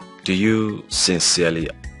 do you sincerely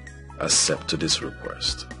accept to this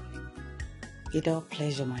request? With all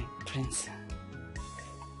pleasure, my prince.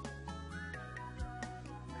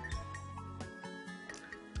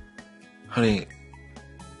 Honey,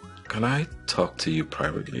 can I talk to you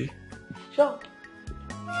privately? Sure.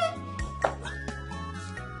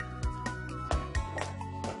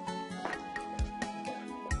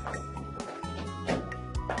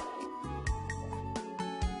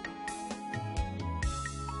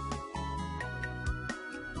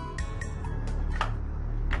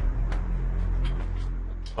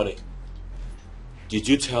 Honey, did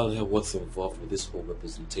you tell her what's involved with this whole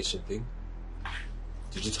representation thing?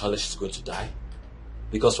 Did you tell her she's going to die?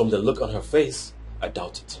 Because from the look on her face, I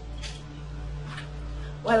doubt it.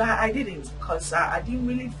 Well, I didn't, because I didn't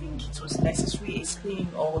really think it was necessary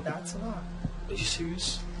explaining all that to her. Are you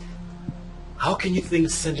serious? How can you think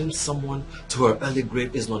sending someone to her early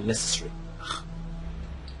grave is not necessary?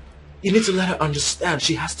 You need to let her understand.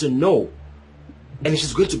 She has to know. And if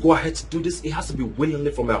she's going to go ahead to do this, it has to be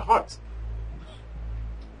willingly from her heart.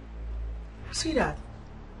 Sweetheart,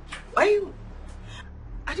 why you...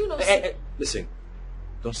 I don't know... Hey, listen,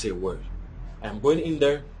 don't say a word. I am going in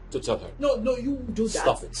there to tell her. No, you do that.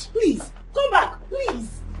 Stop it. Please, come back,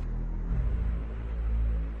 please.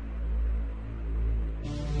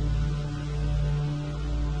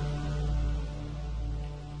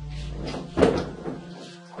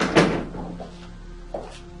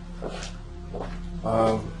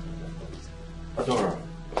 Adora.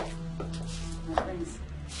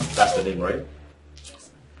 That's the name, right?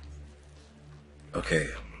 Okay.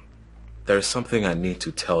 There is something I need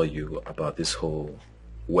to tell you about this whole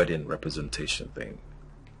wedding representation thing.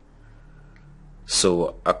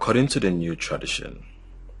 So, according to the new tradition,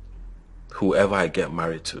 whoever I get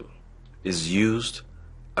married to is used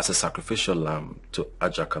as a sacrificial lamb to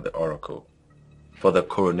Ajaka the oracle for the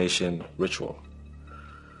coronation ritual.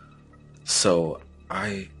 So,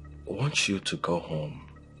 I want you to go home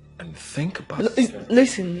and think about it.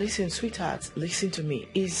 Listen, sweetheart, listen to me.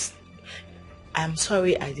 I'm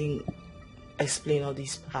sorry I didn't explain all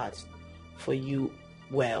these parts for you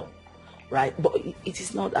well, right? But it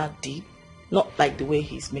is not that deep, not like the way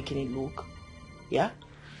he's making it look, yeah?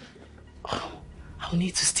 I'll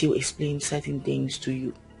need to still explain certain things to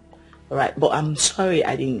you, all right? But I'm sorry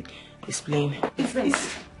I didn't explain.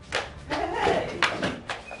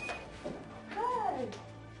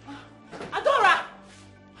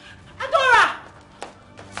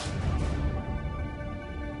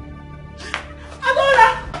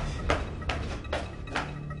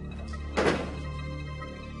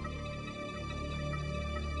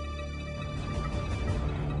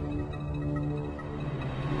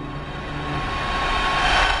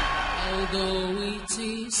 Although it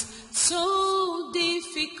is so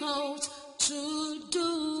difficult to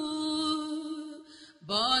do,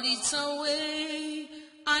 but it's a way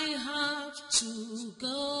I have to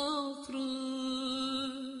go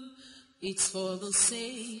through. It's for the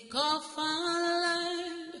sake of our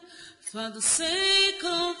land, for the sake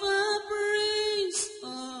of our praise.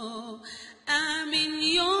 Oh, I'm in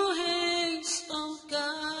your hands, oh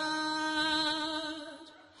God.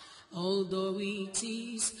 Although it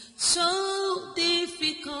is so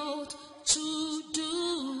difficult to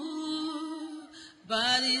do,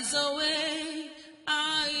 but it's a way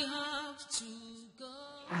I have to go.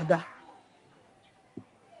 Ada.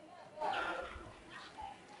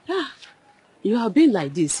 You have been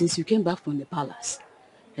like this since you came back from the palace.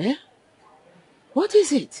 Eh? What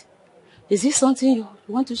is it? Is this something you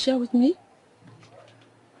want to share with me?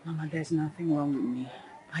 Mama, there's nothing wrong with me.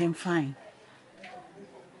 I am fine.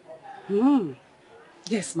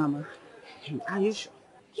 Yes, Mama. Are you sure?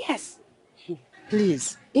 Yes.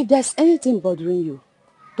 Please, if there's anything bothering you,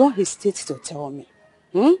 don't hesitate to tell me.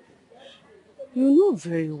 You know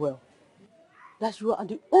very well that you are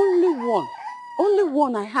the only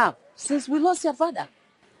one I have since we lost your father.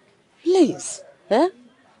 Please, I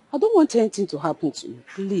don't want anything to happen to you.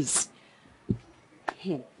 Please.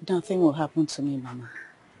 Nothing will happen to me, Mama.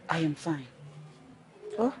 I am fine.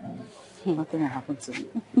 Oh, nothing will happen to me.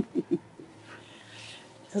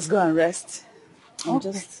 Just go and rest. I'm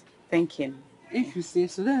just thinking. If you say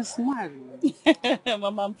so, then smile.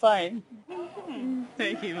 Mama, I'm fine.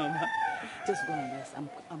 Thank you, Mama. Just go and rest.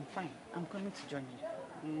 I'm fine. I'm coming to join you.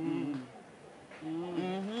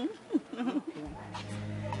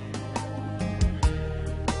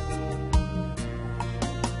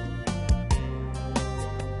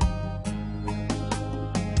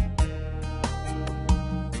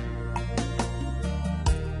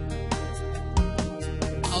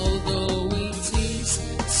 Although it is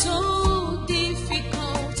so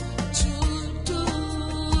difficult to do,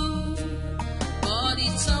 but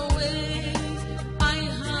it's a way I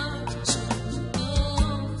have to go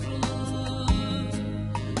through.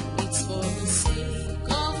 It's for the sake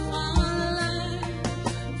of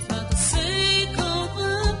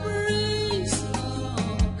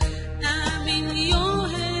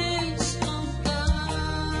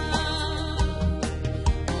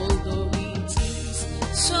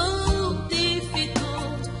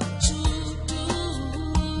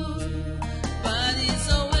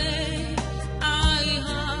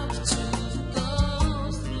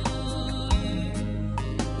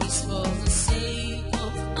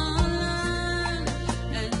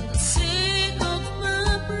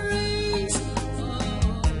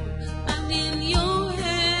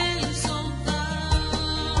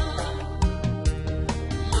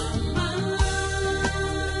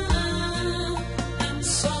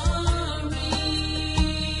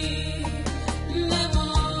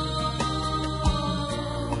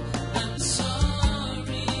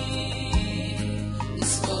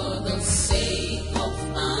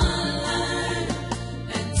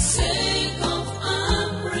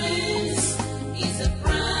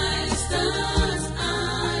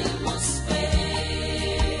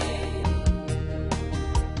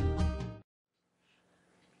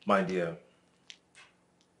My dear,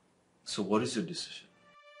 so what is your decision?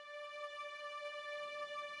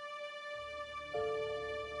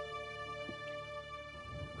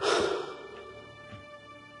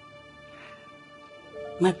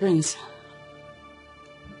 My prince,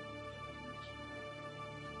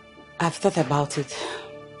 I've thought about it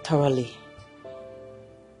thoroughly.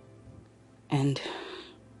 And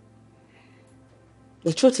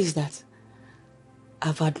the truth is that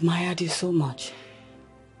I've admired you so much.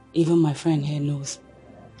 Even my friend here knows.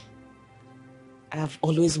 I've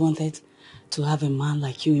always wanted to have a man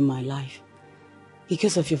like you in my life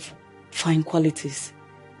because of your fine qualities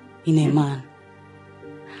in a man.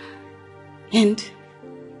 And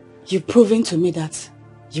you've proven to me that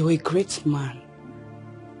you're a great man.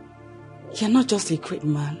 You're not just a great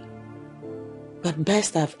man, but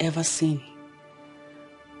best I've ever seen.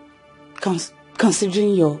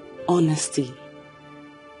 Considering your honesty,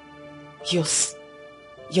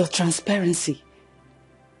 your transparency,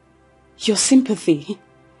 your sympathy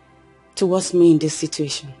towards me in this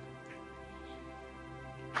situation.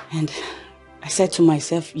 And I said to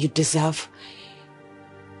myself, you deserve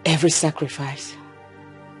every sacrifice,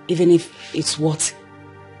 even if it's worth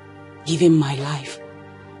giving my life.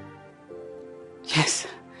 Yes,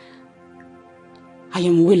 I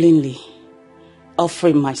am willingly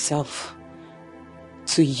offering myself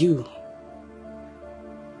to you,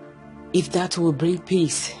 if that will bring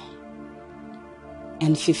peace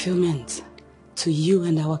and fulfillment to you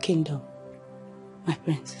and our kingdom, my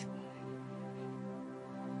prince.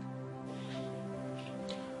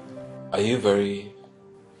 Are you very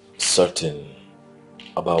certain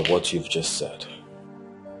about what you've just said?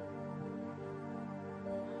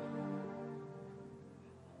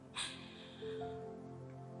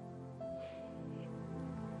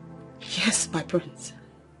 Yes, my prince.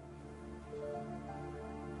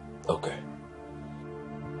 Okay.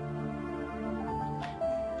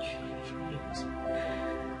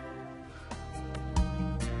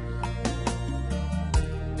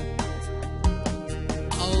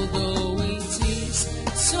 Although it is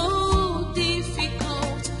so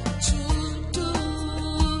difficult to do,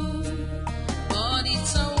 but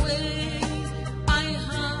it's a way I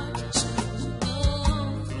have to go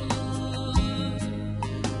through.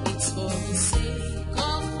 It's for the sake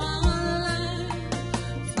of my life,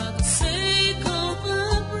 for the sake of a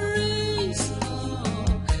praise, Lord.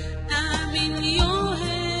 I'm in your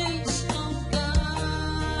hands, oh God.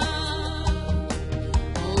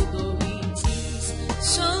 Although it is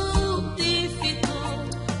so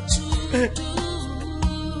difficult to do,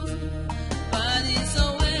 but it's a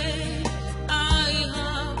way I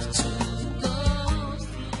have to go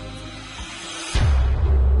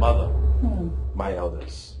through. Mother, my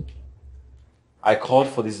elders, I called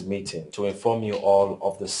for this meeting to inform you all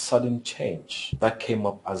of the sudden change that came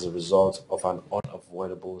up as a result of an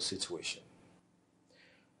unavoidable situation.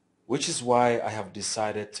 Which is why I have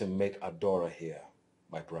decided to make Adora here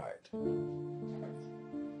my bride.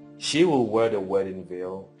 She will wear the wedding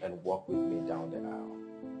veil and walk with me down the aisle,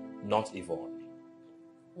 not Yvonne.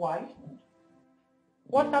 Why?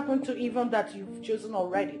 What happened to Yvonne that you've chosen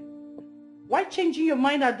already? Why changing your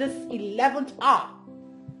mind at this 11th hour?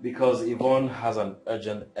 Because Yvonne has an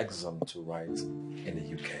urgent exam to write in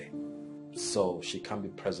the UK, so she can't be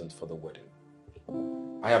present for the wedding.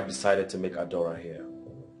 I have decided to make Adora here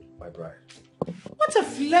my bride. What a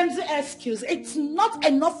flimsy excuse. It's not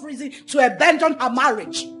enough reason to abandon her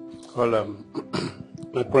marriage. Well,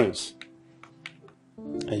 my prince,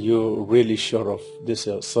 are you really sure of this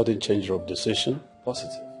sudden change of decision?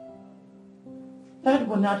 Positive. That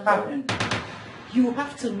will not happen. You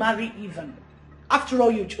have to marry Yvonne. After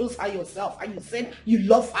all, you chose her yourself and you said you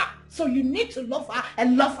love her. So you need to love her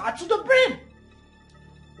and love her to the brim.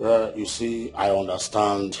 You see, I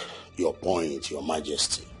understand your point, your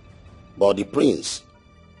majesty. But the prince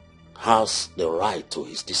has the right to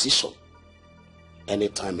his decision.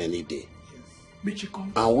 Anytime, any day.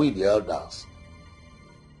 And we, the elders,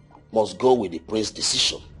 must go with the prince's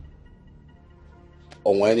decision.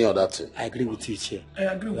 Or any other thing. I agree with you, Chair. I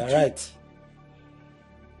agree with you. you. Right.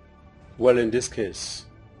 Well, in this case,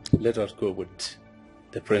 let us go with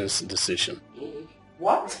the prince's decision.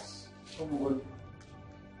 What?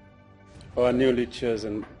 Our newly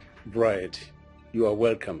chosen bride, you are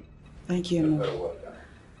welcome. Thank you.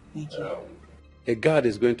 Thank you. A guard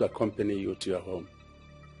is going to accompany you to your home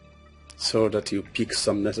so that you pick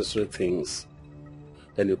some necessary things.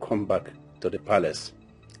 Then you come back to the palace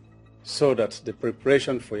so that the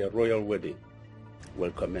preparation for your royal wedding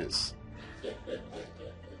will commence.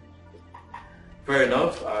 Fair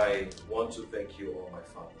enough. I want to thank you all my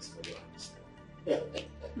fathers for your understanding. You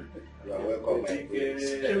are welcome, my prince.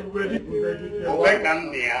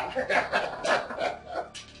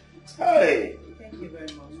 Hey. Thank you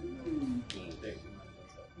very much. Thank you.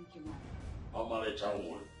 How much I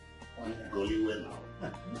want? Go you in now.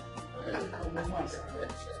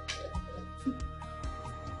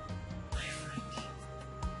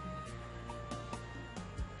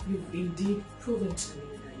 You've indeed proven to me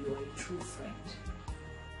that you are a true friend.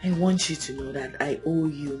 I want you to know that I owe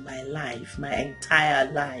you my life, my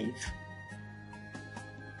entire life.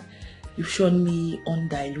 You've shown me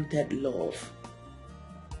undiluted love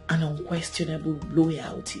and unquestionable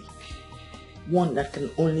loyalty, one that can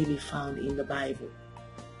only be found in the Bible.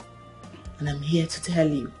 And I'm here to tell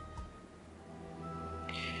you,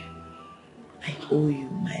 I owe you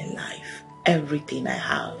my life, everything I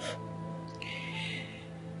have.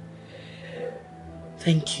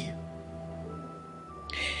 Thank you.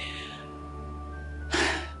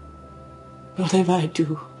 Whatever I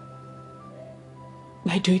do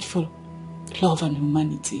it for love and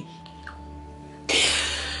humanity.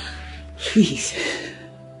 Please,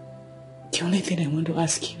 the only thing I want to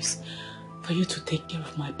ask you is for you to take care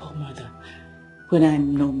of my poor mother when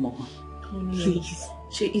I'm no more. Oh, no. Please.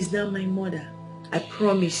 She is now my mother. I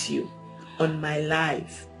promise you, on my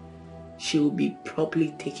life, she will be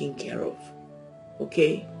properly taken care of.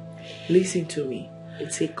 Okay? Listen to me.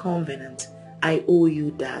 It's a covenant. I owe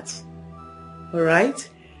you that. Alright?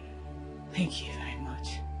 Thank you very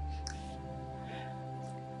much.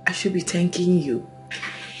 I should be thanking you.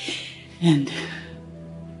 And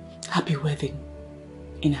happy wedding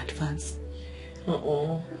in advance.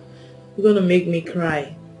 Uh-oh. You're gonna make me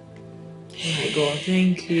cry. Oh my God,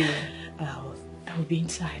 thank you. I will be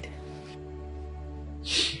inside.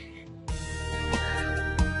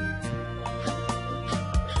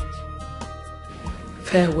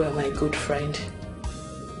 Farewell, my good friend.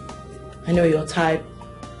 I know your type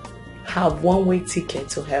have one-way ticket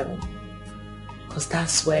to heaven, because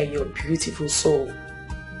that's where your beautiful soul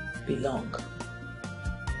belong.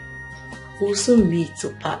 We'll soon meet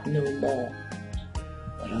to part no more.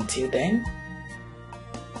 But until then,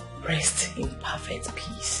 rest in perfect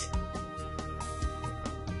peace.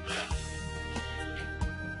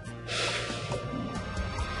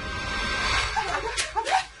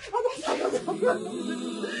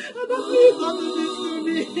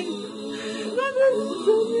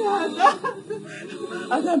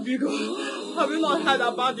 Adam Bigo, have you not heard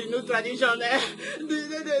about the new tradition that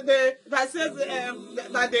says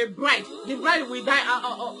that the bride will die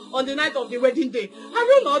on the night of the wedding day? Have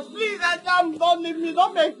you not? Please, Adam, don't leave me.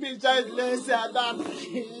 Don't make me childless, Adam,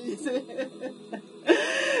 please. Adam,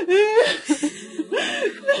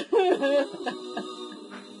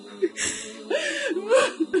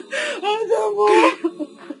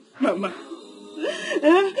 Mama.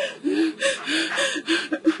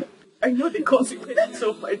 I know the consequences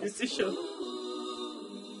of my decision.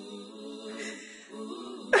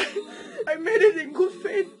 I made it in good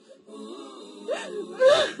faith.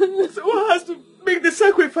 So one has to make the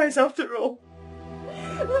sacrifice after all.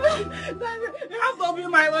 You have to be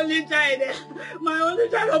my only child. My only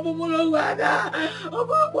child of Umulongwada. Of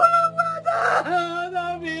Umulongwada.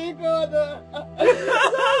 Don't be good.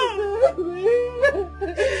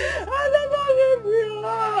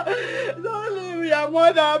 Don't leave me, your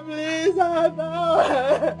mother, please.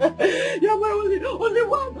 You're my only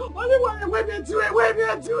one. Wait me to it.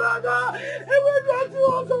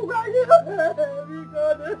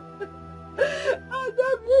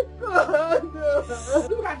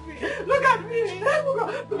 Look at me.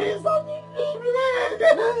 Please don't leave me.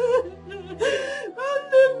 Don't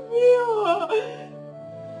leave me.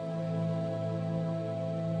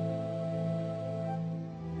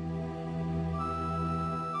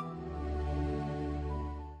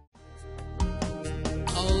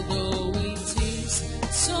 Although it is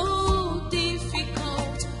so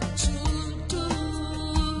difficult to do,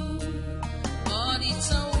 but it's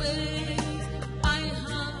a way I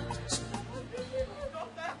have to.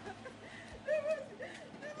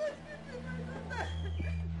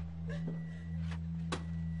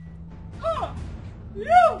 Oh,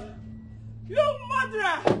 you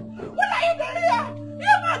murderer! What are you doing here?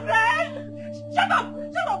 You murderer! Shut up! Where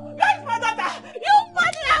is my daughter? You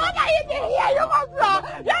murderer! What are you doing here? You murderer!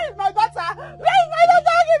 Where is my daughter?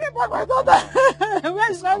 Give me back my daughter! Where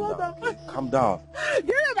is my daughter? Calm down. Give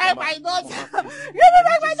me back my daughter! Give me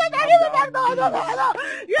back my daughter! Give me back my daughter!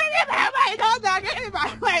 Give me back my daughter! Give me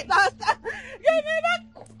back my daughter! Give me back!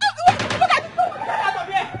 Look at this! Get out of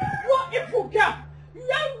here! You are evil girl! You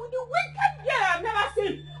are the wicked girl I've never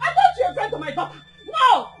seen! I thought you were a friend to my daughter! No!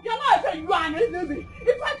 You're not a friend, you are an enemy!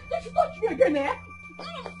 In fact, if she touch you again, eh?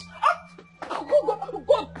 Go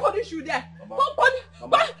punish you there. Go punish. Give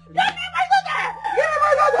me my daughter. Give me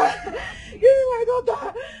my daughter. Give me my daughter.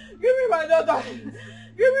 Give me my daughter.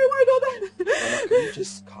 Give me my daughter. Mama, can you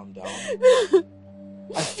just calm down?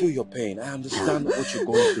 I feel your pain. I understand what you're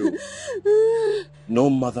going through. No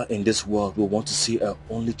mother in this world will want to see her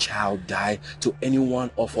only child die to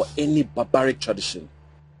anyone or for any barbaric tradition.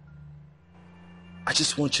 I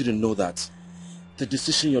just want you to know that the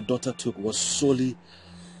decision your daughter took was solely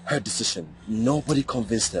her decision. Nobody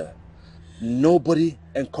convinced her. Nobody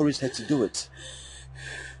encouraged her to do it.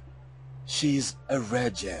 She's a rare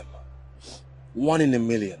gem. 1 in a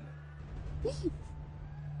million.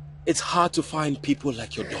 It's hard to find people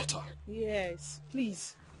like your daughter. Yes,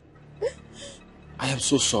 please. I am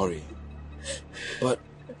so sorry. But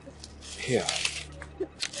here.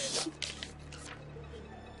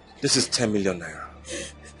 This is 10 million naira.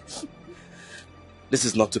 This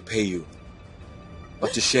is not to pay you,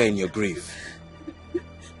 but to share in your grief.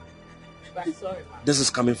 I'm sorry, ma. This is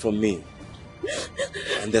coming from me.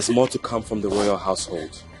 And there's more to come from the royal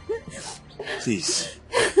household. Please.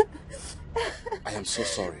 I am so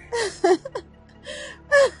sorry.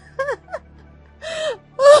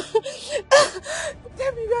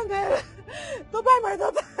 10 million naira to buy my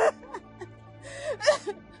daughter.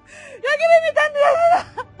 You're giving me 10 million naira.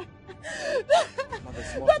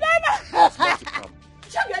 There's more to come.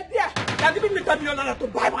 Check it there. You're giving me 10 million naira to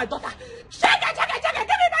buy my daughter. Check it. Give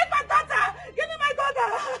me my daughter. Give me my daughter.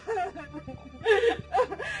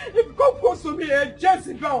 If God goes to me a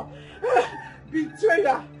Jezebel,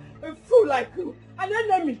 betrayer, a fool like you, an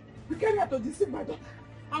enemy, you came here to deceive my daughter.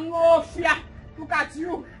 I'm no fear. Look at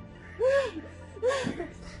you.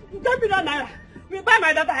 10 million naira. We buy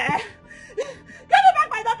my daughter, eh? Give me back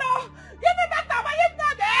my daughter. Give me back my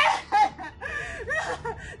daughter.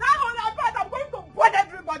 That one I bought, I'm going to burn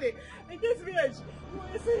everybody in this village. You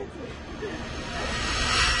will see it.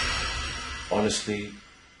 Honestly,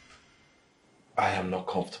 I am not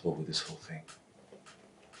comfortable with this whole thing.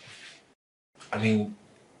 I mean,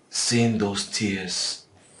 seeing those tears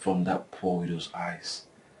from that poor widow's eyes.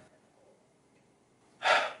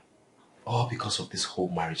 All because of this whole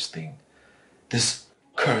marriage thing. This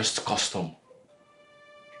cursed custom.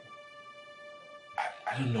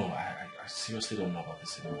 I don't know. I seriously don't know about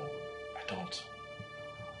this anymore. I don't.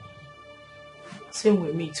 Same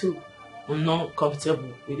with me too. I'm not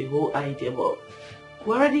comfortable with the whole idea, but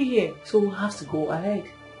we're already here, so we'll have to go ahead.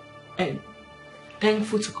 And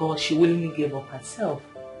thankful to God, she willingly gave up herself.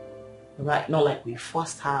 Right? Not like we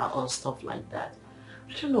forced her or stuff like that.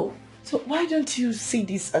 I don't know. So why don't you see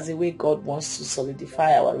this as a way God wants to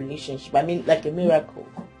solidify our relationship? I mean, like a miracle.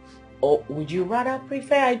 Or would you rather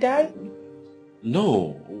prefer I die?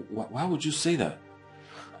 No. Why would you say that?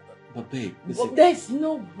 But babe, Well, there's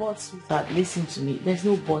no but, sweetheart. Listen to me. There's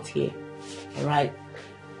no but here. Alright?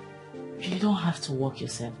 You don't have to work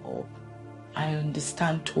yourself up. I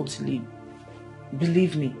understand totally.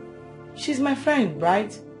 Believe me. She's my friend,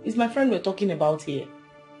 right? It's my friend we're talking about here.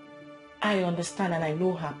 I understand and I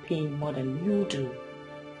know her pain more than you do.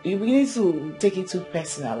 You begin to take it too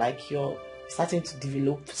personal, like you're starting to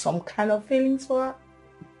develop some kind of feelings for her.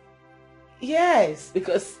 Yes,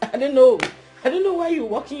 because I don't know why you're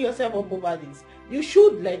working yourself up over this. You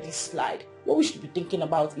should let this slide. What we should be thinking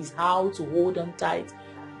about is how to hold on tight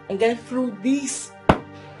and get through this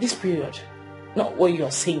period. Not what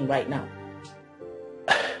you're saying right now.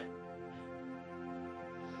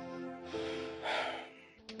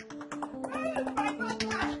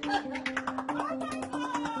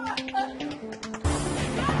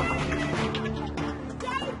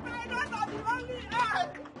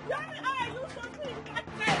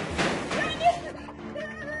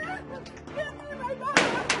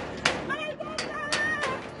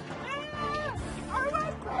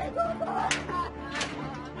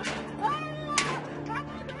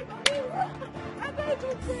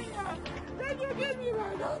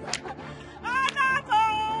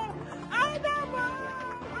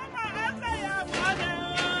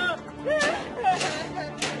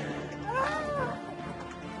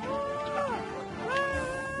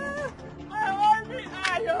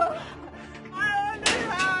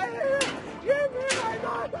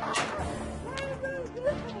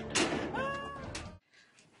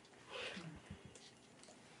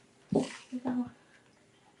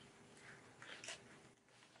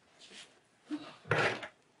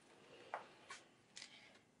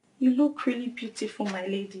 You look really beautiful, my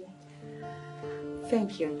lady.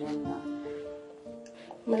 Thank you, Nana.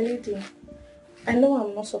 My lady, I know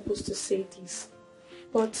I'm not supposed to say this,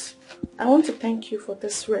 but I want to thank you for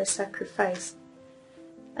this rare sacrifice.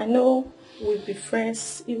 I know we'll be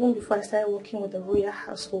friends even before I started working with the royal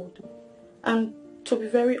household. And To be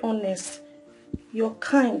very honest, your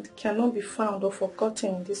kind cannot be found or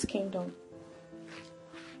forgotten in this kingdom.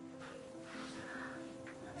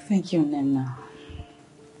 Thank you, Nena.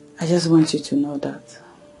 I just want you to know that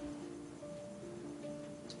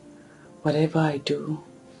whatever I do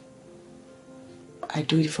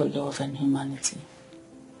it for love and humanity.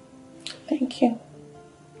 Thank you.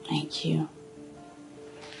 Thank you.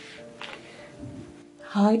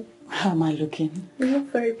 How am I looking? You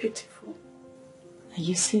look very beautiful. Are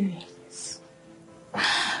you serious?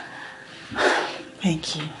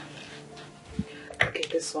 Thank you. Okay,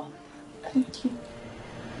 this one. Thank you.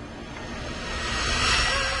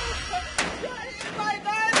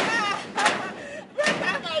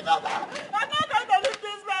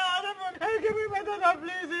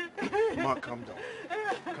 Ma, calm down.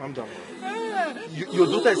 Calm down. Your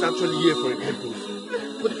daughter is actually here for a purpose.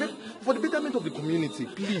 For the betterment of the community,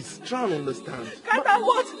 please, try and understand. Calm down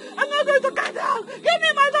what? I'm not going to calm down. Give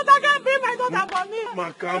me my daughter, can't be my daughter for me.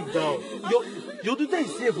 Ma, calm down. Your daughter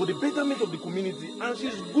is here for the betterment of the community, and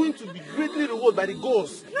she's going to be greatly rewarded by the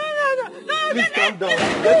gods. No. Please calm down.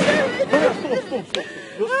 Stop.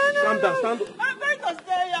 Just calm down, stand up. I'm going to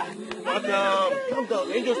stay here. Madam, calm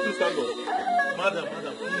down. Angels, please stand up. Madam,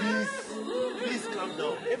 please calm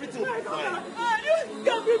down. Everything will be fine.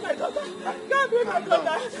 Can't be my daughter. Can't be my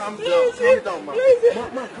daughter. Calm down, ma. Please.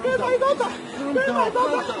 Ma, calm Be down. my daughter. Calm Be down, my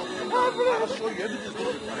daughter. I'll show you. Everything's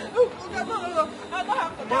going to be fine. No. I don't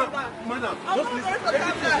have to calm down. Madam, I'm just not listen. going to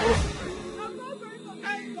calm down. I'm not going to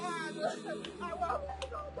calm down.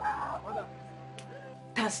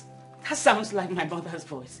 That sounds like my mother's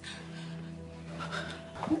voice.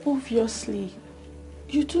 Obviously,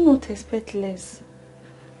 you do not expect less.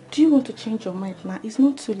 Do you want to change your mind now? It's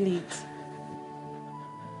not too late.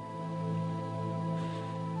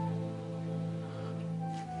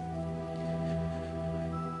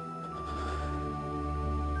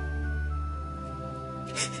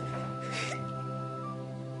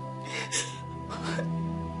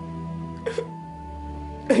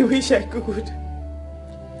 I wish I could.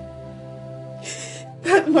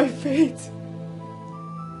 That my fate.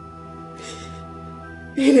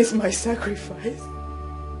 It is my sacrifice.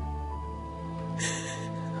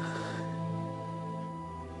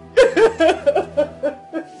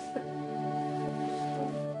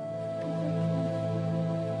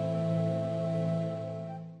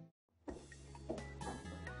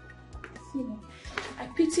 I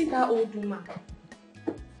pity that old woman.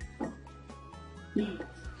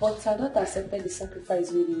 But her daughter accepted the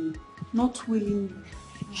sacrifice willingly. Not willingly.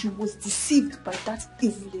 She was deceived by that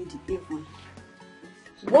evil lady, Avon.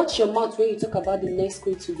 Watch your mouth when you talk about the next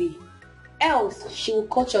queen to be. Else, she will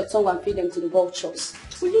cut your tongue and feed them to the vultures.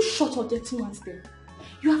 Will you shut your dirty mouth there?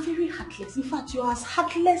 You are very heartless. In fact, you are as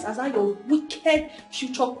heartless as your wicked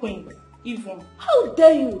future queen, Yvonne. How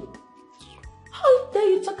dare you? How dare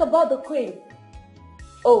you talk about the queen?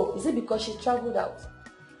 Oh, is it because she traveled out?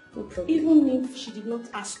 No problem. Even if she did not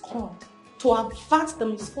ask God to avert the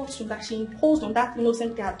misfortune that she imposed on that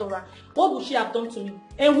innocent Theodora, what would she have done to me?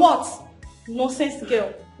 And what? Nonsense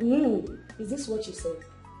girl. Is this what you said?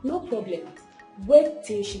 No problem. Wait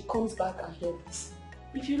till she comes back and hear this.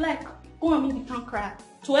 If you like, go and meet the town crier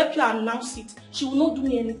to help you announce it. She will not do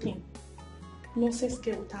me anything. Nonsense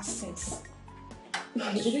girl without sense.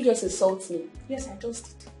 Did you just insult me? Yes, I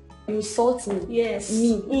just did. You insult me? Yes.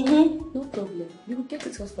 Me? Mm-hmm. No problem. You will get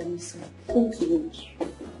it all from me soon. Thank you.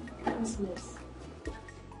 That's nice.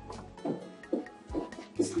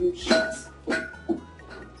 Slim shit.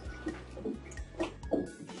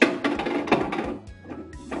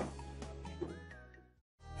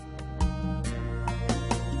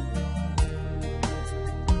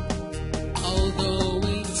 Although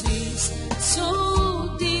it is so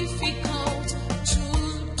difficult to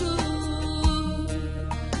do,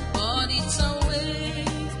 but it's a way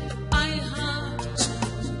I have to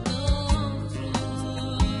go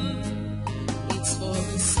through. It's for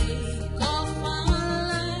the sake of my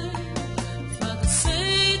life,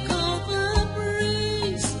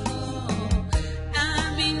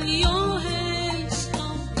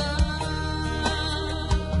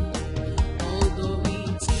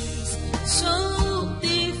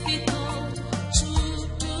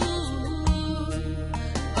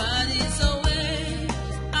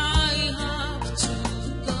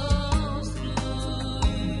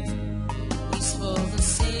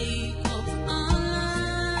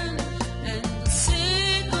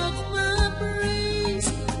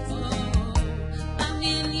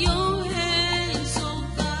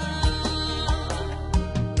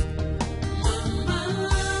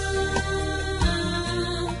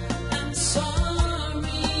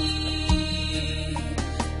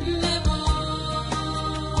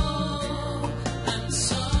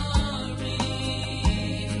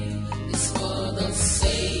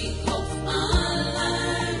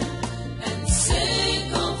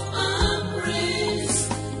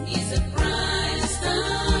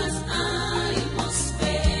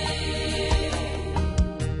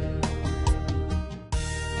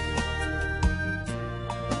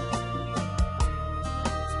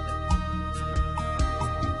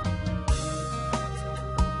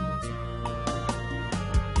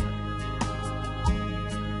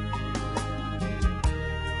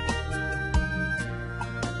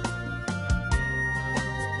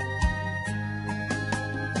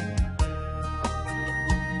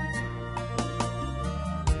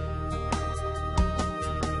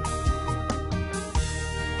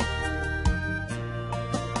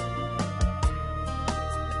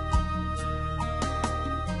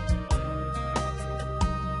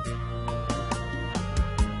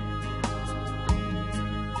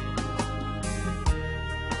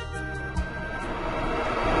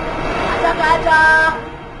 Aja,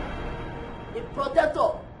 the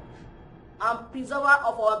protector and preserver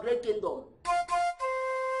of our great kingdom,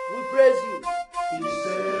 we praise you.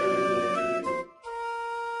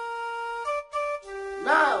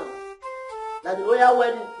 Now that the royal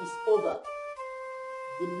wedding is over,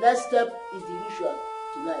 the next step is the ritual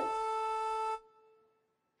tonight.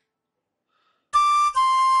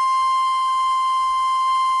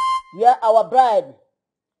 Where our bride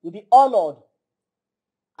will be honored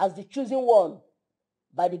as the chosen one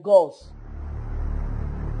by the gods.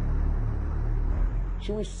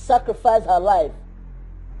 She will sacrifice her life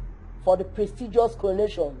for the prestigious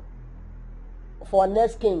coronation of our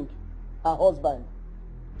next king, her husband.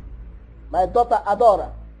 My daughter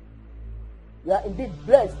Adora, you are indeed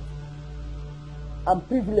blessed and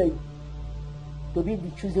privileged to be the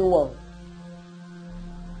chosen one.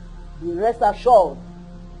 Be rest assured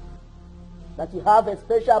that you have a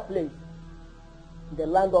special place in the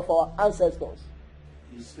land of our ancestors.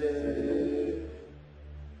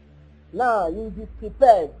 Now you will be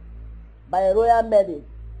prepared by a royal maiden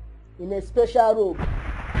in a special robe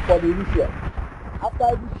for the ritual,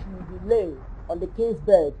 after which you will be laid on the king's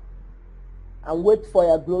bed and wait for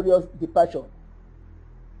your glorious departure.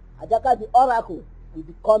 Ajaka the oracle will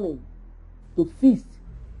be coming to feast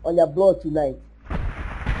on your blood tonight.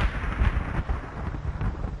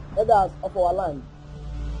 Others of our land,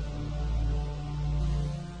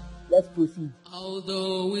 let's proceed.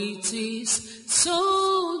 Although it is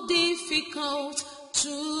so difficult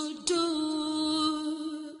to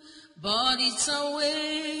do, but it's a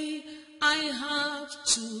way I have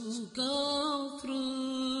to go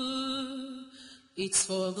through. It's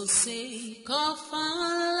for the sake of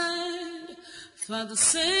our land, for the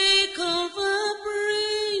sake of our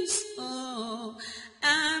praise. Oh,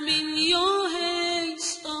 I'm in your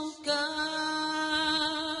hands, oh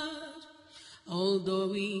God.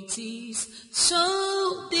 Although it is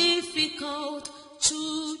so difficult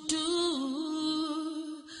to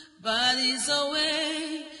do, but it's a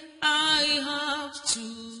way I have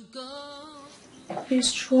to go. Be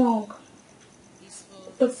strong.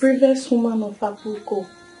 The previous woman of Apuko.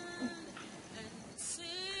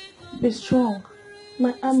 Be strong,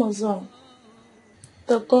 my Amazon.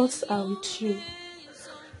 The gods are with you,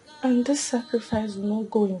 and this sacrifice will not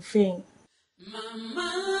go in vain.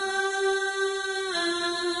 Mama,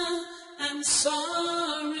 I'm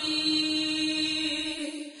sorry.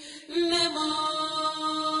 Nemo,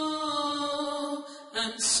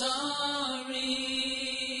 I'm sorry.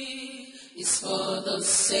 It's for the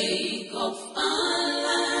sake of our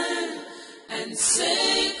land and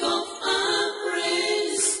sake of our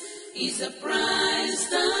praise. Is the price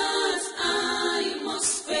that I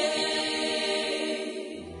must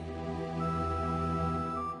pay.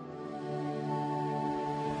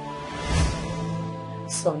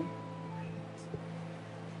 Son,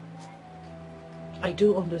 I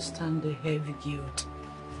do understand the heavy guilt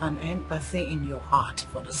and empathy in your heart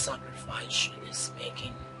for the sacrifice she is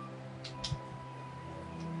making.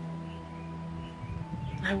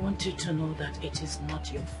 I want you to know that it is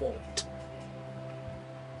not your fault.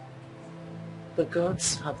 The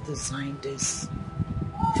gods have designed this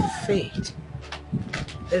fate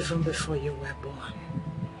even before you were born.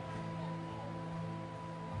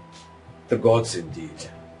 The gods indeed.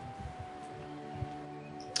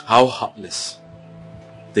 How heartless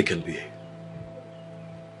they can be.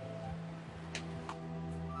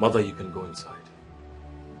 Mother, you can go inside.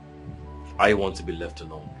 I want to be left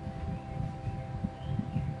alone.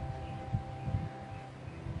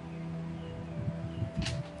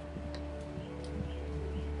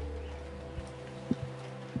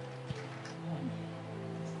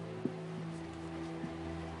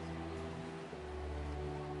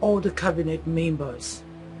 All the cabinet members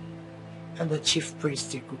and the chief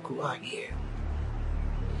priest Ikuku are here.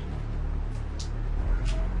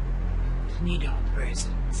 Need our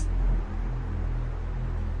presence.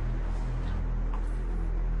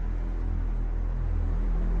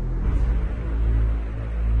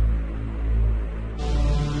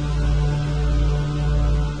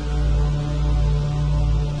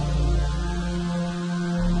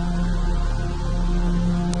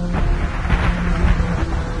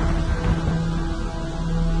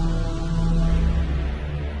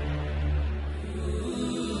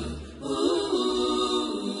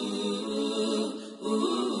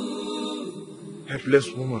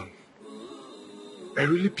 Helpless woman. I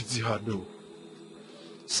really pity her though.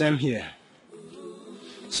 Same here.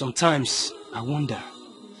 Sometimes I wonder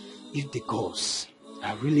if the gods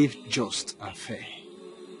are really just and fair.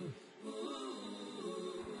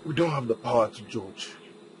 We don't have the power to judge.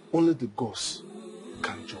 Only the gods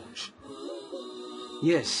can judge.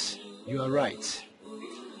 Yes, You are right.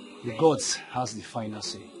 The gods has the final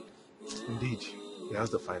say. Indeed, he has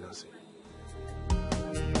the final say.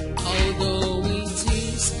 Although it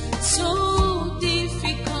is so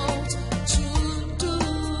difficult to do,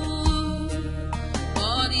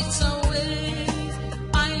 but it's a way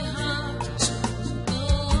I have to go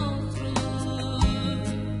through.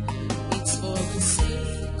 It's for the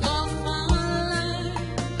sake of my life,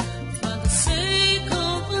 for the sake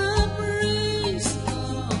of a praise,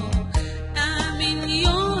 Lord. I'm in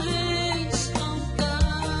your hands, oh God.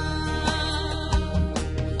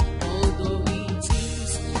 Although it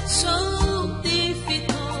is so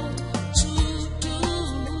difficult to do,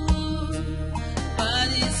 but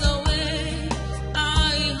it's a way I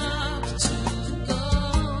have to go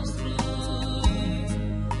through.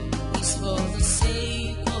 It's for the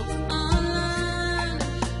sake of our land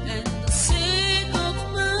and the sake of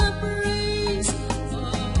my praise.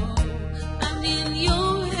 Oh, I'm in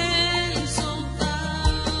your hands, oh God.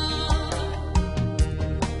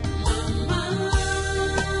 Mama,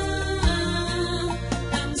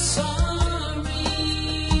 I'm sorry.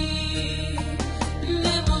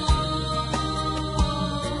 Never,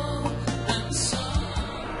 I'm sorry.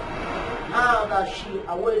 Now that she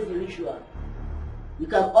awaits the ritual, you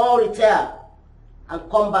can all retire and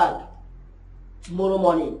come back tomorrow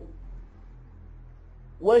morning,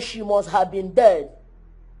 when she must have been dead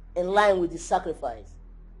in line with the sacrifice.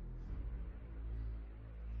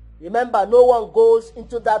 Remember, no one goes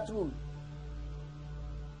into that room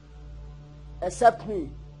except me.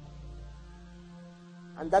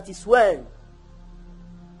 And that is when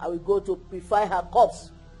I will go to prepare her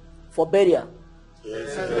corpse for burial.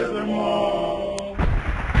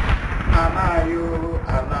 Anayo,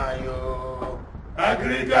 anayo,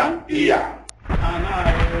 agriga iya.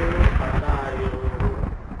 Anayo, anayo,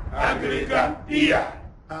 agriga iya.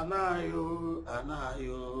 Anayo,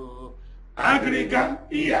 anayo, agriga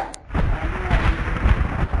iya.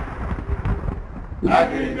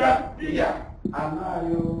 Agriga iya.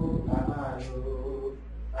 Anayo, anayo,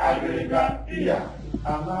 agriga iya.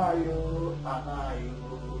 Anayo, anayo,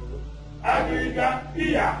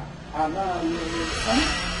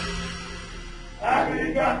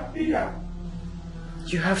 agriga iya.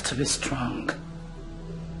 You have to be strong.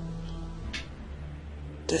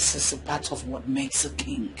 This is a part of what makes a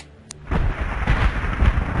king.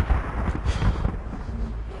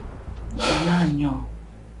 Ananyo,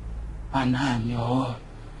 ananyo,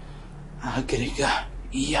 agriga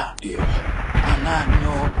iya.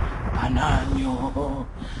 Ananyo, ananyo,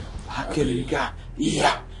 agriga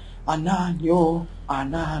iya. Ananyo,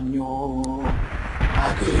 ananyo,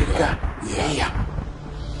 agriga iya.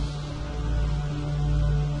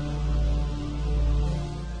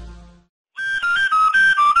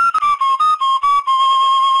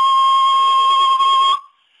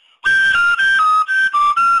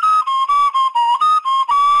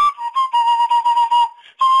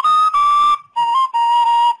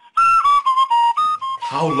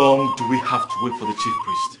 How long do we have to wait for the chief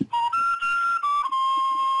priest?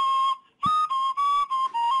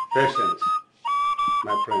 Patience,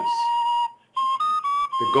 my prince.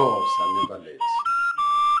 The gods are never late.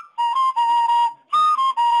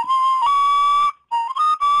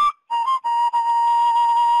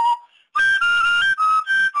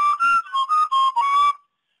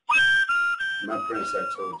 My prince, I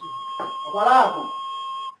told you.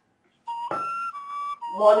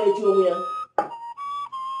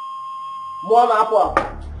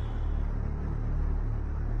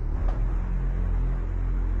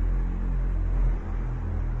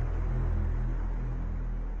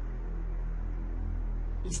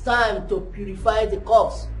 It's time to purify the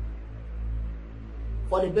corpse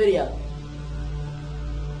for the burial.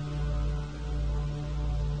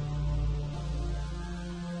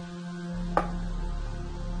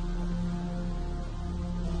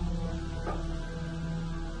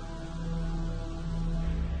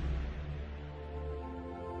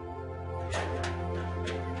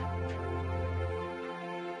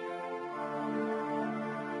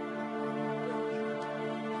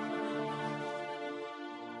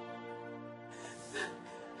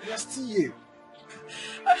 You are still here.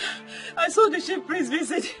 I saw the chief priest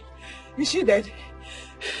visit. Is she dead?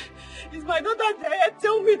 Is my daughter dead?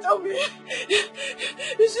 Tell me.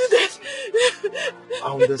 Is she dead?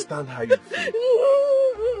 I understand how you feel.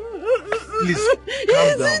 Please,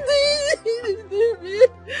 calm down.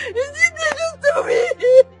 Is she dead? Just tell me.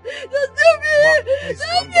 Just tell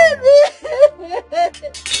me.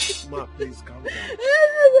 Ma, please calm down.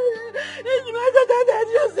 Is my daughter dead?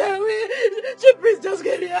 Just tell me. Chief priest, just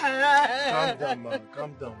get here. Calm down, ma.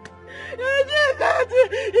 Calm down, ma.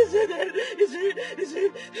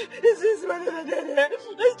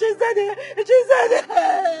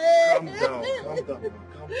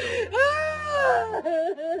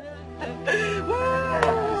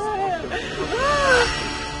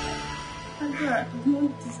 Andrea does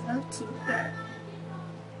not deserve to die.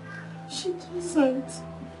 She doesn't.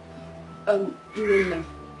 Irene,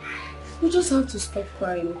 you just have to stop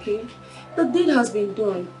crying, okay? The deed has been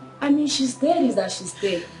done. I mean, she's dead is that she's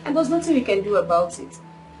dead. And there's nothing we can do about it.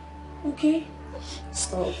 Okay?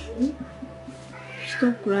 Stop.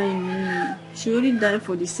 Stop crying, Mimi. She only died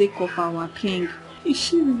for the sake of our king. Is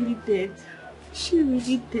she really dead? Is she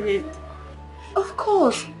really dead? Of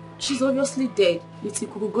course. She's obviously dead. Little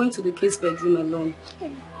Kuku going to the kid's bedroom alone.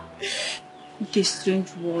 What a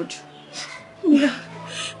strange word. Yeah.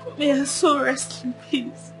 May her soul rest in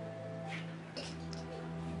peace.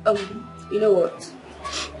 You know what?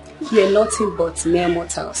 We are nothing but mere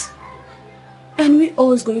mortals. And we're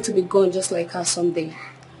always going to be gone just like her someday.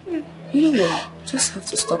 You know what? Just have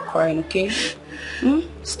to stop crying, okay?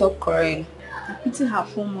 Stop crying. I pity her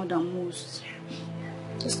poor mother most.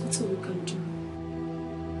 There's nothing we can do.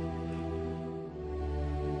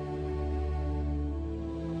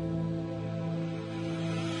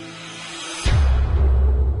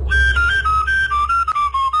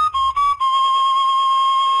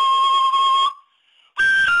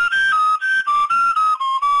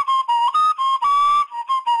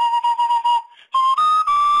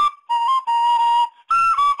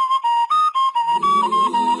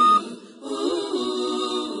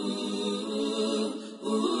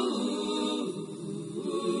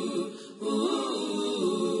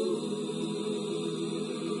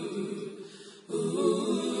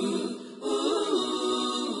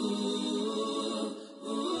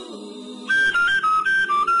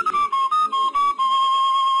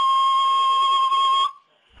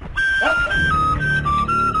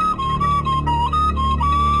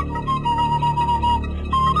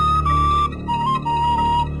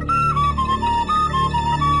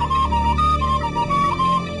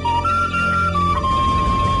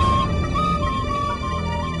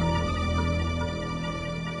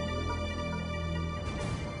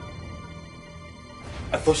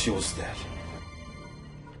 I thought she was dead.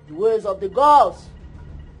 The ways of the gods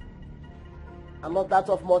are not that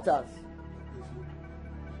of mortals.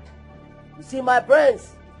 You see, my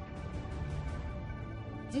prince,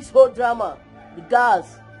 this whole drama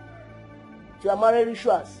regards to your marriage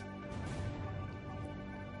rituals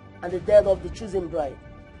and the death of the chosen bride.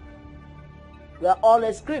 We are all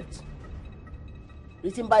a script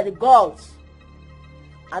written by the gods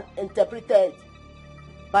and interpreted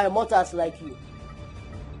by mortals like you,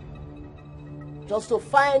 just to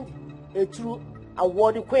find a true and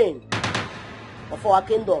worthy queen of our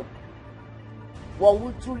kingdom, one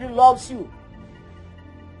who truly loves you,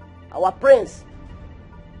 our prince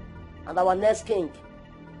and our next king.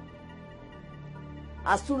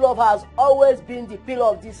 As true love has always been the pillar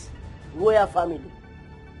of this royal family,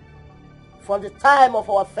 from the time of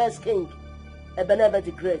our first king, Ebenezer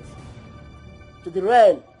the Great, to the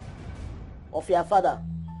reign of your father,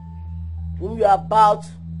 whom you are about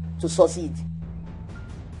to succeed,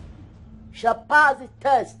 shall pass the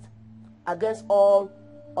test against all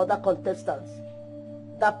other contestants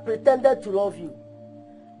that pretended to love you,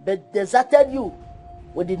 but deserted you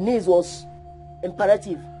when the need was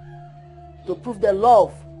imperative to prove their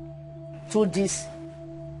love through this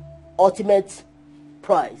ultimate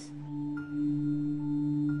prize.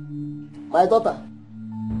 My daughter,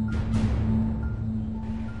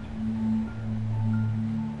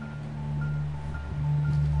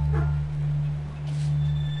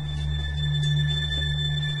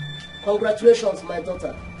 congratulations, my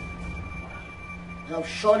daughter. You have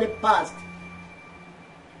surely passed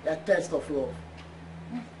the test of love.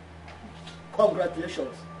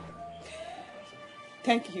 Congratulations.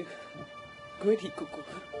 Thank you, Great Ikuku.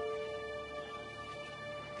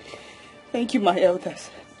 Thank you, my elders.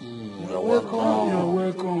 You're welcome. You're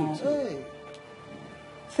welcome. Hey.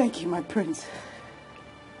 Thank you, my prince.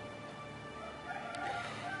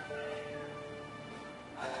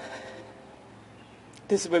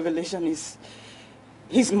 This revelation is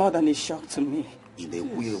more than a shock to me. In a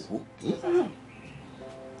way,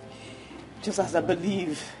 just as I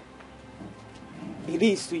believe it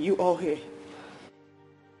is to you all here.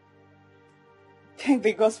 Thank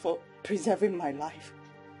the gods for preserving my life.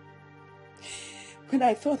 When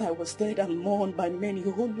I thought I was dead and mourned by many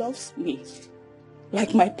who loves me,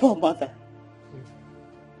 like my poor mother.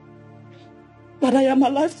 But I am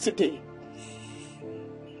alive today.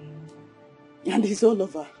 And it's all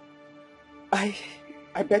over. I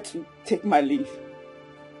bet to take my leave.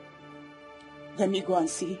 Let me go and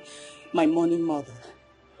see my mourning mother.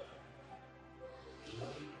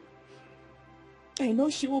 I know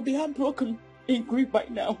she will be heartbroken in grief by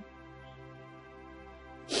now.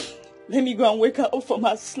 Let me go and wake her up from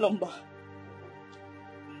her slumber.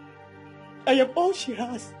 I am all she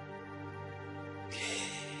has.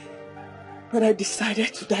 But I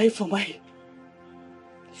decided to die for my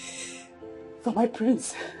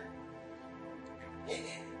prince.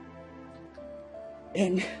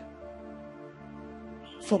 And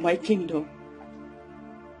for my kingdom.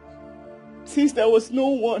 Since there was no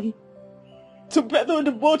one to better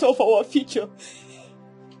the boat of our future,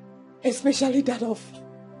 especially that of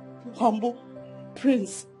humble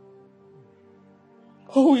prince,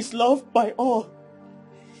 who is loved by all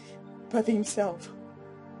but himself,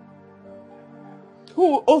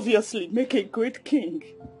 who will obviously make a great king.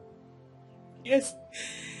 Yes,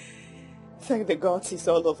 thank the gods it's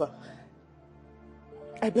all over.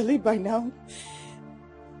 I believe by now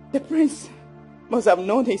the prince must have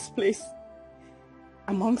known his place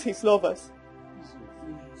amongst his lovers.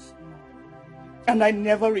 And I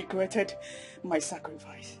never regretted my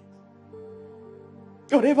sacrifice.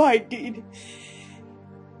 Whatever I did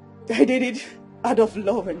it out of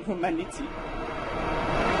love and humanity.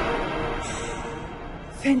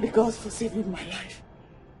 Thank the gods for saving my life.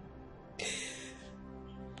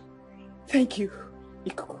 Thank you,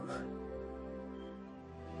 Ikuku.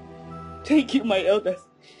 Thank you, my elders.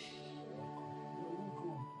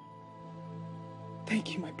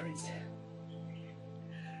 Thank you, my prince.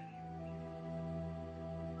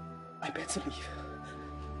 I better leave.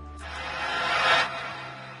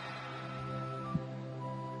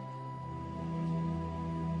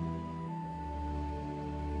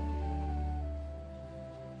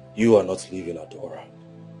 You are not leaving, Adora.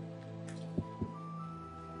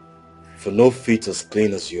 For no feet as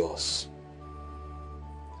clean as yours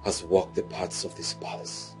has walked the paths of this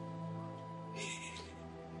palace.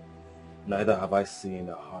 Neither have I seen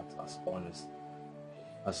a heart as honest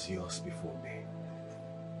as yours before me.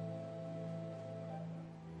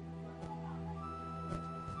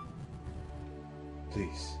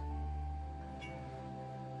 Please.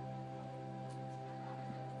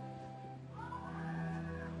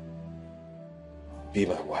 Be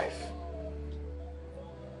my wife.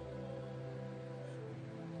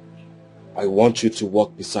 I want you to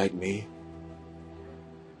walk beside me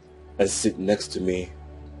and sit next to me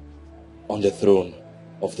on the throne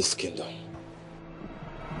of this kingdom.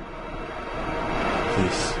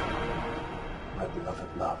 Please, my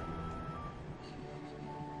beloved love.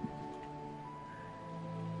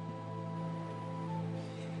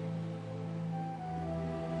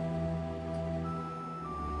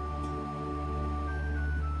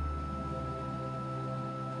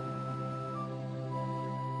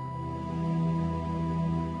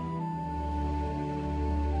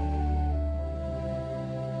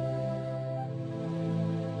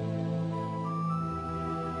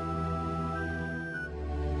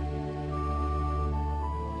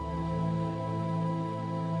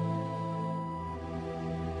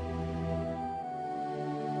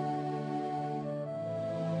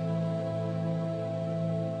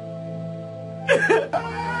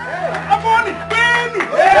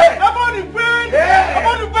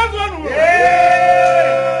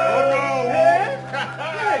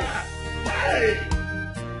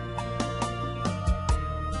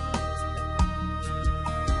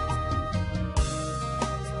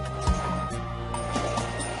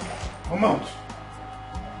 Come out.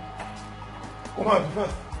 Come out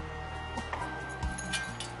fast.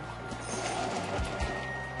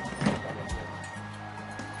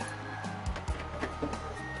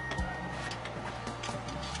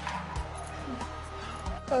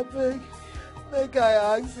 I beg, make I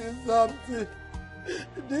ask you something.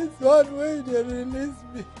 This one way they release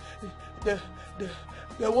me.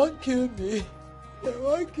 They won't kill me. They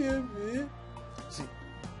won't kill me. See,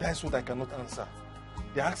 that's what I cannot answer.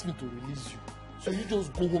 They asked me to release you. So you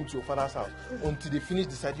just go home to your father's house until they finish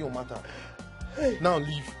deciding your matter. Hey. Now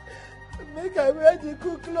leave. Make I wear the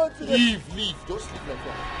cook clothes. Leave. Just leave like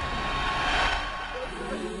that.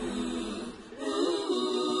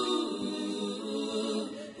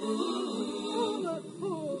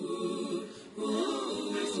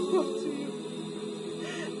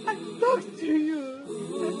 I talk to you.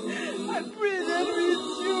 I breathe and with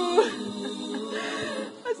you.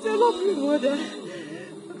 I say love you, mother.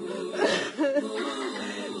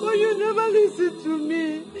 But you never listen to me.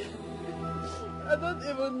 I don't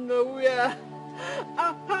even know where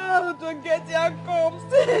or how to get your comes.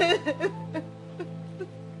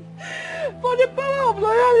 For the power of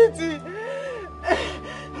loyalty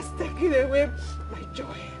has taken away my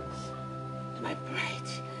joy, my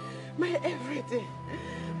my everything.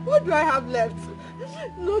 What do I have left?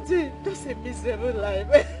 Nothing, just a miserable life.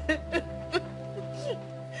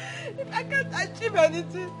 If I can't achieve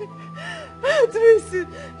anything, Tracy,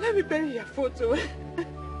 let me bury your photo.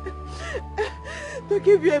 To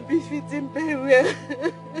give you a befitting burial.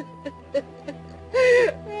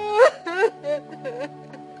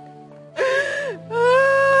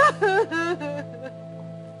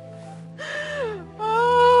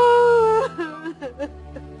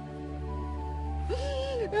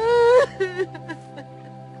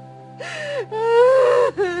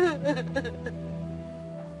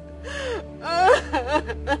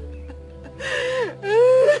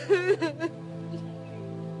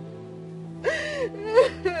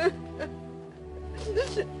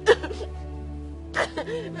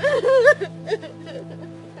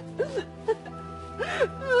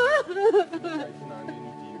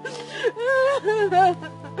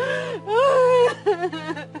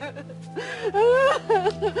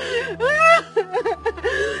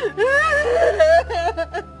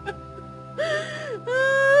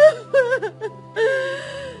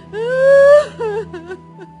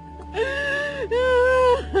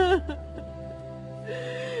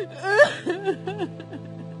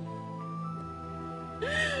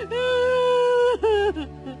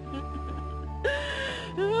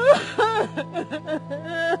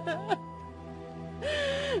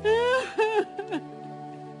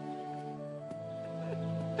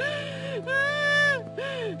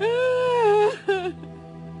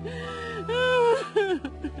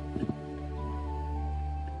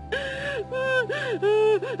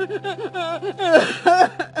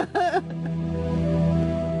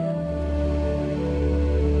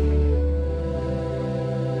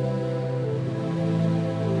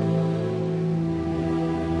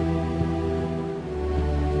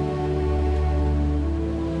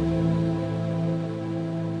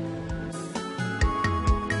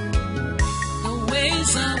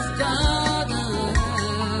 Ways of God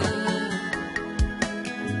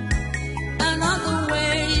and not the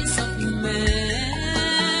ways of man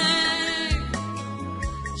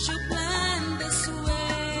should plan this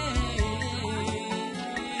way,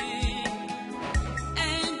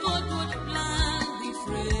 and God would plan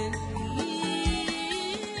differently.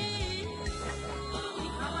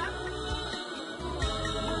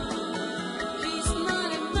 He's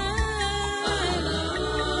not a man.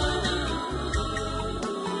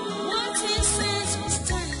 What he says is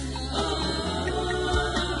tender.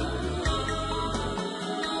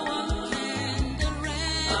 No one can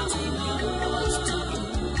direct him what to do.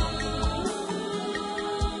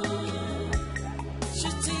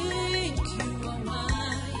 You think you are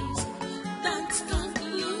wise, that's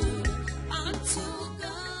conclude until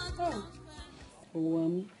God.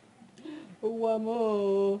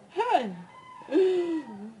 Oh, hey!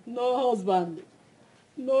 No husband,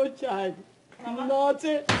 no child,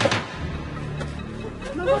 nothing.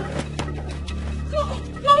 No,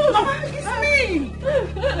 Mama, it's me!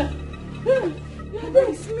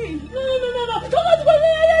 It's me! No. Come on,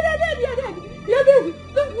 you're dead.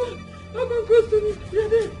 Don't come close to me. You're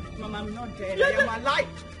dead. Mama, I'm not dead. I am alive.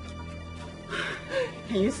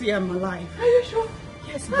 Can you see I'm alive? Are you sure?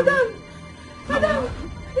 Yes, Mama. Madam,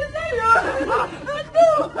 is that you? No!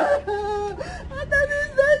 Madam,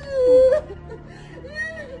 is that you?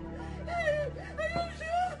 Are you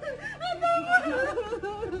sure? Madam,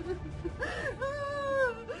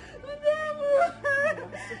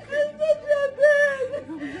 is that your dead?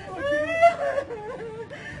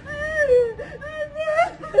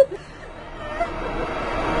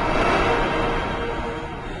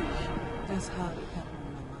 That's how it happened,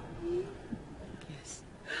 Mama. Yes.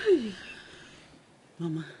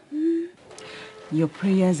 Mama, your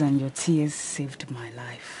prayers and your tears saved my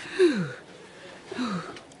life.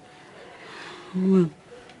 And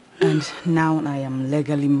now I am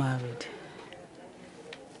legally married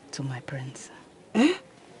to my prince. Eh?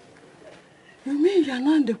 You mean you're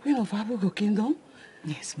not the queen of Abugo Kingdom?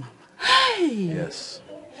 Yes, Mama. Hey! Yes.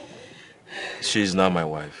 She's not my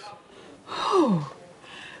wife. Oh,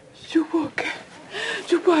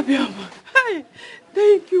 Chukwabiama. Hey,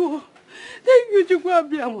 thank you. Thank you,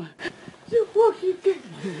 Chukwabiama. Chukwakike.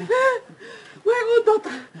 My own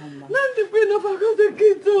daughter. Not the queen of Abugo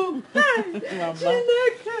Kingdom. Hey,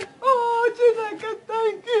 Chineke. Oh, Chineke,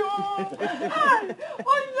 thank you. Hey,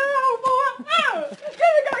 oh, no, Mama.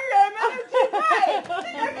 Chineke, thank you.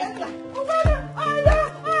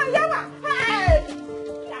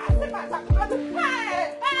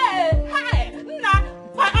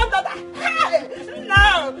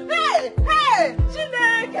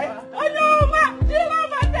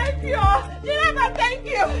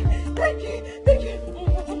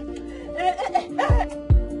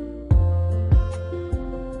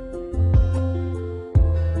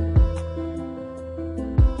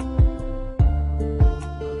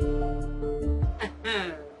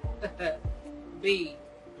 Babe.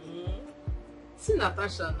 See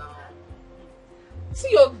Natasha now.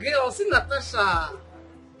 See your girl, see Natasha.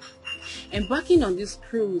 Embarking on this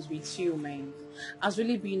cruise with you, man, has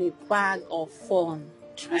really been a bag of fun.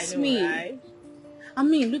 Trust me. Right? I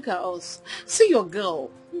mean, look at us. See your girl.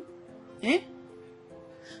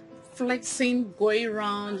 Flexing, going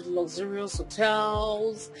around luxurious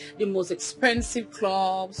hotels, the most expensive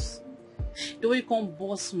clubs. The way you can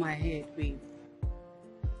bust my head, babe.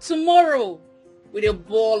 Tomorrow, with a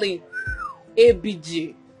balling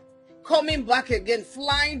ABG, coming back again,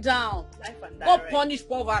 flying down. God punish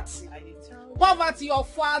poverty. Poverty, your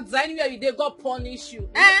father, anywhere you did, God punish you.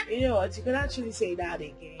 You know what? You can actually say that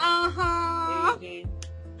again. Again.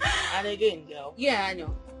 And again, girl. Yeah, I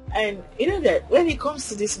know. And you know that when it comes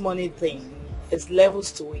to this money thing, there's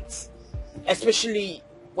levels to it. Especially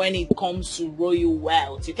when it comes to royal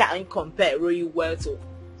wealth. You can't compare royal wealth to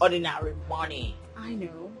ordinary money. I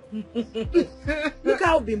know. Look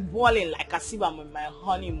how I've been balling like as if I'm on my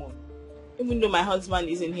honeymoon. Even though my husband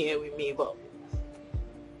isn't here with me, but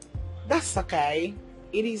that's okay.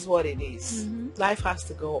 It is what it is. Life has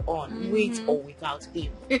to go on, with or without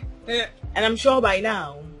him. And I'm sure by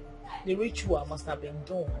now, the ritual must have been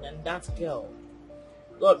done, and that girl,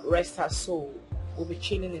 God rest her soul, will be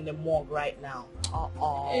chilling in the morgue right now.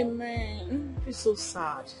 Amen. It's so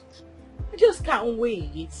sad. I just can't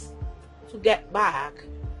wait to get back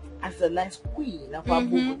as the next queen of our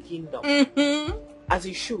Bobo kingdom. As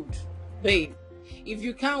you should. Babe, if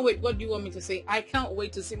you can't wait, what do you want me to say? I can't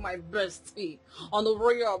wait to see my bestie on the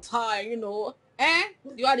royal attire, you know.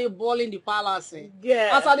 You are the ball in the palace.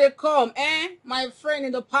 Yeah. After they come, my friend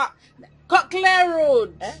in the park, Clare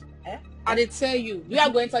Road. And they tell you, we are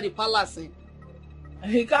going to the palace.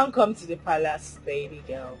 You can't come to the palace, baby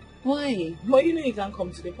girl. Why? Well, you know you can't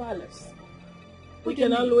come to the palace. We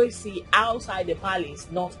can always see outside the palace,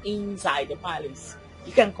 not inside the palace.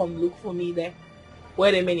 You can come look for me there.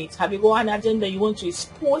 Wait a minute, have you got an agenda? You want to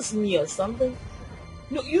expose me or something?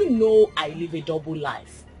 No, you know I live a double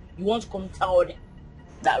life. You want to come tell them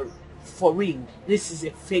that for real, this is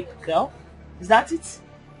a fake girl? Is that it?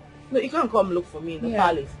 No, you can't come look for me in the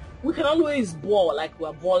palace. We can always ball like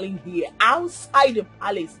we're balling here outside the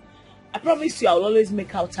palace. I promise you I'll always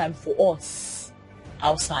make out time for us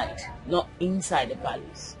outside, not inside the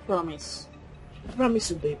palace. Promise. I promise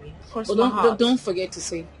you, baby. But don't forget to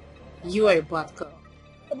say you are a bad girl.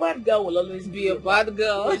 A bad girl will always be a bad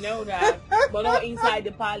girl. You know that. But not inside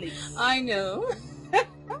the palace. I know.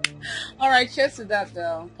 Alright, cheers to that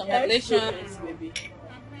though. Congratulations. Yes, baby.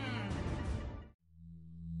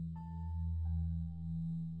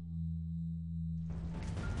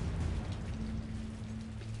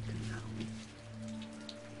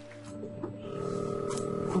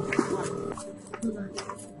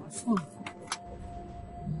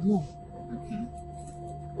 Mom. Okay.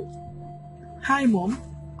 Hi, Mom.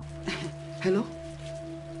 Hello?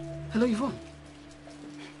 Hello, Yvonne.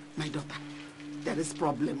 My daughter, there is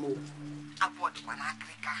problem.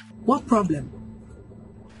 What problem?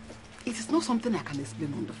 It is not something I can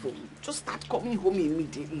explain on the phone. Just start coming home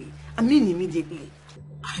immediately. I mean immediately.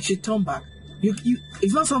 I should turn back.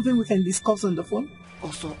 It's not something we can discuss on the phone?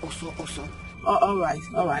 Also. All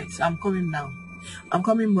right. I'm coming now. I'm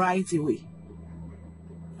coming right away.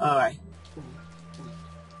 All right.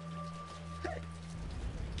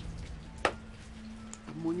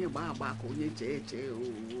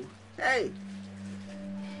 Hey.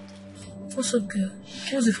 What's up, girl?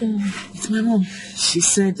 What's the phone? It's my mom. She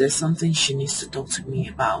said there's something she needs to talk to me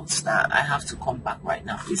about, that I have to come back right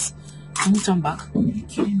now. Please, can you turn back? Are you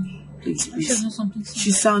kidding me? Please.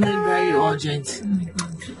 She sounded very urgent. Oh my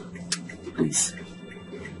God. Please,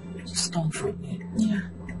 just turn from me. Yeah.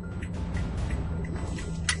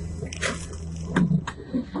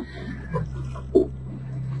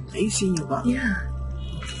 Are you seeing your back? Yeah.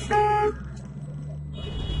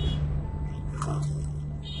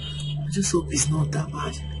 I just hope it's not that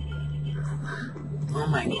bad. Oh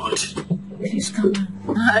my God. Please calm down.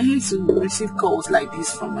 I hate to receive calls like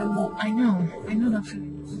this from my mom. I know that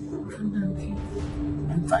feeling. Calm down, okay?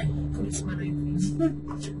 I'm fine. Put a smile on your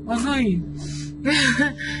face. What's going?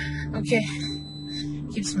 Okay.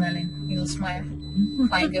 Keep smiling. Smile.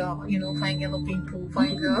 Fine girl. Fine girl, no pimple.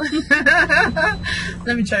 Fine girl.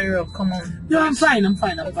 Let me try you up. Come on. No, I'm fine. Okay.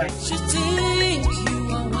 You think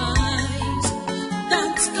you are wise.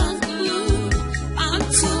 That's conclude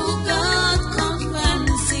until God comes and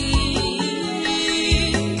sees.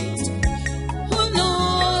 Who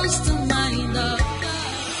knows the mind of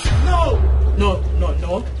God? No.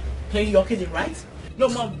 You're kidding, right? No,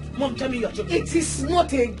 Mom, tell me you're joking. It is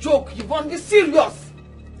not a joke, Yvonne. It's serious.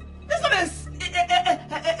 It's not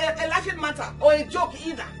a laughing matter or a joke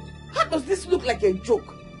either. How does this look like a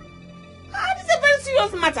joke? This is a very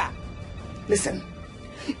serious matter. Listen,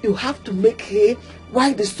 you have to make hay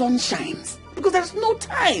while the sun shines because there's no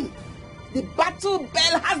time. The battle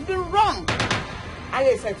bell has been rung. Are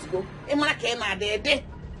you excited to go?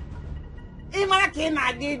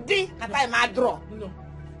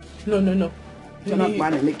 No. You're not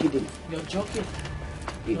going to make it in. You're joking.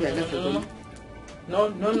 No.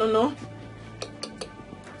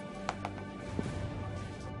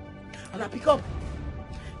 Now pick up.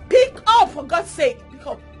 Pick up, for God's sake. Pick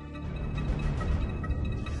up.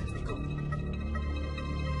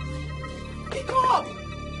 Pick up.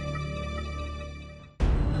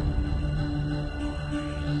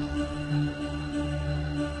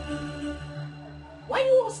 Why are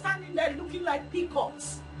you all standing there looking like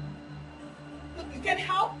peacocks? You can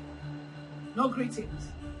help? No greetings.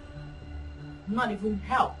 Not even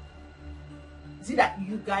help. Is it that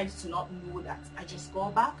you guys do not know that I just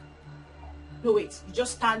got back? No, wait. You're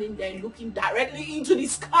just standing there looking directly into the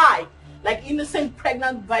sky like innocent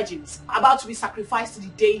pregnant virgins about to be sacrificed to the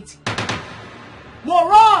deity.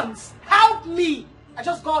 Morons! Help me! I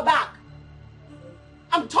just got back.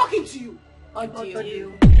 I'm talking to you.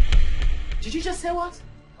 Audio. Did you just say what?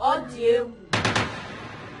 Audio.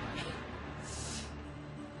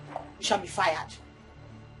 You shall be fired.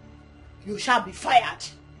 You shall be fired.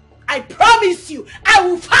 I promise you, I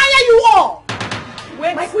will fire you all.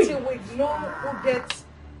 Wait till we know who gets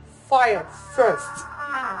fired first.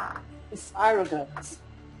 It's arrogant.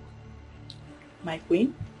 My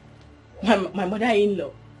queen? My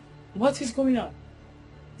mother-in-law. What is going on?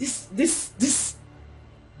 These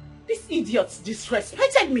idiots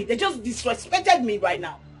disrespected me. They just disrespected me right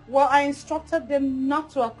now. Well, I instructed them not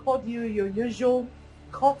to accord you your usual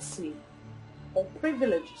courtesy or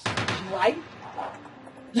privileges. Right?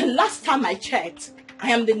 The last time I checked, I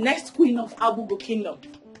am the next queen of Abugo Kingdom.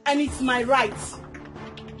 And it's my right.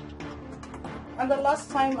 And the last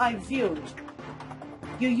time I viewed,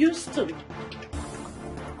 you used to.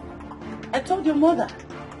 I told your mother,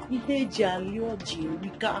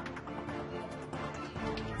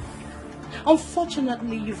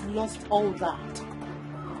 unfortunately, you've lost all that.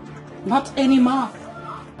 Not anymore.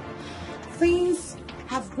 Things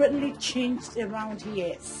have greatly changed around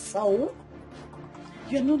here, so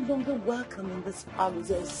you're no longer welcome in this palace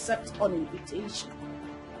except on invitation.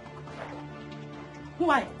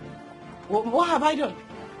 Why? What have I done?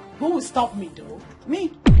 Who will stop me though?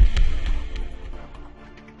 Me.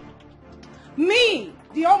 Me,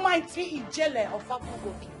 the almighty Ijele of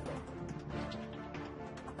Abugo Kingdom.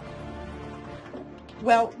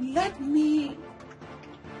 Well, let me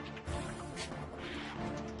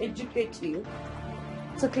educate you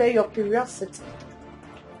to clear your curiosity.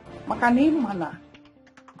 Makani mana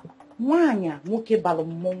mwanya nwoke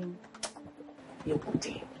balumon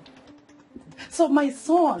yebute. So my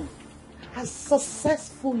son has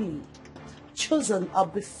successfully chosen a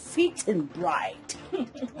befitting bride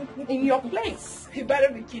in your place. You better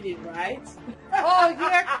be kidding, right? Oh,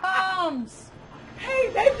 here comes. Hey,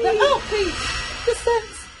 baby. Oh, please.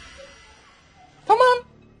 Distance. Come on.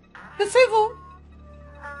 Be civil.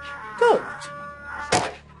 Good.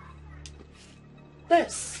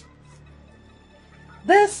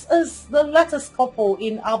 This is the latest couple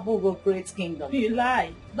in Abugo Great Kingdom. You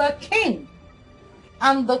lie. The king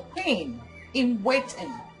and the queen in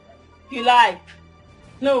waiting. You lie.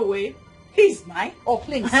 No way. He's mine. Oh,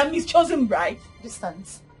 please. I am his chosen bride.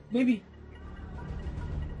 Distance. Baby.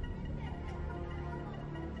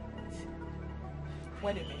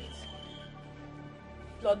 Wait a minute.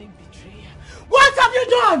 Bloody betrayer. What have you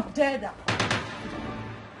done? Dead.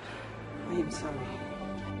 I am sorry.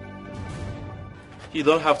 You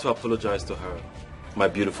don't have to apologize to her, my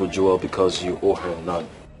beautiful jewel, because you owe her none.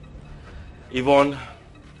 Yvonne,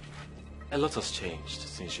 a lot has changed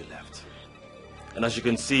since you left. And as you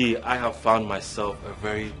can see, I have found myself a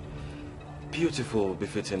very beautiful,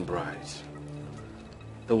 befitting bride.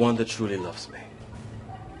 The one that truly loves me.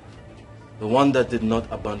 The one that did not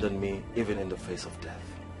abandon me even in the face of death.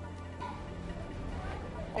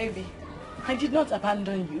 Baby, I did not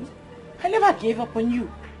abandon you. I never gave up on you.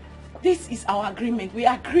 This is our agreement. We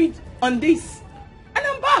agreed on this. And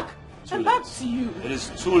I'm back. I'm back to you. It is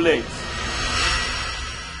too late.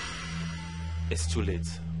 It's too late.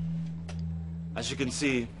 As you can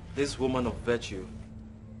see, this woman of virtue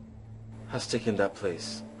has taken that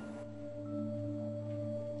place.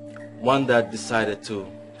 One that decided to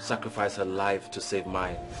sacrifice her life to save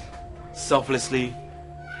mine, selflessly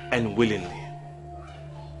and willingly.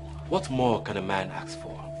 What more can a man ask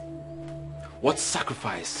for? What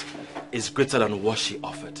sacrifice is greater than what she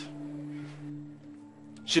offered?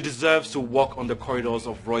 She deserves to walk on the corridors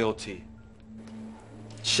of royalty,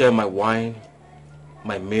 share my wine,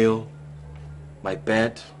 my meal, my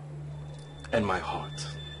bed, and my heart.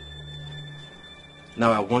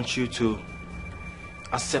 Now I want you to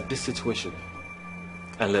accept this situation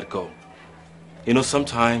and let go. You know,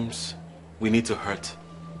 sometimes we need to hurt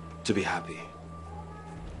to be happy.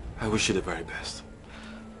 I wish you the very best.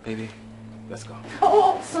 Baby, let's go.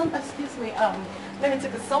 Oh, son, excuse me. Let me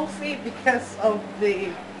take a selfie because of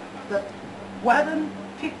the wedding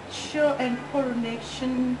picture and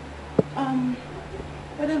coronation.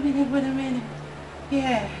 Wait a minute.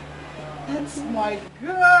 Yeah, that's my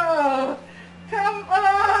girl. Come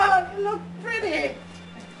on, you look pretty.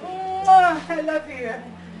 Mwah, I love you.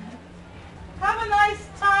 Have a nice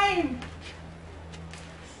time.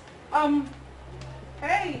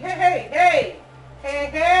 Hey.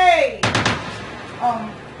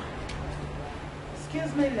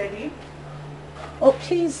 Excuse me, lady. Oh,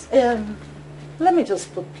 please, let me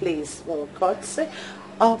just put please, for God's sake.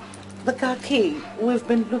 The car key. We've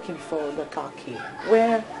been looking for the car key.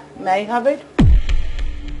 Where? May I have it?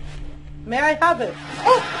 May I have it?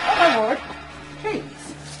 Oh my word. Please.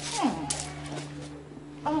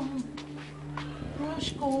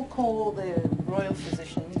 Rush, go call the royal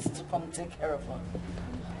physicians to come take care of her.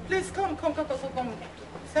 Please come.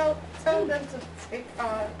 Tell them to take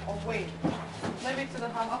her away. Maybe to the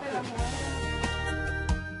hospital.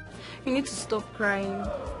 You need to stop crying.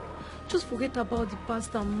 Just forget about the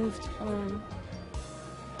past and move on.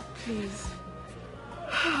 Please.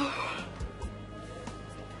 How?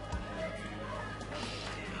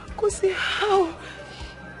 Kosi, how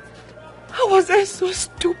was I so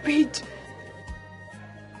stupid?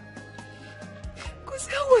 Kosi,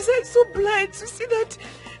 how was I so blind to see that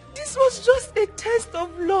this was just a test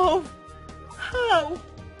of love? How?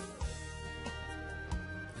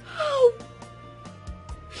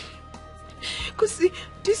 Kosi,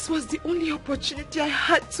 this was the only opportunity I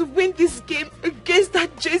had to win this game against that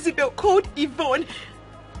Jezebel called Yvonne.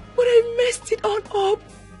 But I messed it all up.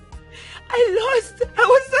 I lost. I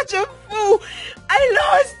was such a fool. I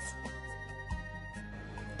lost.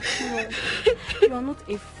 No, you are not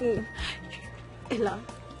a fool. Ella,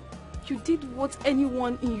 you did what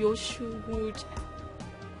anyone in your shoe would.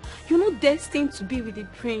 You're not destined to be with the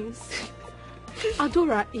prince.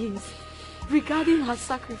 Adora is. Regarding her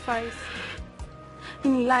sacrifice.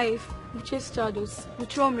 In life, we chase shadows, we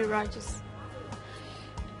throw mirages.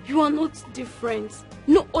 You are not different.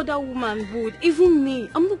 No other woman would. Even me,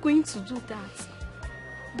 I'm not going to do that.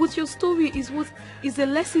 But your story is what is a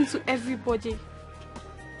lesson to everybody.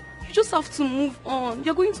 You just have to move on.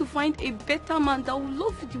 You're going to find a better man that will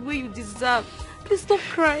love you the way you deserve. Please stop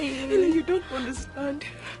crying. Ella, you don't understand.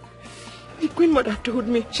 The Queen Mother told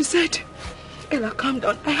me, she said, Ella, calm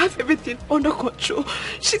down. I have everything under control.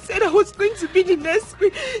 She said I was going to be the next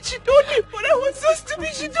queen. She told me, but I was so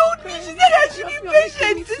stupid. She told me, she said I should be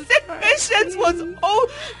patient. She said patience was all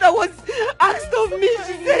that was asked of me.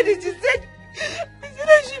 She said it. She said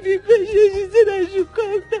I should be patient. She said I should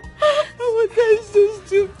calm down. How was I so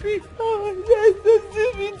stupid? How was I so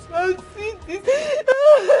stupid to see this? How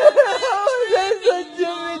was I so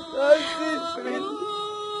stupid to see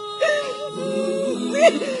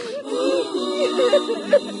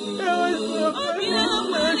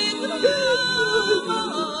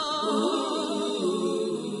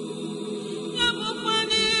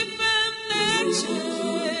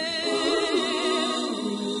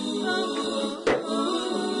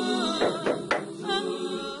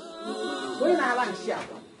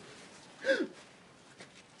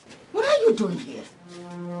What are you doing here?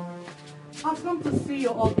 I've come to see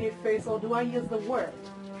your ugly face, or do I use the word?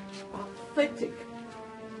 Pathetic.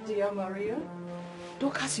 Dear Maria?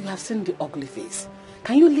 Dorcas, you have seen the ugly face.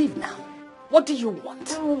 Can you leave now? What do you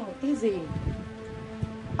want? Oh, easy.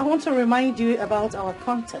 I want to remind you about our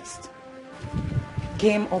contest.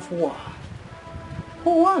 Game of war.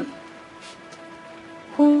 Who won?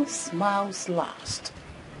 Who smiles last?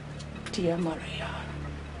 Dear Maria.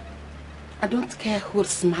 I don't care who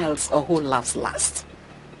smiles or who laughs last.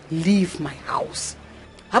 Leave my house.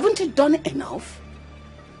 Haven't you done enough?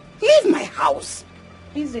 Leave my house.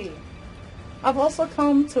 Easy. I've also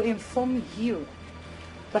come to inform you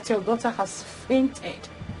that your daughter has fainted.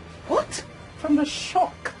 What? From the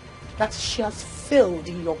shock that she has failed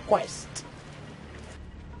in your quest.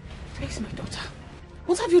 Where is my daughter?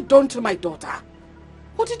 What have you done to my daughter?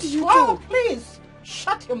 What did you do? do? Please,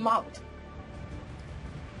 shut your mouth.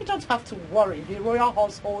 You don't have to worry. The royal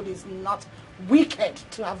household is not wicked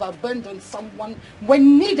to have abandoned someone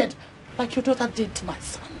when needed, like your daughter did to my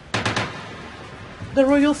son. The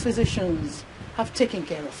royal physicians have taken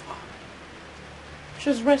care of her.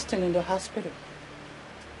 She's resting in the hospital.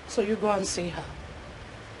 So you go and see her.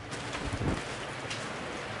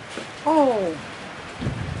 Oh,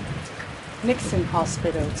 Nixon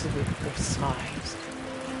Hospital to be precise.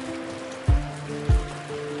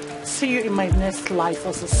 See you in my next life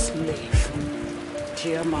as a slave,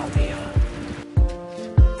 dear Maria.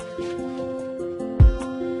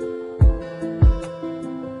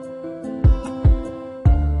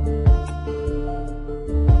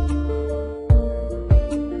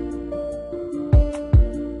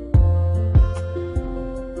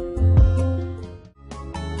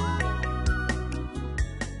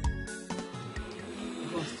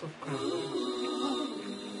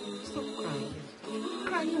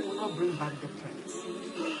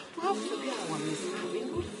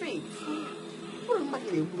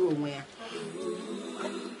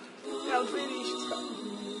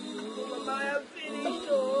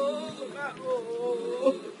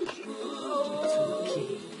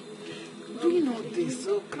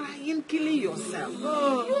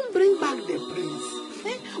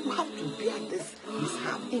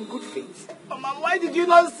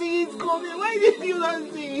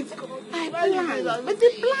 But the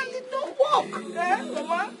plan did not work.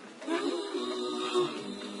 Mama?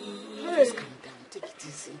 Just calm down. Take it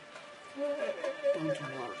easy. Don't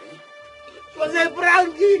worry. It was a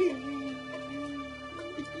pranking.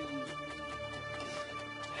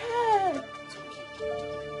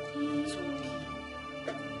 It's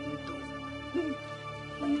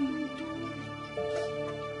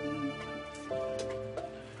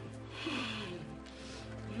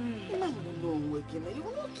you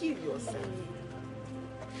will not kill yourself.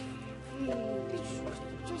 It's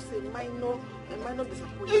just a minor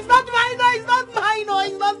disappointment. It's not minor, it's not minor,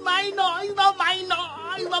 it's not minor, it's not minor,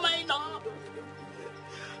 it's not minor.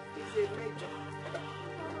 It's a major.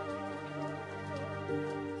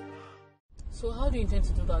 So how do you intend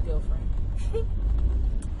to do that, girlfriend?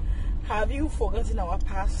 Have you forgotten our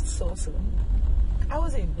past so soon? I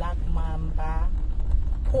was a black mamba,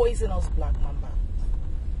 poisonous black mamba,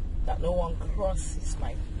 that no one crosses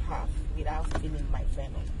my path without feeling my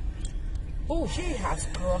venom. Oh, she has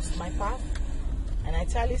crossed my path, and I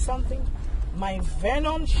tell you something, my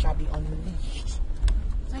venom shall be unleashed.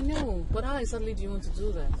 I know, but how exactly do you want to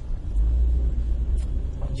do that?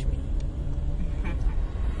 Watch me.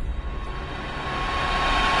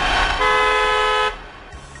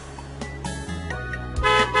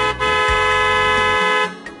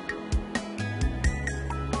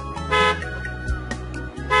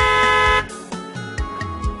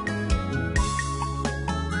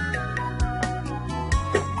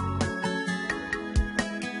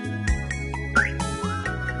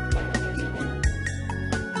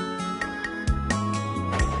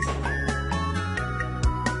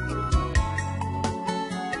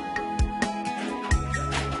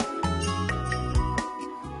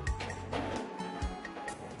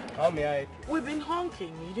 How may I? We've been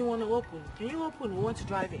honking. You didn't want to open. Can you open? We want to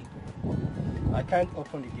drive in. I can't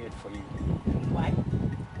open the gate for you. Why?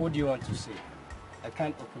 What do you want to say? I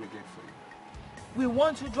can't open the gate for you. We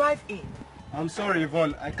want to drive in. I'm sorry,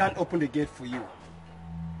 Yvonne. I can't open the gate for you.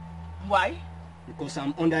 Why? Because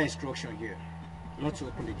I'm under instruction here, not to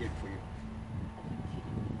open the gate for you.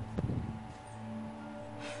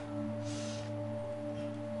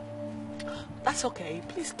 That's okay.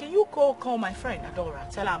 Please, can you call my friend Adora?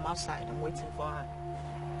 Tell her I'm outside. I'm waiting for her.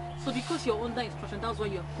 So because you're under instruction, that's why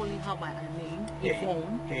you're calling her by her name,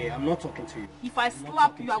 Yvonne? Hey, I'm not talking to you. If I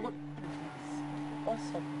slap you, I will... What's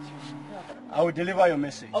up with you? I will deliver your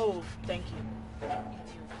message. Oh, thank you.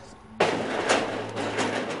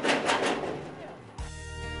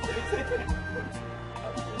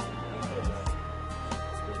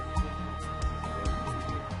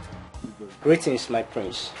 Greetings, my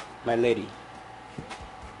prince, my lady.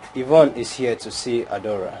 Yvonne is here to see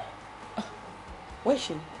Adora. Where is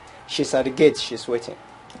she? She's at the gate. She's waiting.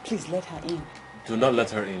 Please let her in. Do not let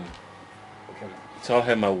her in. Okay. Tell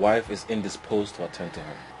her my wife is indisposed to attend to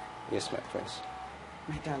her. Yes, my prince.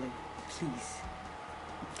 My darling, please.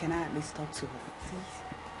 Can I at least talk to her, please?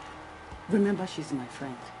 Remember, she's my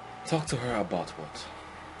friend. Talk to her about what?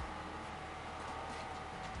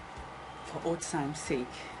 For old time's sake,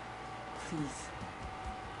 please.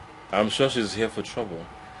 I'm sure she's here for trouble.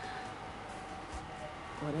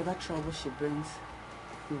 Whatever trouble she brings,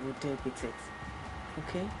 we will deal with it.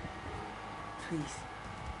 Okay? Please.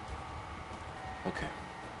 Okay.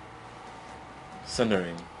 Send her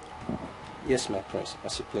in. Yes, my prince,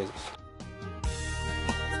 as you please.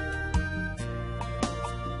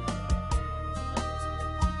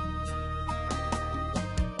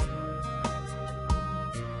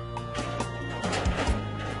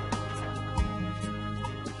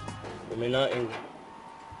 You may not in.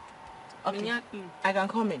 Okay. I can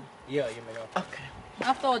come in. Yeah, you may not. Okay.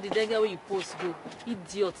 After all the dagger where you post go,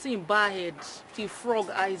 idiot, see him bad head, he frog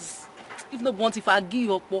eyes. If not want, if I give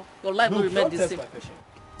you up, your life will remain the same.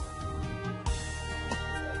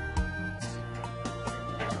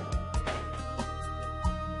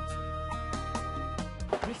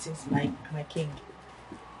 Greetings, my king.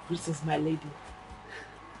 Greetings, my lady.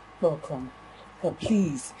 Welcome. But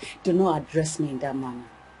please, do not address me in that manner.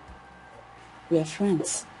 We are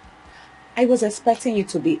friends. I was expecting you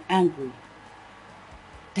to be angry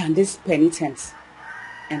than this penitent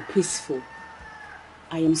and peaceful.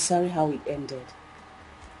 I am sorry how it ended.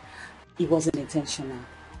 It wasn't intentional.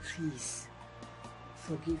 Please,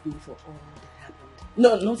 forgive me for all that happened.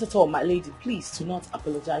 No, not at all, my lady. Please do not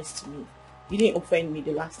apologize to me. You didn't offend me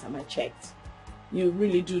the last time I checked. You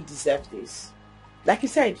really do deserve this. Like you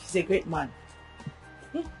said, he's a great man.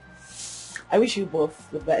 I wish you both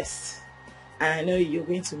the best. And I know you're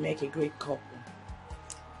going to make a great couple.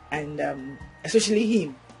 And especially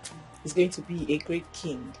him, he's going to be a great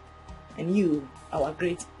king. And you, our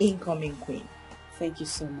great incoming queen. Thank you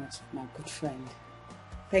so much, my good friend.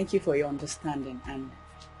 Thank you for your understanding and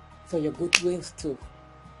for your goodwill too.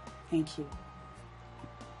 Thank you.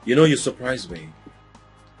 You know, you surprised me.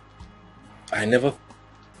 I never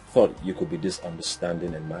thought you could be this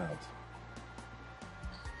understanding and mild.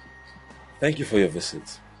 Thank you for your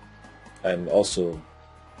visit. And also,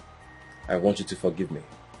 I want you to forgive me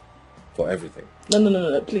for everything.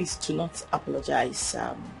 No. Please do not apologize.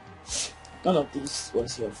 None of this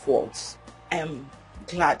was your fault. I am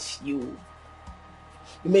glad you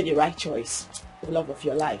made the right choice, the love of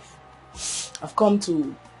your life. I've come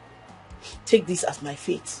to take this as my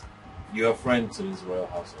fate. You're a friend to this royal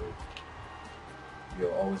household.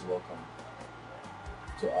 You're always welcome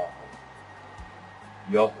to our home.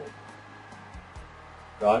 Your home.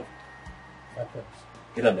 God,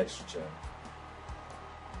 get an extra chair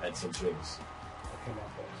and some drinks. Okay, my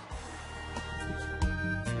friend.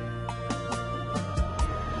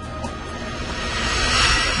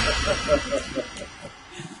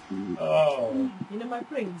 Oh. You know, my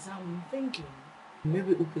friends, I'm thinking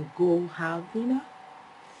maybe we could go have dinner,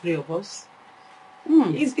 3 of us.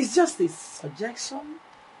 It's just a suggestion.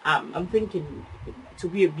 I'm thinking it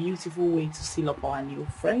would be a beautiful way to seal up our new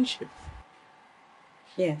friendship.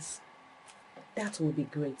 Yes, that would be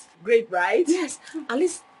great. Great, right? Yes, at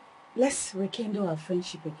least let's rekindle our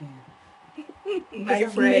friendship again. My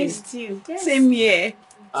I've friend. missed you. Yes. Same here.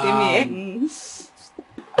 Same here.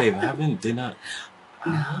 Babe, having dinner.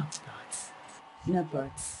 No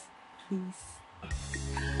birds.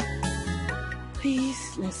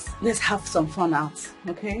 Please, let's have some fun out,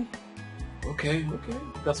 okay? Okay.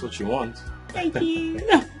 That's what you want. Thank you.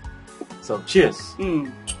 So, cheers.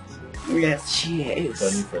 Yes, cheers. For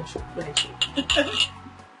a new friendship.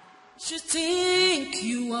 You think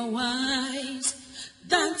you are wise,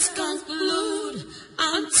 don't conclude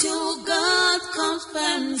until God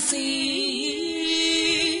confirms it.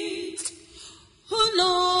 Who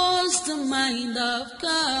knows the mind of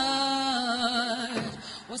God?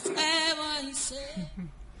 Whatever he said.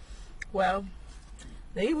 Well,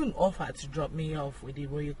 they even offered to drop me off with the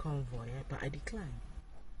royal convoy, but I declined.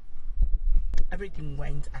 Everything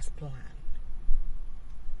went as planned.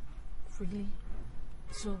 Really?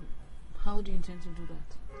 So, how do you intend to do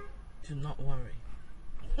that? Do not worry.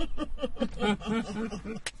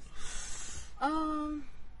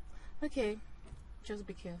 Okay. Just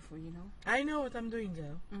be careful, you know. I know what I'm doing,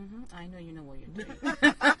 girl. I know you know what you're doing.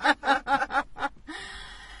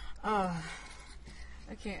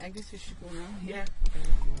 Okay, I guess we should go now. Yeah.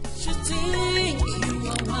 You think you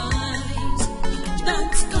are wise,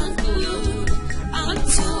 don't conclude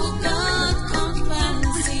until God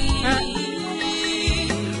confirms it.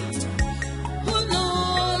 Who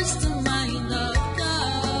knows the mind of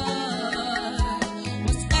God?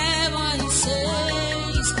 Whatever he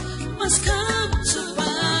says must come to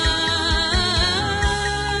pass.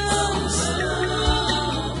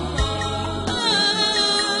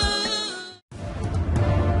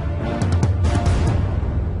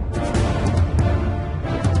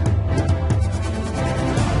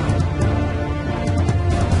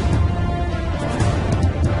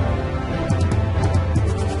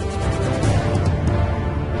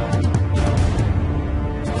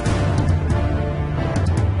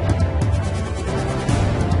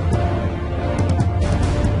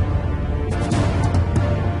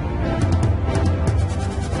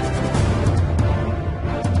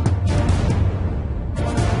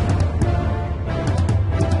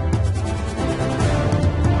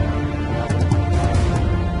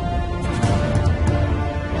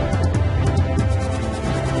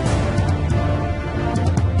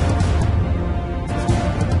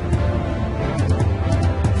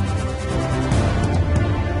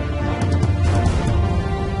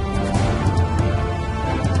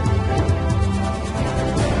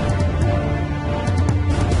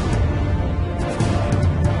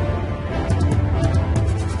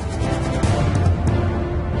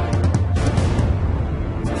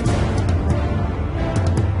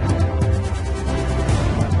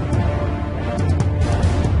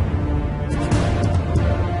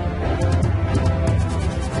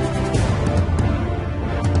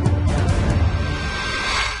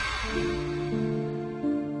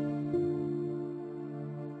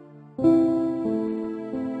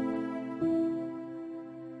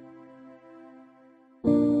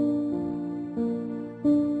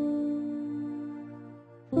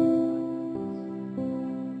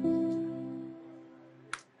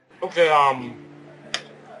 Okay,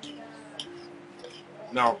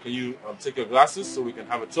 now can you take your glasses so we can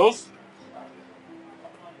have a toast?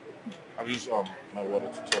 I've used my water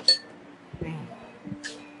to toast.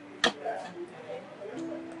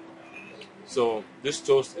 So this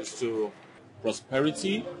toast is to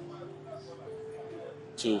prosperity,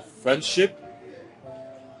 to friendship,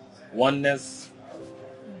 oneness,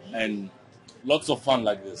 and lots of fun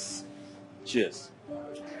like this. Cheers.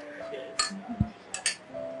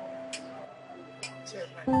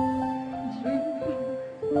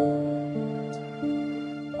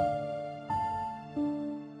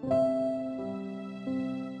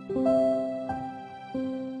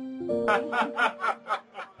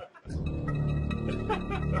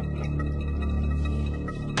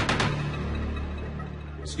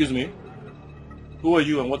 Excuse me. Who are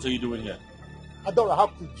you and what are you doing here? Adora, how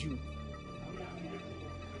could you?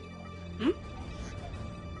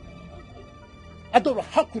 Adora,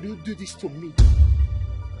 how could you do this to me?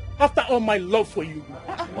 After all my love for you.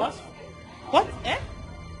 What? What?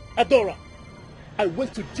 Adora, I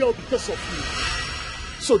went to jail because of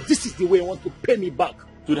you. So this is the way you want to pay me back.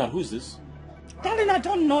 Duda, who is this? Darling, I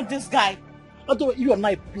don't know this guy. Adora, you and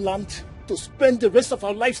I planned to spend the rest of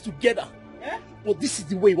our lives together. But this is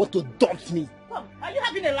the way you want to dump me. Come, are you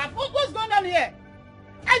having a laugh? What's going on here?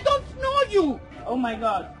 I don't know you. Oh my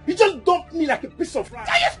God. You just dumped me like a piece of rice.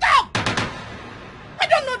 Can you stop? I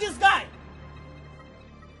don't know this guy.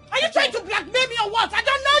 Are you trying to blackmail me or what? I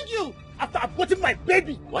don't know you. After aborting my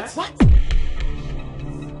baby. What? What?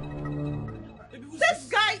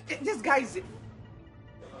 This guy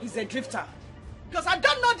is a drifter. Because I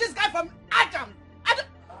don't know this guy from Adam.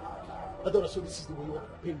 Adora, so this is the way you want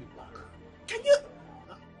to pay me back. Can you?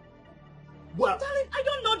 Well, darling, I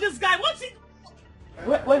don't know this guy. What's it?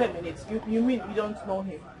 Wait a minute. You mean you don't know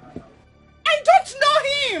him? I don't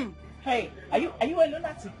know him. Hey, are you a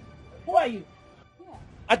lunatic? Who are you?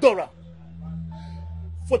 Adora,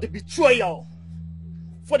 for the betrayal,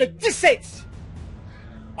 for the deceit,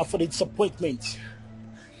 and for the disappointment,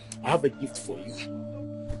 I have a gift for you.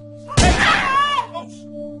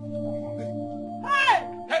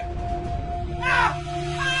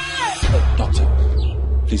 Doctor,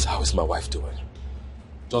 please, how is my wife doing?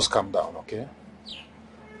 Just calm down, okay?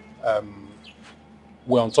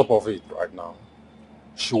 We're on top of it right now.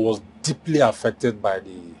 She was deeply affected by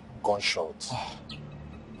the gunshot.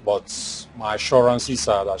 But my assurances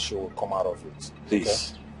are that she will come out of it.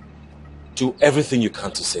 Please, do everything you can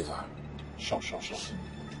to save her. Sure.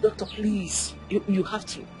 Doctor, please, you have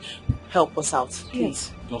to help us out,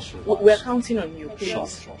 please. Just relax. We're counting on you,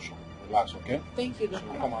 please. Sure. Relax, okay? Thank you,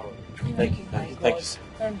 Doctor. Come out of it. Thank you, sir.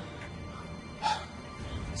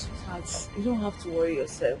 Sweetheart, you don't have to worry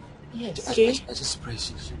yourself. Yes. Okay? I just pray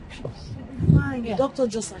she Fine. The doctor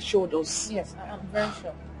just assured us. Yes, I'm very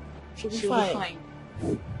sure. She'll be She'll fine.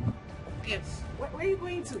 Yes. Where are you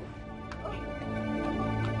going to?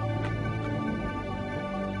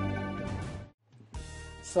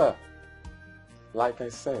 Sir, like I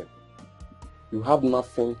said, you have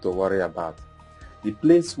nothing to worry about. The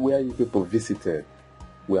place where you people visited,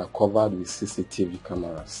 we are covered with CCTV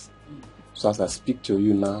cameras. So as I speak to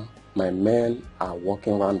you now, my men are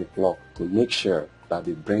walking around the clock to make sure that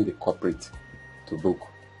they bring the culprit to book.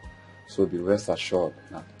 So be rest assured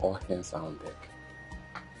that all hands are on deck.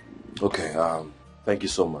 Okay, thank you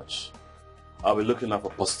so much. I'll be looking out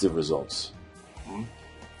for positive results.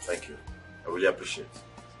 Thank you. I really appreciate it.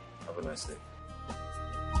 Have a nice day.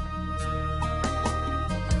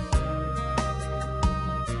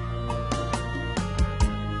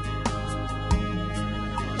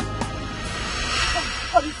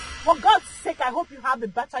 For God's sake, I hope you have a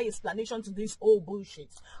better explanation to this whole bullshit.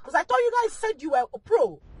 Because I thought you guys said you were a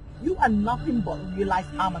pro. You are nothing but real-life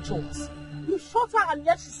amateurs. You shot her and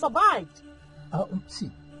yet she survived.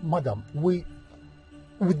 See, madam, we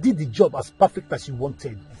did the job as perfect as you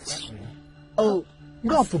wanted. Oh, you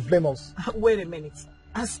don't have to blame us. Wait a minute.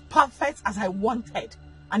 As perfect as I wanted,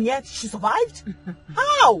 and yet she survived?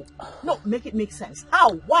 How? No, make it make sense.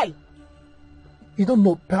 How? Why? You don't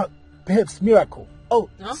know, perhaps miracle. Oh,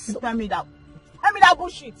 spare me that. Spare me that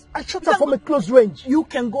bullshit. I shot her from a close range. You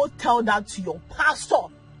can go tell that to your pastor.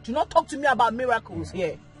 Do not talk to me about miracles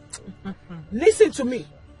here. Listen to me.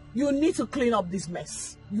 You need to clean up this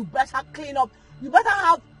mess. You better clean up. You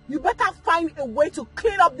better find a way to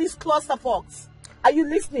clean up these clusterfucks. Are you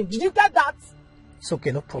listening? Did you get that? It's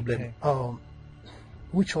okay, no problem. Okay.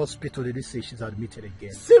 Which hospital did they say she's admitted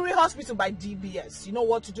again? Siri Hospital by DBS. You know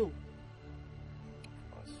what to do.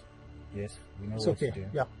 Yes, we know it's what okay. to do.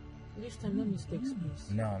 Yeah. This time, no mistakes,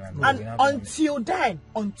 please. No. And until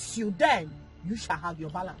then, you shall have your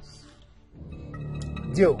balance.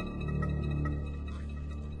 Deal.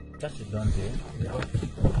 That's it, don't you?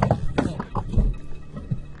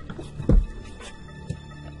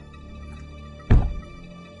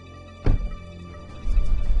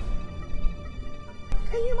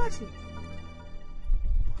 Can you imagine?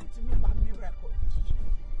 Talk to me about miracle.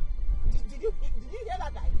 Did you hear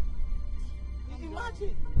that guy?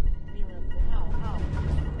 Imagine. Miracle. How?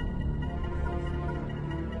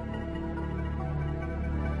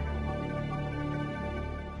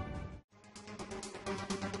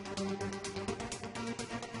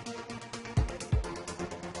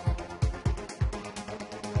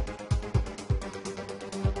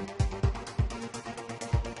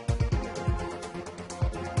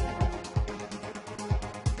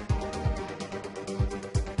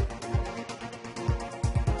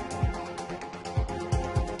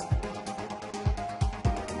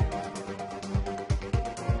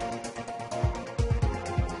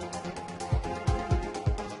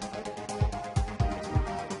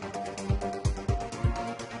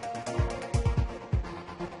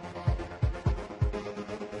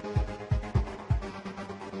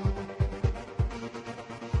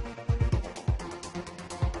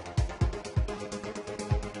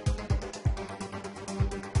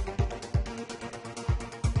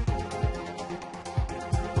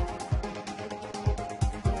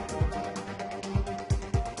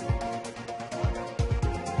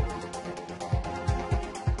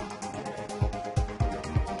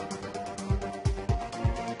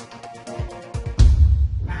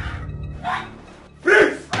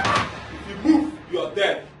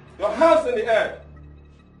 Dead. Your hands in the air.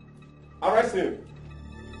 Arrest him.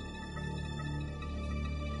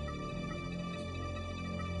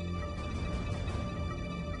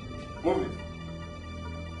 Move it.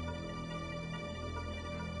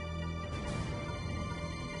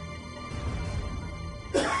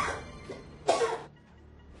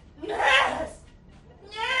 Yes!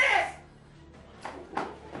 Yes!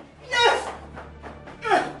 Yes!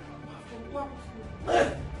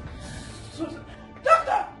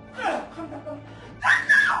 Doctor! Come down.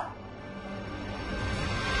 Doctor!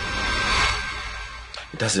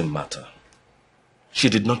 It doesn't matter. She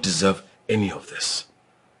did not deserve any of this.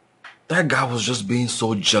 That guy was just being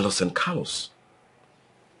so jealous and callous.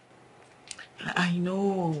 I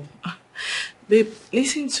know. Babe,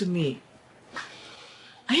 listen to me.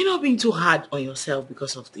 Are you not being too hard on yourself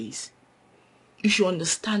because of this? You should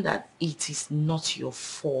understand that it is not your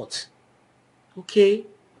fault. Okay?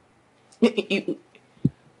 I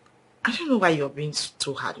don't know why you're being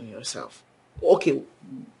too hard on yourself. Okay,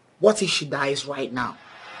 what if she dies right now?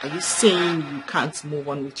 Are you saying you can't move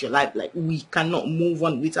on with your life? Like we cannot move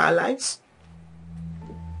on with our lives?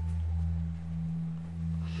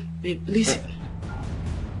 Babe, listen.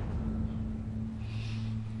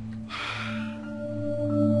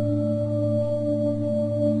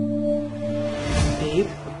 Babe,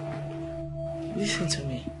 listen to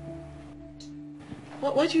me.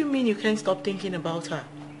 What do you mean you can't stop thinking about her?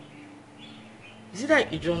 Is it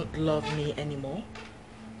that you don't love me anymore?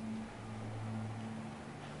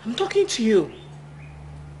 I'm talking to you.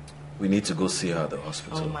 We need to go see her at the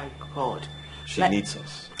hospital. Oh my God. She needs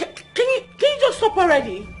us. Can you just stop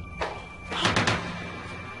already?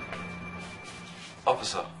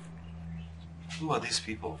 Officer, who are these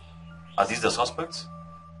people? Are these the suspects?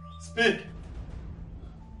 Speak.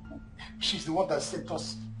 She's the one that sent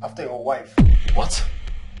us after your wife. What?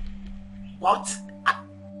 What?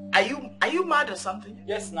 Are you mad or something?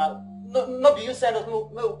 Yes, now. No, be you send us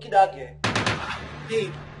no kid out here.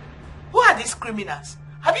 Babe, who are these criminals?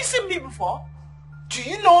 Have you seen me before? Do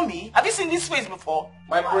you know me? Have you seen this face before?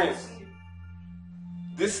 My prince,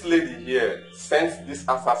 this lady here sent these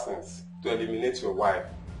assassins to eliminate your wife.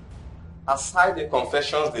 Aside the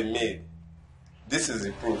confessions they made, this is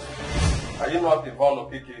the proof. Are you not Yvonne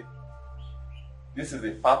Okeke? This is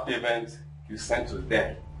the fat payment you sent to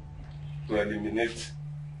them to eliminate.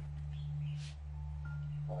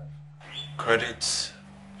 Credit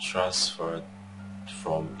transferred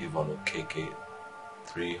from Yvonne Okeke,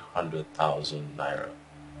 300,000 naira.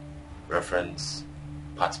 Reference,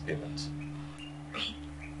 part payment.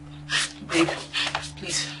 Babe,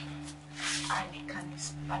 please. I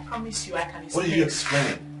promise you I can explain. What are you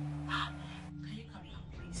explaining? Can you come down,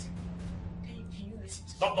 please? Can you listen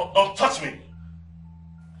to me? Don't touch me!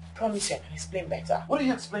 I promise you I can explain better. What are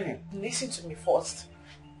you explaining? Listen to me first.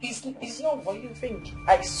 It's not what you think.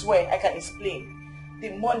 I swear I can explain. The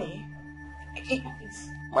money is...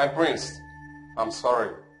 My prince, I'm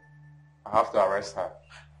sorry. I have to arrest her.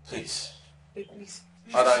 Please. Babe, please.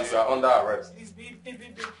 Madam, you are under arrest. Please, babe,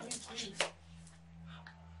 please.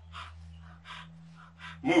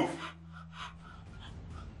 Move.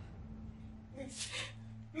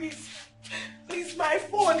 Please.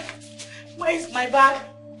 Where is my bag?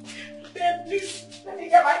 Babe, please, let me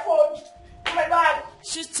get my phone. My bag.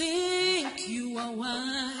 You think you are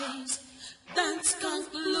wise, don't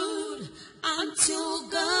conclude until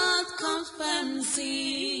God confirms it.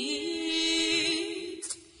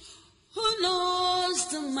 Who knows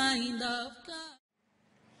the mind of God?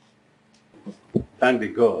 Thank the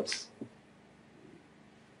gods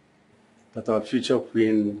that our future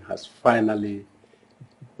queen has finally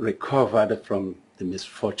recovered from the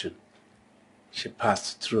misfortune she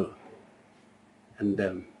passed through.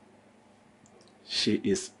 And she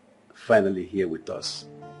is finally here with us.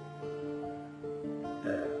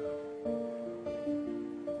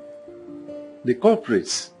 The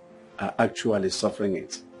culprits are actually suffering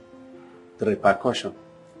it. The repercussion,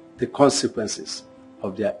 the consequences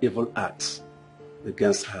of their evil acts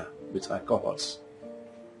against her with her cohorts.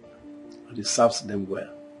 And it serves them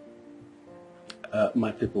well.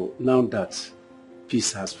 My people, now that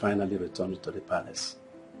peace has finally returned to the palace,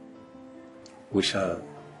 we shall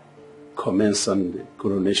commence on the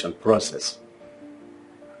coronation process,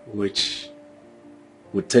 which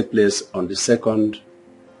will take place on the second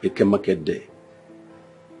Eke Market Day.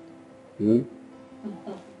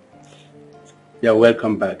 You're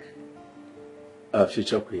welcome back, our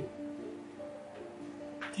future queen.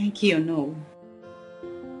 Thank you, no.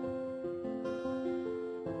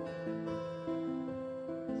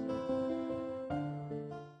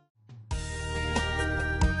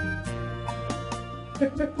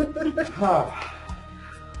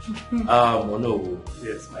 No.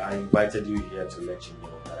 Yes, I invited you here to let you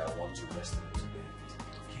know that I want to rest a little bit.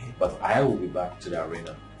 Okay. But I will be back to the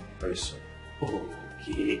arena very soon.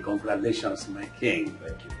 Okay, congratulations, my king.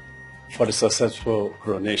 Thank you. For the successful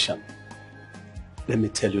coronation. Let me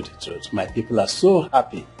tell you the truth. My people are so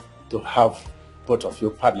happy to have both of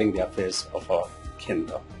you paddling the affairs of our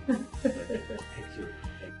kingdom. Thank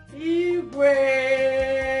you. Igwe!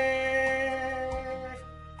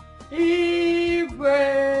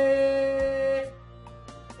 Igwe!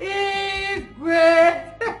 Igwe!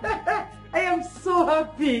 I am so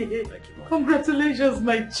happy. Thank you, Congratulations,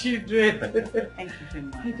 my children. Thank you,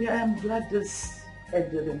 Mama. My dear, I am glad this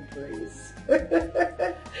ended in praise.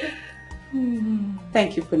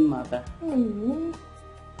 Thank you, Queen Mother.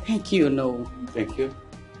 Thank you, no. Thank you.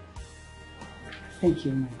 Thank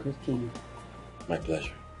you, my good king. My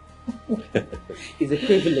pleasure. It's a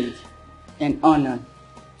privilege and honor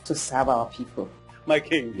to serve our people. My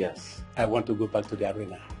king. Yes. I want to go back to the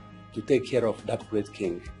arena to take care of that great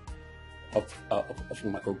king of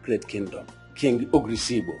my great kingdom, King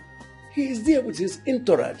Ogrisibo. He is there with his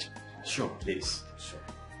entourage. Sure, please. Sure.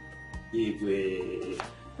 Igwe.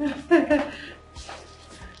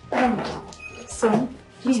 Son,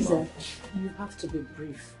 please, you have to be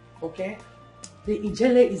brief, okay? The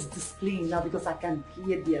Ijele is displaying now because I can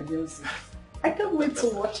hear their music. I can't wait to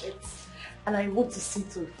watch it. And I want to see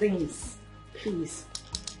two things. Please,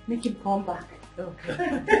 make him come back. Okay.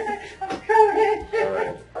 I'm coming. All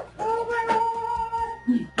right. Oh my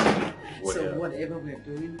God. So Whatever. whatever we're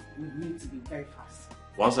doing, we need to be very fast.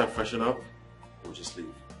 Once I freshen up, we'll just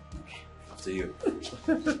leave. Okay. After you.